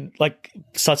fucking like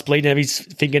starts bleeding out of his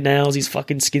fingernails. His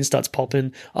fucking skin starts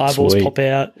popping. Eyeballs Sweet. pop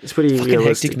out. It's pretty Fucking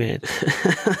realistic. hectic, man.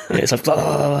 Yeah, it's like blah,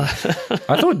 blah, blah.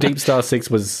 I thought Deep Star 6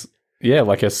 was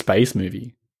like a space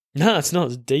movie. No, it's not.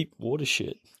 It's deep water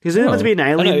shit. Is it meant to be an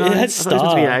I alien? know, though? it I has thought it was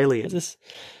meant to be an star. alien.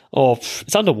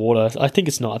 It's underwater. I think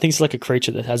it's not. I think it's like a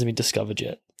creature that hasn't been discovered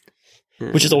yet,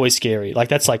 which is always scary. Like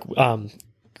that's like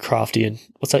Craftian.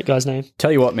 What's that guy's name?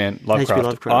 Tell you what, man, Lovecraft.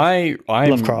 Lovecraft. I'm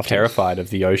Lovecraft. terrified of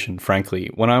the ocean, frankly.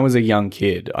 When I was a young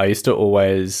kid, I used to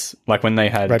always, like when they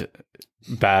had Right.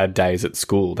 bad days at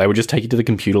school, they would just take you to the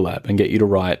computer lab and get you to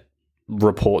write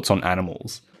reports on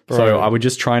animals. So Right. I would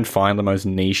just try and find the most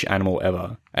niche animal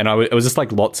ever. And it was just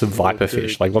like lots of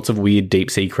viperfish, like lots of weird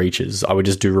deep sea creatures. I would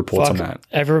just do reports on that.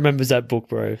 Ever remembers that book,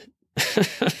 bro?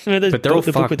 But they're all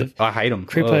the book fucked. with the I hate them.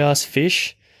 creepy ass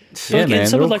fish. Yeah, Like, man,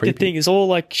 it's they're sort all of like creepy. the thing. It's all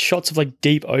like shots of like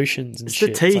deep oceans and It's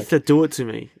shit. the teeth like, that do it to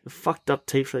me. The fucked up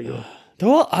teeth they got. they're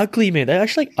all ugly, man. They're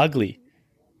actually like, ugly.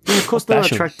 Yeah, of course, they're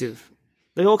Bash 'em. attractive.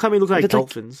 They all come in look like But, like-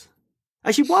 dolphins.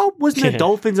 Actually, why wasn't there Yeah.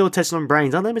 dolphins that were testing on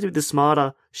brains? Aren't they meant to be the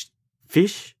smarter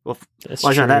fish? Or, That's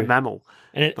well, no, true. that mammal.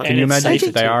 And it, Can and Can you it's imagine safe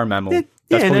if they to- are a mammal? Yeah,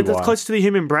 That's and probably that's why. close to the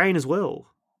human brain as well.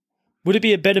 Would it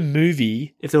be a better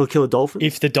movie If they were kill a dolphin,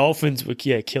 if the dolphins were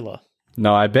killer?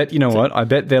 No, I bet, you know what? I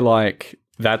bet they're like,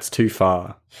 that's too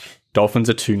far. Dolphins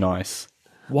are too nice.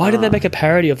 Why didn't they make a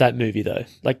parody of that movie though,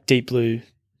 like Deep Blue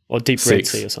or Deep Red 6.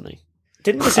 Sea or something?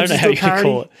 didn't the I don't know Simpsons how do a you could parody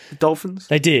call it. of dolphins?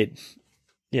 They did.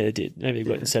 Yeah, they did. Maybe they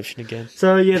got Inception again.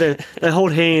 So yeah, they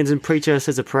hold hands and preacher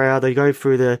says a prayer. They go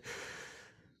through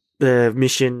the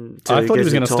mission. To I thought he get was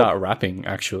to going the to top. start rapping,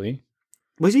 actually.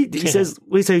 Was he? He Yeah. says,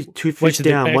 "We say two Wait fish till the-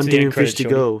 down, wait one till the demon end fish to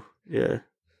credits, go." Yeah. Do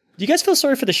you guys feel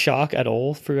sorry for the shark at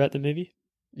all throughout the movie?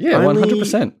 Yeah, Only-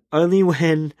 100%. Only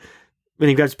when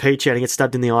he grabs Peach and he gets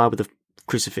stabbed in the eye with a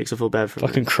crucifix. I feel bad for him.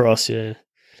 Fucking cross, yeah.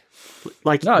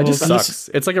 Like No, it just Well, sucks.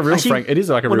 It's like a real Actually, it is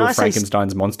like a when real I say-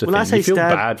 Frankenstein's monster when I thing. say You feel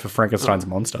stab- bad for Frankenstein's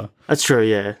monster. That's true.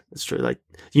 Yeah, that's true. Like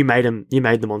you made him. You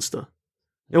made the monster.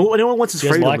 And everyone wants his You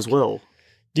guys freedom like- as well.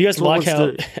 Do you guys That's what like it how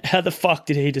wants how the fuck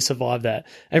did he to survive that?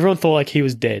 Everyone thought like he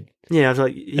was dead. Yeah, I was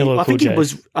like, LL I think Cool he J.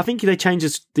 was. I think they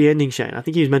changed the ending, Shane. I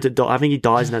think he was meant to die. I think he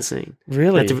dies in that scene.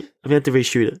 Really? I had to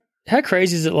reshoot it. How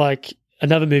crazy is it? Like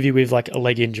another movie with like a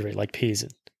leg injury, like Pearson.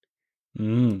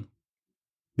 Mm.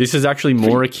 This is actually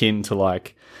more akin to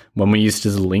like when we used to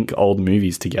link old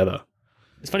movies together.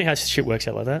 It's funny how shit works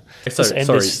out like that. So, Let's end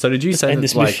sorry. this- So did you let's say end that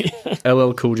this like movie.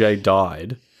 LL Cool J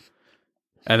died,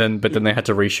 but then they had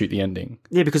to reshoot the ending?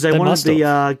 Yeah, because they They wanted must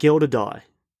the girl to die.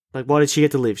 Like, why did she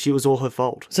get to live? It was all her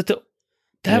fault. So that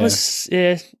Yeah. was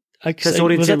Test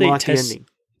audience was that didn't like the ending.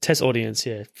 Test audience,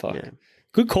 yeah. Fuck. Yeah.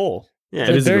 Good call. Yeah.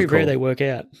 But It is a very good rare call. they work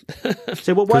out.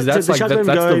 So why Because that's the like Shadow let him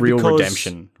that's go the real because-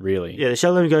 redemption, really. Yeah, the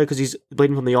Shadow let him go because he's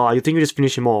bleeding from the eye. You think you just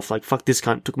finish him off? Like, fuck this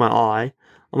cunt, took my eye.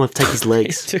 I'm gonna take his It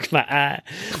legs. took my eye.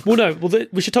 Well, no. Well,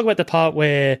 we should talk about the part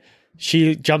where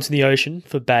she jumps in the ocean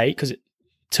for bait because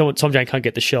Tom Jane can't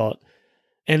get the shot.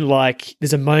 And like,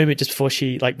 there's a moment just before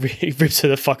she like rips her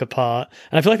the fuck apart.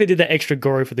 And I feel like they did that extra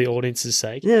gory for the audience's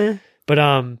sake. Yeah. But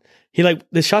he like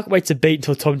the shark waits to beat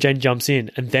until Tom Jane jumps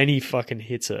in, and then he fucking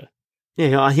hits her.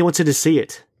 Yeah, he wants her to see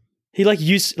it. He like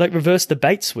reversed the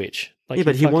bait switch. Like Yeah,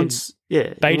 but he fucking wants...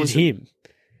 Yeah. baited him.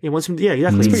 He wants him... Yeah,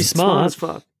 exactly. It's pretty He's smart. as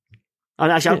fuck.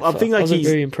 And actually, Yeah, I think I like was he's...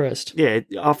 very impressed. Yeah,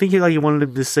 I think he wanted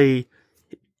him to see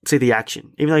the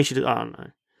action. Even though he should... I don't know.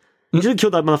 He should have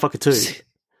killed that motherfucker too.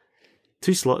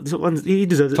 Too slow. He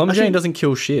deserves it. Tom Actually, Jane doesn't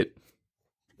kill shit.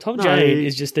 Tom No, Jane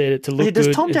is just there to look Does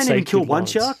good. Tom and Jane say even kill good one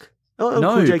lines. shark? Oh,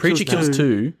 No, Cool J Preacher kills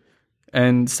two,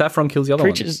 and Saffron kills the other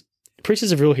one.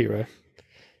 Preacher's a real hero.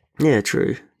 Yeah,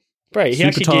 true. Right, he Super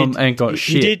actually Tom did. ain't got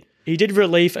shit. He did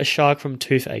relieve a shark from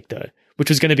toothache though, which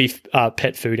was going to be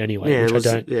pet food anyway. Yeah, which it was,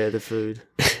 I don't. yeah, the food.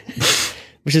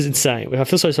 Which is insane. I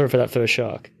feel so sorry for that first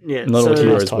shark. Yeah, Not all so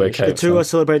heroes wear the the capes. two huh? are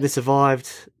celebrating they survived.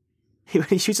 When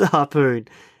he shoots a harpoon,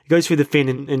 he goes through the fin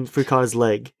and through Carter's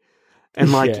leg.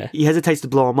 And like Yeah. he hesitates to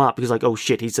blow him up because like, oh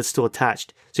shit, he's just still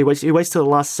attached. So he waits till the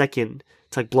last second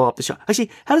to like blow up the shark.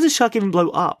 Actually, how does the shark even blow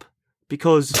up?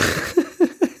 Because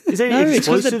is there No, any it's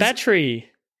because explosives? the battery.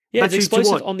 Yeah, Battery it's to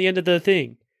explosive what? on the end of the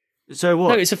thing. So what?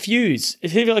 No, it's a fuse.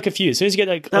 It's even like a fuse. As soon as you get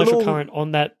like That electrical little- current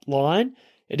on that line,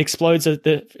 it explodes.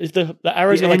 The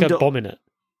arrow's The got like end a of- bomb in it.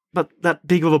 But that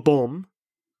big of a bomb.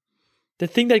 The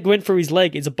thing that went through his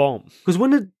leg is a bomb. Because when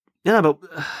did... Yeah, but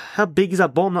how big is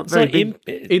that bomb? Not It's very not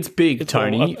big. It's big, It's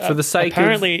Tony. all- For the sake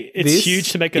apparently of it's this,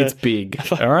 huge to make a- It's big,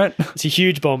 all right? It's a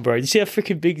huge bomb, bro. You see how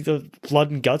freaking big the blood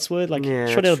and guts were? Like Yeah,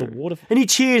 shot out that's of the true. water. And he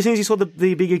cheered as soon as he saw the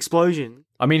big explosion.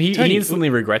 I mean, he Tony,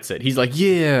 instantly regrets it. He's like,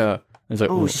 yeah. And it's like,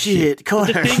 Oh, shit,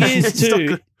 Carter. The thing is It's not too,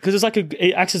 good. because it's like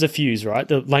it acts as a fuse, right?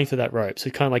 The length of that rope, so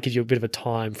it kind of like gives you a bit of a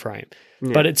time frame.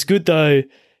 Yeah. But it's good though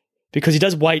because he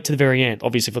does wait to the very end,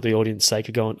 obviously for the audience's sake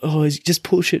of going, oh, just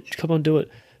push it, come on, do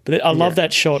it. But I love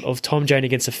that shot of Tom Jane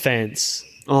against a fence,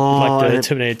 Oh, like the and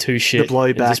Terminator 2 shit. the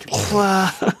blowback. And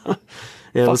just-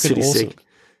 Yeah, it was fucking pretty awesome. sick.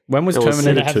 When was It was-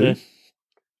 Then they Terminator have 2?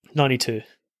 the 92.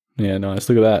 Yeah, nice.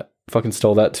 Look at that. Fucking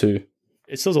stole that too.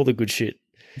 It still has all the good shit.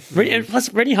 And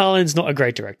plus, Rennie Harlan's not a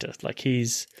great director. Like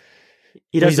he's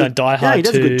He's done Die Yeah, he Hard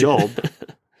does a 2. good job.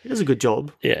 He does a good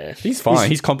job. yeah. He's fine.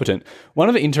 He's competent. One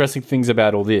of the interesting things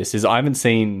about all this is I haven't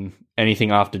seen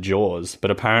anything after Jaws, but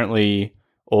apparently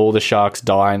all the sharks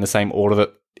die in the same order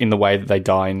in the way that they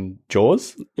die in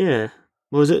Jaws. Yeah.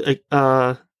 What was it?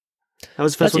 How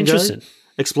was the first That's one go? interesting.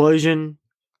 Explosion,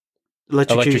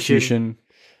 electrocution.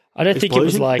 I don't think it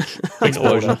was like in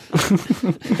Explosion.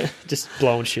 order. Just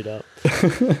blowing shit up.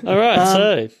 All right,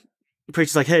 so The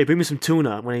preacher's like, hey, bring me some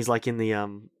tuna when he's like in the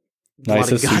No, he blood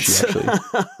and says sushi,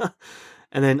 guts.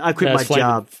 And then I quit No, my it's flaming.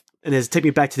 job. And there's take me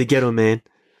back to the ghetto, man.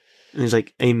 And he's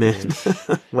like, amen.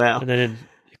 Wow. and then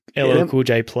LL Cool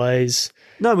J plays.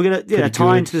 No, we're gonna Pretty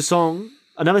tie good. into the song.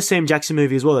 Another Sam Jackson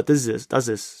movie as well that does this.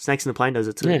 Snakes in the Plane does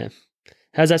it too. Yeah.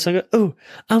 How's that song go? Oh,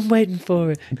 I'm waiting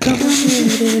for it. Come on, get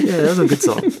it. Yeah, that was a good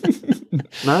song.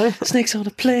 No? Snakes on a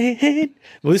plane.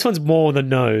 Well, this one's more on the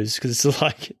nose because it's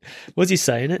like, what's he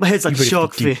saying? It? My head's like You ready for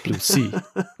shark deep fin. blue sea,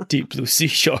 deep blue sea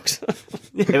sharks.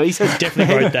 Yeah, well, he says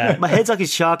Definitely wrote that. My head's like a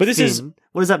shark But this fin. is-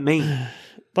 What does that mean?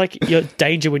 Like you're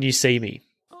danger when you see me.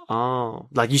 Oh,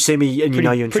 like you see me and you Pretty,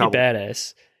 know you're in pretty trouble.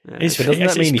 badass. Yeah. It's, But doesn't that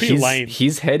it's mean pretty lame.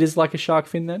 his head is like a shark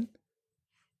fin then?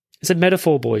 It's a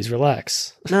metaphor, boys.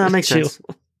 Relax. No, that makes Chill. sense.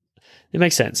 It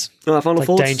makes sense. All right, final Like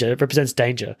thoughts? danger. It represents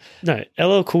danger. No,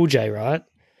 LL Cool J, right?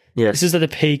 Yes. This is at the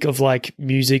peak of like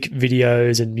music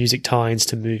videos and music tie-ins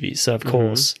to movies. So of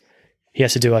course he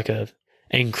has to do like a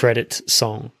end credit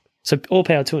song. So all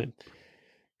power to him.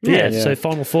 But yeah. Yeah. So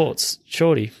final thoughts,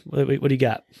 Shorty. What do you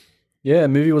got? Yeah,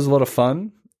 movie was a lot of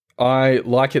fun. I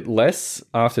like it less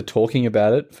after talking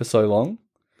about it for so long,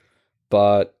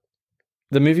 but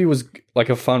the movie was like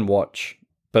a fun watch.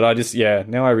 But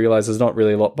now I realize there's not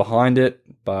really a lot behind it,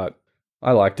 but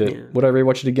I liked it. Yeah. Would I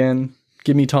rewatch it again?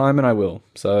 Give me time and I will.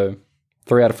 So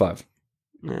 3 out of 5.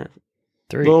 Yeah.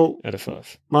 3 Well- out of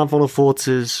 5. My final thoughts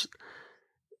is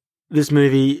this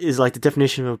movie is like the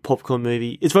definition of a popcorn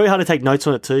movie. It's very hard to take notes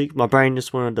on it too. My brain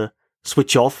just wanted to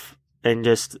switch off and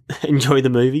just enjoy the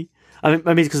movie. I mean,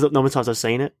 maybe it's because the number of times I've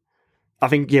seen it. I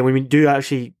think, when we do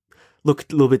actually look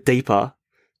a little bit deeper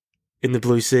in the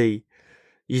blue sea,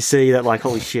 you see that, like,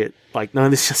 holy shit, like, none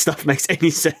of this stuff makes any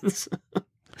sense.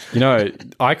 You know,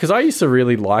 because I used to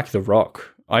really like The Rock.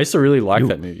 I used to really like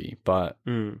that movie, but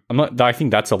I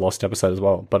think that's a lost episode as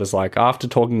well. But it's like, after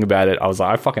talking about it, I was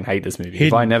like, I fucking hate this movie.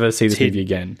 If I never see this movie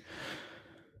again.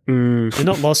 They're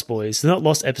not lost, boys. They're not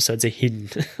lost episodes. They're hidden.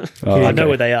 Oh, I know okay.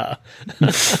 where they are.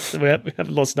 We haven't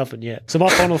lost nothing yet. So my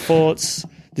final thoughts,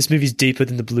 this movie's deeper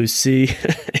than the blue sea,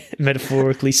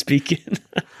 metaphorically speaking.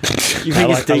 You think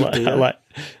it's deep, do you?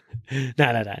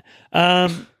 No.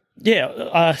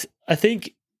 I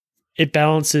think it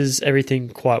balances everything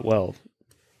quite well.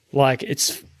 Like,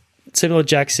 it's Samuel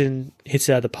Jackson hits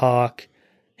it out of the park.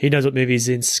 He knows what movie he's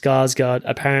in. Skarsgård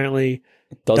apparently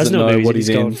Doesn't know what he's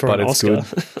in, for but an it's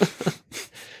Oscar. good.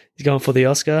 He's going for the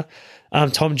Oscar.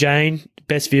 Tom Jane,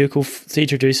 best vehicle to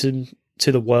introduce him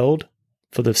to the world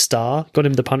for the star. Got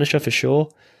him the Punisher for sure,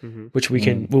 which we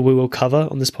will cover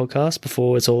on this podcast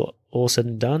before it's all said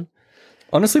and done.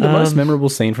 Honestly, the most memorable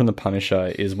scene from The Punisher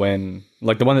is when,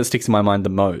 like, the one that sticks in my mind the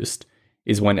most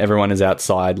is when everyone is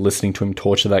outside listening to him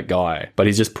torture that guy, but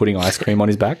he's just putting ice cream on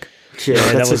his back. Yeah,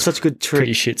 that that's was such a good trick.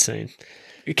 Pretty shit scene.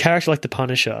 A character like the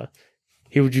Punisher,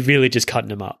 he would be really just cutting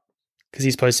him up because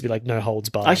he's supposed to be like no holds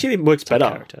barred. Actually, it works type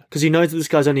better character. because he knows that this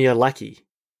guy's only a lackey.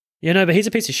 Yeah, no, but he's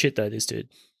a piece of shit though. This dude.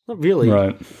 Not really.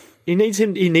 Right. He needs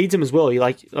him. He needs him as well. You're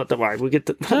like, oh, don't worry, we'll get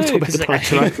to No, talk about 'cause the like,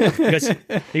 Punisher.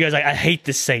 he goes like, I hate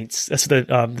the Saints. That's what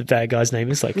the bad guy's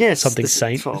name is. Like something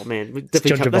Saint. Oh man, It's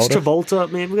John that's Travolta.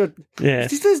 Travolta. Man, we got. Yeah,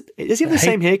 Does he have the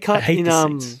same haircut I hate in the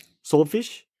Saints.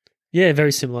 Swordfish? Yeah,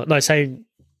 very similar. No, same.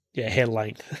 Yeah, hair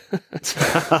length.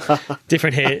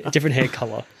 different hair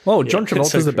color. Oh, John Yeah,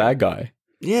 it's so Travolta's the great. bad guy.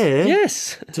 Yeah.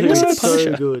 Yes, Dude, It was it's the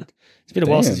Punisher. so good. It's been a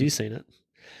while Damn. since you've seen it.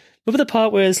 Remember the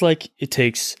part where it's like it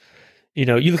takes, you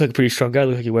look like a pretty strong guy,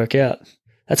 look like you work out.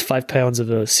 That's 5 pounds of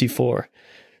a C4.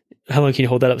 How long can you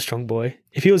hold that up, strong boy?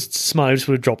 If he was smart, he just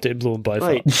would have dropped it and blew them both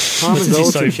Wait, up. time is Since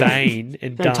he's so relative. Shane. vain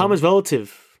and No, dumb. time is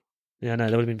relative. Yeah, no,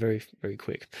 that would have been very, very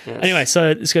quick. Yes. Anyway,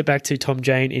 so let's go back to Tom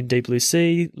Jane in Deep Blue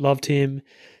Sea. Loved him.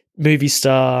 Movie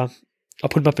star. I'll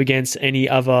put him up against any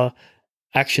other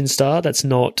action star that's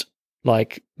not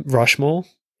like Rushmore.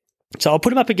 So I'll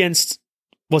put him up against,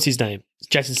 what's his name?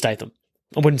 Jason Statham.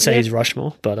 I wouldn't say he's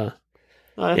Rushmore, but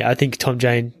I think Tom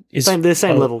Jane is They're the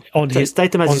same level. on his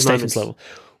Statham has on his Statham's moments. level.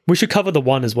 We should cover the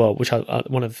one as well, which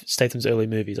one of Statham's early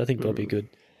movies. I think that'll be good.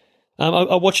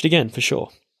 I'll watch it again for sure.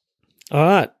 All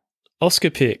right, Oscar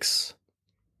picks.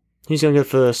 Who's going to go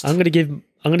first? I'll go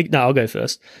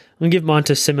first. I'm gonna give mine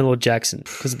to Samuel L. Jackson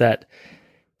because of that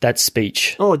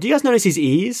speech. Oh, do you guys notice his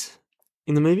ears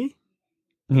in the movie?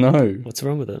 No. What's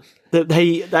wrong with it?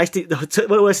 They actually,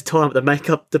 when it was time, the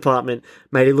makeup department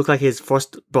made it look like his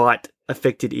frostbite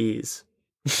affected ears.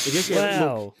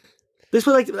 Wow. This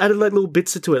was like added like little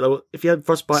bits to it. Like, if you had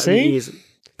frostbite in the ears,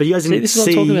 but you guys didn't this is what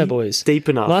I'm talking about, boys. Deep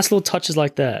enough. Nice little touches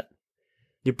like that.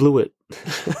 You blew it.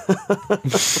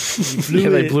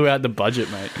 They blew out the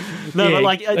budget, mate. No, Yeah, but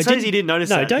like it says you didn't notice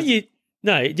No, that. don't you?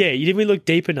 No, yeah, you didn't really look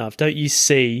deep enough. Don't you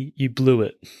see? You blew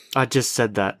it. I just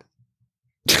said that.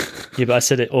 Yeah, but I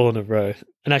said it all in a row.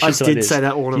 And actually, I did say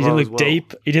that all in a you row didn't as look well.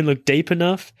 deep. You didn't look deep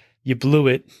enough. You blew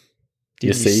it.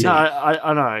 You see? No,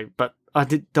 I know, but I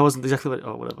did. That wasn't exactly what.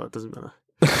 Oh, whatever. It doesn't matter.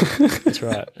 That's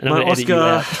right. And My I'm gonna edit you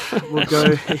Oscar out. will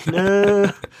go.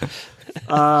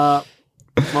 No.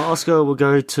 My Oscar will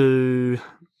go to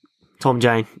Tom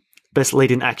Jane, best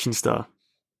lead-in action star.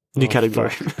 New category.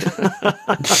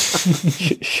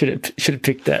 Should have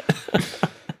picked that.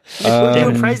 You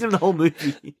were praising him the whole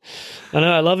movie. I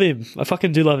know, I love him. I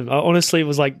fucking do love him. I honestly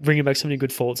was like bringing back so many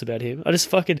good thoughts about him. I just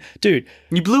fucking, dude,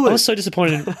 You blew I it. was so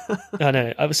disappointed. I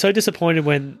know. I was so disappointed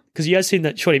because you guys seen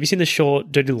that short. Have you seen the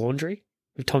short Dirty Laundry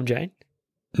with Tom Jane?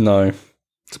 No.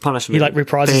 It's a punishment. He like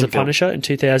reprises Fan the film. Punisher in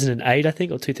 2008, I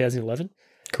think, or 2011.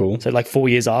 Cool. So like 4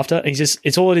 years after. And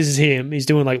it's all it is him. He's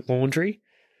doing like laundry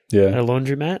at Yeah. a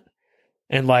laundromat.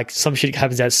 And like some shit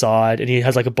happens outside and he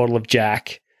has like a bottle of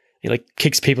Jack. He like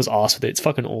kicks people's ass with it. It's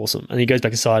fucking awesome. And he goes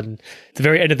back inside and at the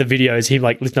very end of the video is him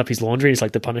like lifting up his laundry. It's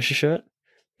like the Punisher shirt.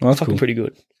 Oh, that's Fucking cool. pretty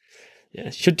good. Yeah,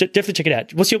 should definitely check it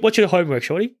out. What's your homework,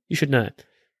 Shorty? You should know.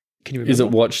 Can you remember? Is it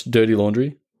watch Dirty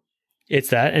Laundry? It's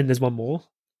that, and there's one more.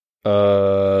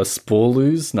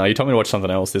 Spoilers? No, you told me to watch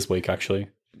something else this week, actually.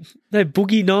 No,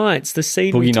 Boogie Nights. The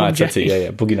scene. Boogie with Tom Nights, that's it. Jane. Yeah,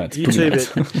 yeah. Boogie Nights. Boogie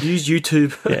YouTube Nights. it. Use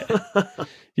YouTube. Yeah.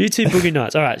 YouTube Boogie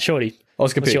Nights. All right, Shorty.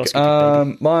 Oscar What's your pick. Oscar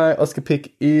pick, baby? My Oscar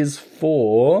pick is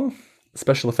for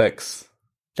special effects.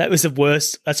 That was the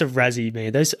worst. That's a Razzie,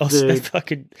 man. Those Dude.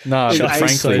 fucking. No, Dude, but Shot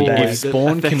frankly, so bad. if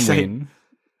Spawn The can effects win,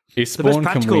 if The best Spawn can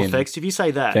practical win, effects. If you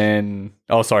say that, then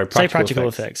Say practical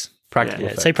effects. Practical Yeah,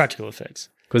 effects. say practical effects.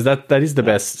 Because that is the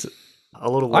best. a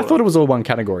lot of I water. thought it was all one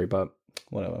category, but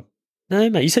whatever. No,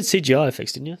 mate, you said CGI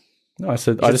effects, didn't you? No, I just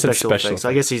said special effects.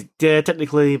 I guess he's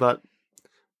technically, but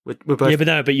we're both.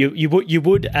 Yeah, but you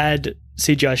would add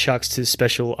CGI sharks to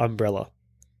special umbrella.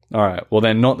 All right. Well,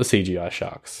 then not the CGI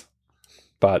sharks,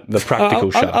 but the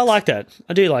practical sharks. I like that.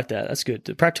 I do like that. That's good.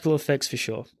 The practical effects for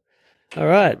sure. All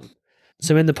right.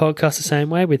 So end the podcast the same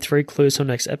way with 3 clues for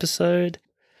next episode.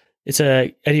 It's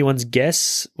anyone's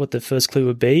guess what the first clue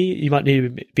would be. You might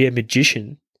need to be a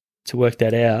magician to work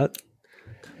that out.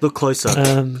 Look closer,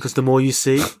 because the more you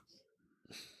see.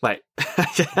 Wait,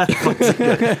 it's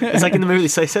like in the movie. They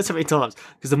say that so many times.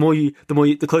 Because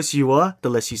the closer you are,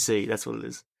 the less you see. That's what it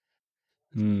is.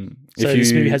 So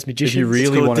this movie has magicians. If you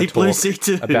really want to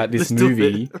talk about this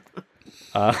movie,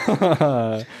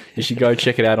 you should go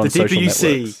check it out on social networks. The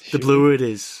deeper you see, the bluer it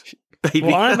is. Baby.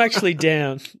 Well, I'm actually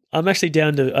down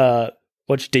to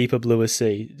watch Deeper Bluer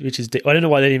Sea, which is I don't know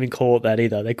why they didn't even call it that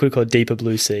either. They could have called it Deeper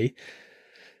Blue Sea.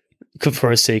 Could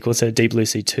for a sequel instead of Deep Blue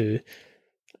Sea 2.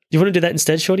 You want to do that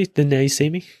instead, Shorty? Then Now You See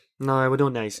Me? No, we're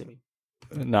doing Now You See Me.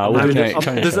 No, we're doing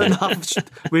there's enough.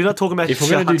 We're not talking about. If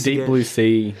we're going to do Deep Blue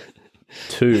Sea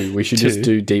 2, we should just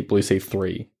do Deep Blue Sea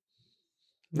 3.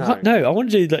 No, I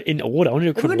want to do that in order. I want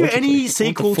to do If we're going to do any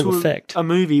sequel to a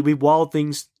movie with wild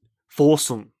things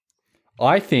foursome.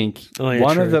 I think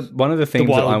one of the things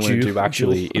that I want to do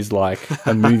actually is like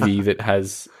a movie that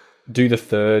has do the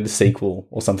third sequel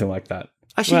or something like that.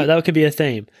 Actually, right, that could be a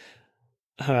theme.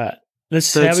 All right,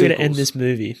 let's how are we going to end this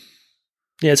movie?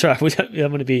 Yeah, that's right. I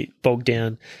don't want to be bogged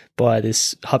down by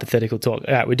this hypothetical talk.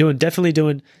 All right, definitely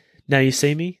doing Now You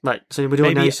See Me. Right, so we're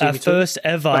doing Now You See Me. Our first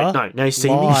ever Now You See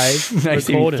Me live Now You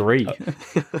See Me 3.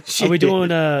 Are we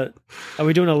doing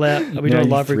a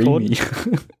live recording?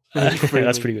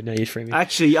 That's pretty good. Now You Free Me.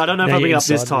 Actually, I don't know if I'll bring it up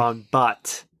this time,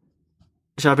 but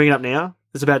should I bring it up now?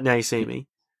 It's about Now You See Me.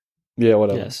 Yeah,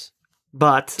 whatever. Yes.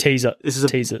 But teaser. This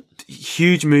is a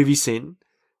huge movie sin.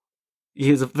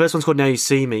 The first one's called Now You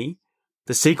See Me.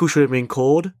 The sequel should have been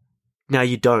called Now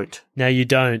You Don't. Now You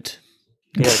Don't.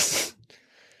 Yes.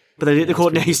 But they call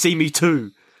it Now You See Me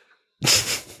 2.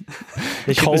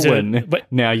 But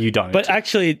Now You Don't. But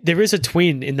actually, there is a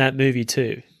twin in that movie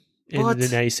too. In the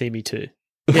Now You See Me 2.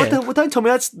 Yeah. What don't tell me,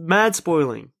 that's mad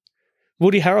spoiling.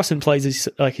 Woody Harrelson plays his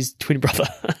twin brother.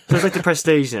 So it's like The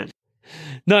Prestige then.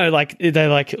 No, they're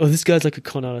like, oh, this guy's like a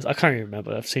con artist. I can't even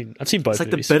remember. I've seen both. It's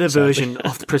like movies, the better version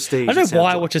of The Prestige. I don't know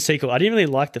why I watched a sequel. I didn't really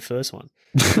like the first one.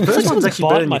 The first one's actually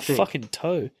better than my you think. fucking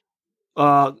toe.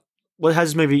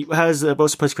 What's the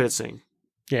post-credit scene?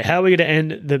 Yeah, how are we going to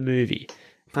end the movie?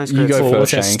 You go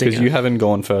first, Shane, because you haven't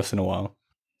gone first in a while.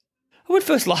 I went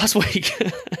first last week.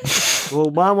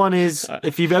 Well, my one is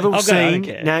if you've ever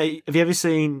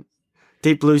seen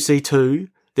Deep Blue Sea 2,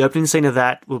 the opening scene of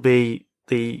that will be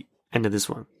the end of this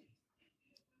one.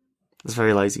 It's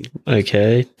very lazy.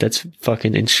 Okay, that's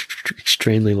fucking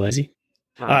extremely lazy.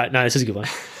 All right, no, this is a good one.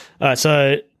 All right,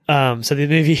 so the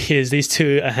movie is these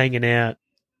two are hanging out.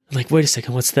 I'm like, wait a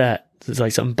second, what's that? There's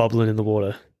like something bubbling in the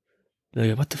water. And they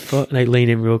go, what the fuck? And they lean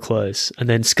in real close. And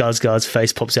then Skarsgård's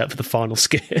face pops out for the final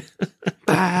scare.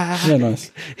 Yeah,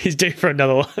 nice. He's due for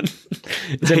another one.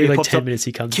 It's only like 10 minutes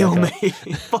he comes kill back me.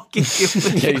 Fucking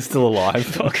kill me. Yeah, he's still alive.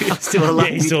 He's still alive.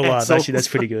 Yeah, he's still alive. Asshole. Actually, that's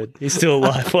pretty good. He's still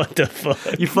alive. What the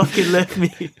fuck? You fucking left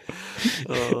me.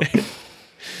 Oh.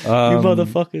 You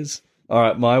motherfuckers. All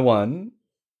right, my one.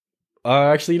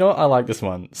 Actually, you know what? I like this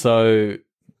one. So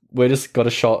we just got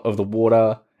a shot of the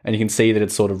water, and you can see that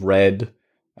it's sort of red.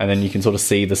 And then you can sort of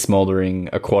see the smouldering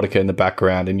aquatica in the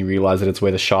background, and you realize that it's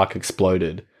where the shark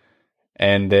exploded.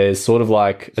 And there's sort of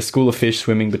like a school of fish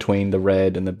swimming between the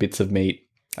red and the bits of meat,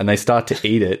 and they start to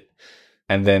eat it.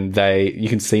 And then you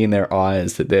can see in their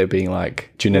eyes that they're being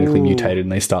like genetically mutated,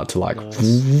 and they start to like.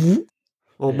 Nice.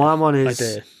 Well, mine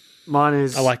is.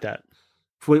 I like that.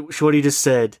 Shorty just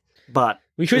said, but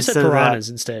we should have said piranhas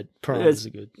instead. Piranhas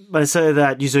are good. But instead of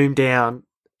that, you zoom down,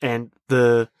 and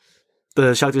the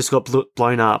shark that just got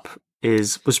blown up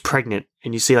was pregnant,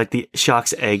 and you see like the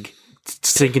shark's egg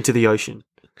sink into the ocean.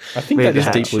 I think that is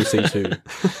Deep Blue Sea too.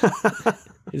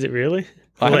 Is it really?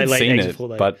 I haven't seen it,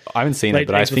 but I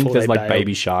think there's like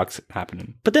baby sharks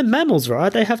happening. But they're mammals,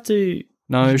 right? They have to.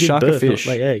 No, shark are fish.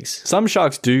 Lay eggs. Some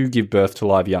sharks do give birth to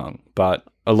live young, but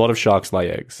a lot of sharks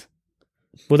lay eggs.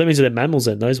 Well, that means they're mammals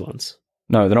then, those ones.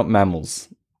 No, they're not mammals.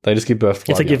 They just give birth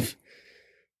to live young.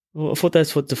 Well, I thought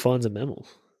that's what defines a mammal.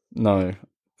 No.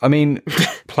 I mean,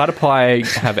 platypi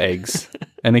have eggs,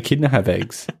 and echidna have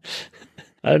eggs.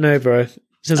 I don't know, bro.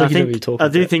 Sounds like you know what you're talking about.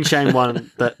 I do think Shane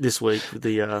won that this week with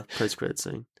the post-credit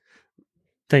scene.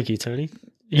 Thank you, Tony.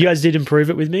 You guys did improve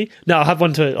it with me. No, I have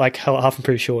one to like half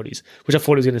improve Shorties, which I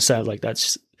thought he was going to say. Like I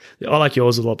like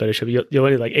yours a lot better, Shorty. Your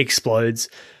only like explodes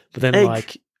But then,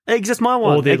 eggs. That's my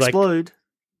one. Or they, explode.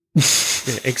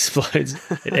 It explodes.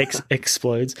 It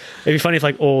explodes. It'd be funny if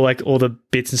all the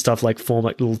bits and stuff form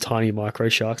little tiny micro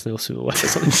sharks and they all swim away or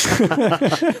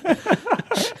something.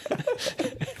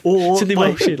 Or it's an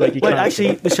emotion,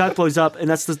 actually, the shark blows up, and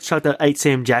that's the shark that ate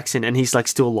Sam Jackson, and he's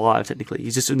still alive technically.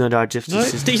 He's just in the digestive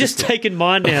system. He's just taken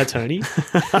mine now, Tony.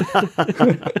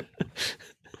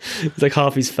 It's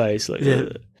half his face. Yeah.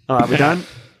 All right, we're done.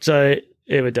 So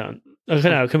we're done. Okay,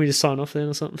 now can we just sign off then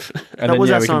or something? And then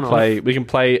we can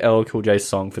play LL Cool J's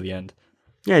song for the end.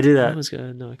 Yeah, do that. I was going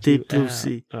to knock Deep you Blue out.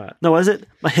 Sea. All right. No, what is it?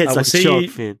 My head's like a shark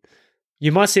fin.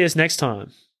 You might see us next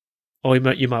time, or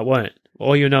you might won't.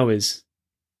 All you know is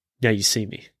now you see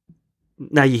me.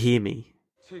 Now you hear me.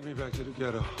 Take me back to the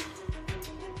ghetto.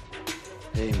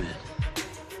 Amen.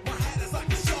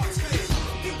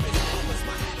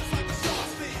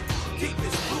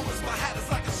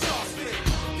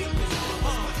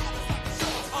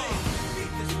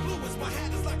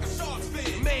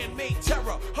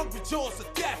 Hungry jaws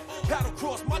of death, paddle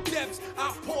across my depths.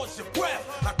 I pause your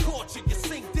breath. I caught you, you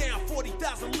sink down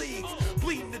 40,000 leagues,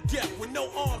 bleeding to death with no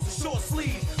arms and short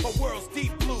sleeves. My world's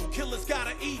deep blue, killers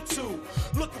gotta eat too.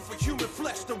 Looking for human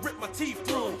flesh to rip my teeth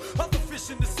through. Other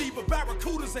fish in the sea, but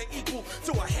barracudas ain't equal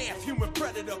to a half-human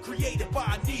predator created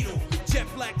by a needle. Jet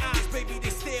black eyes, baby, they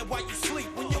stare while you sleep.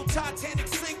 When your Titanic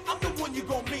sink, I'm the one you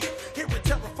gon' meet. Hearing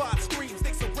terrified screams,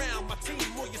 they surround my team.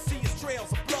 All you see is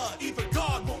trails of blood. Even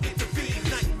God won't intervene.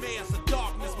 Nightmares of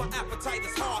darkness, my appetite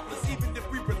is heartless. Even if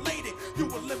we related, you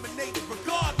eliminated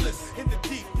regardless. In the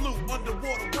deep blue,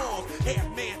 underwater walls, half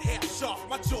man, half shark,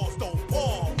 my jaws don't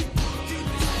fall.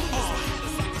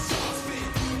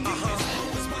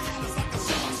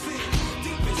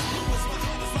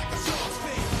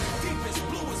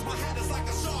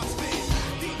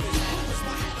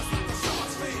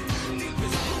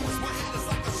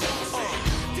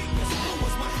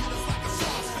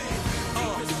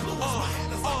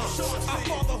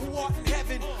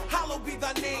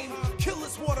 Name,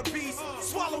 killers, water beasts,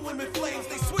 swallow them in flames.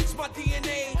 They switch my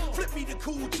DNA, flip me to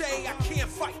Cool J. I can't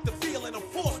fight the feeling, I'm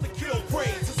forced to kill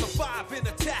brains. To survive an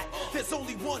attack, there's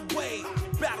only one way.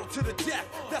 Battle to the death,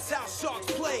 that's how sharks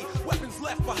play. Weapons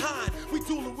left behind, we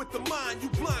dueling with the mind. You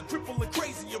blind, cripple, and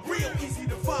crazy, you're real easy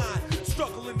to find.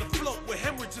 Struggling to float with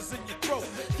hemorrhages in your throat.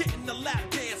 Getting the lap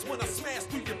dance when I smash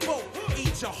through your boat.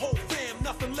 Eat your whole fam,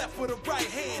 nothing left with a right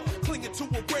hand. Clinging to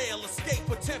a rail, escape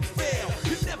attempts fail.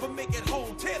 You never make it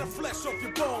home, tear the flesh off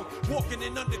your bone. Walking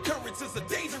in under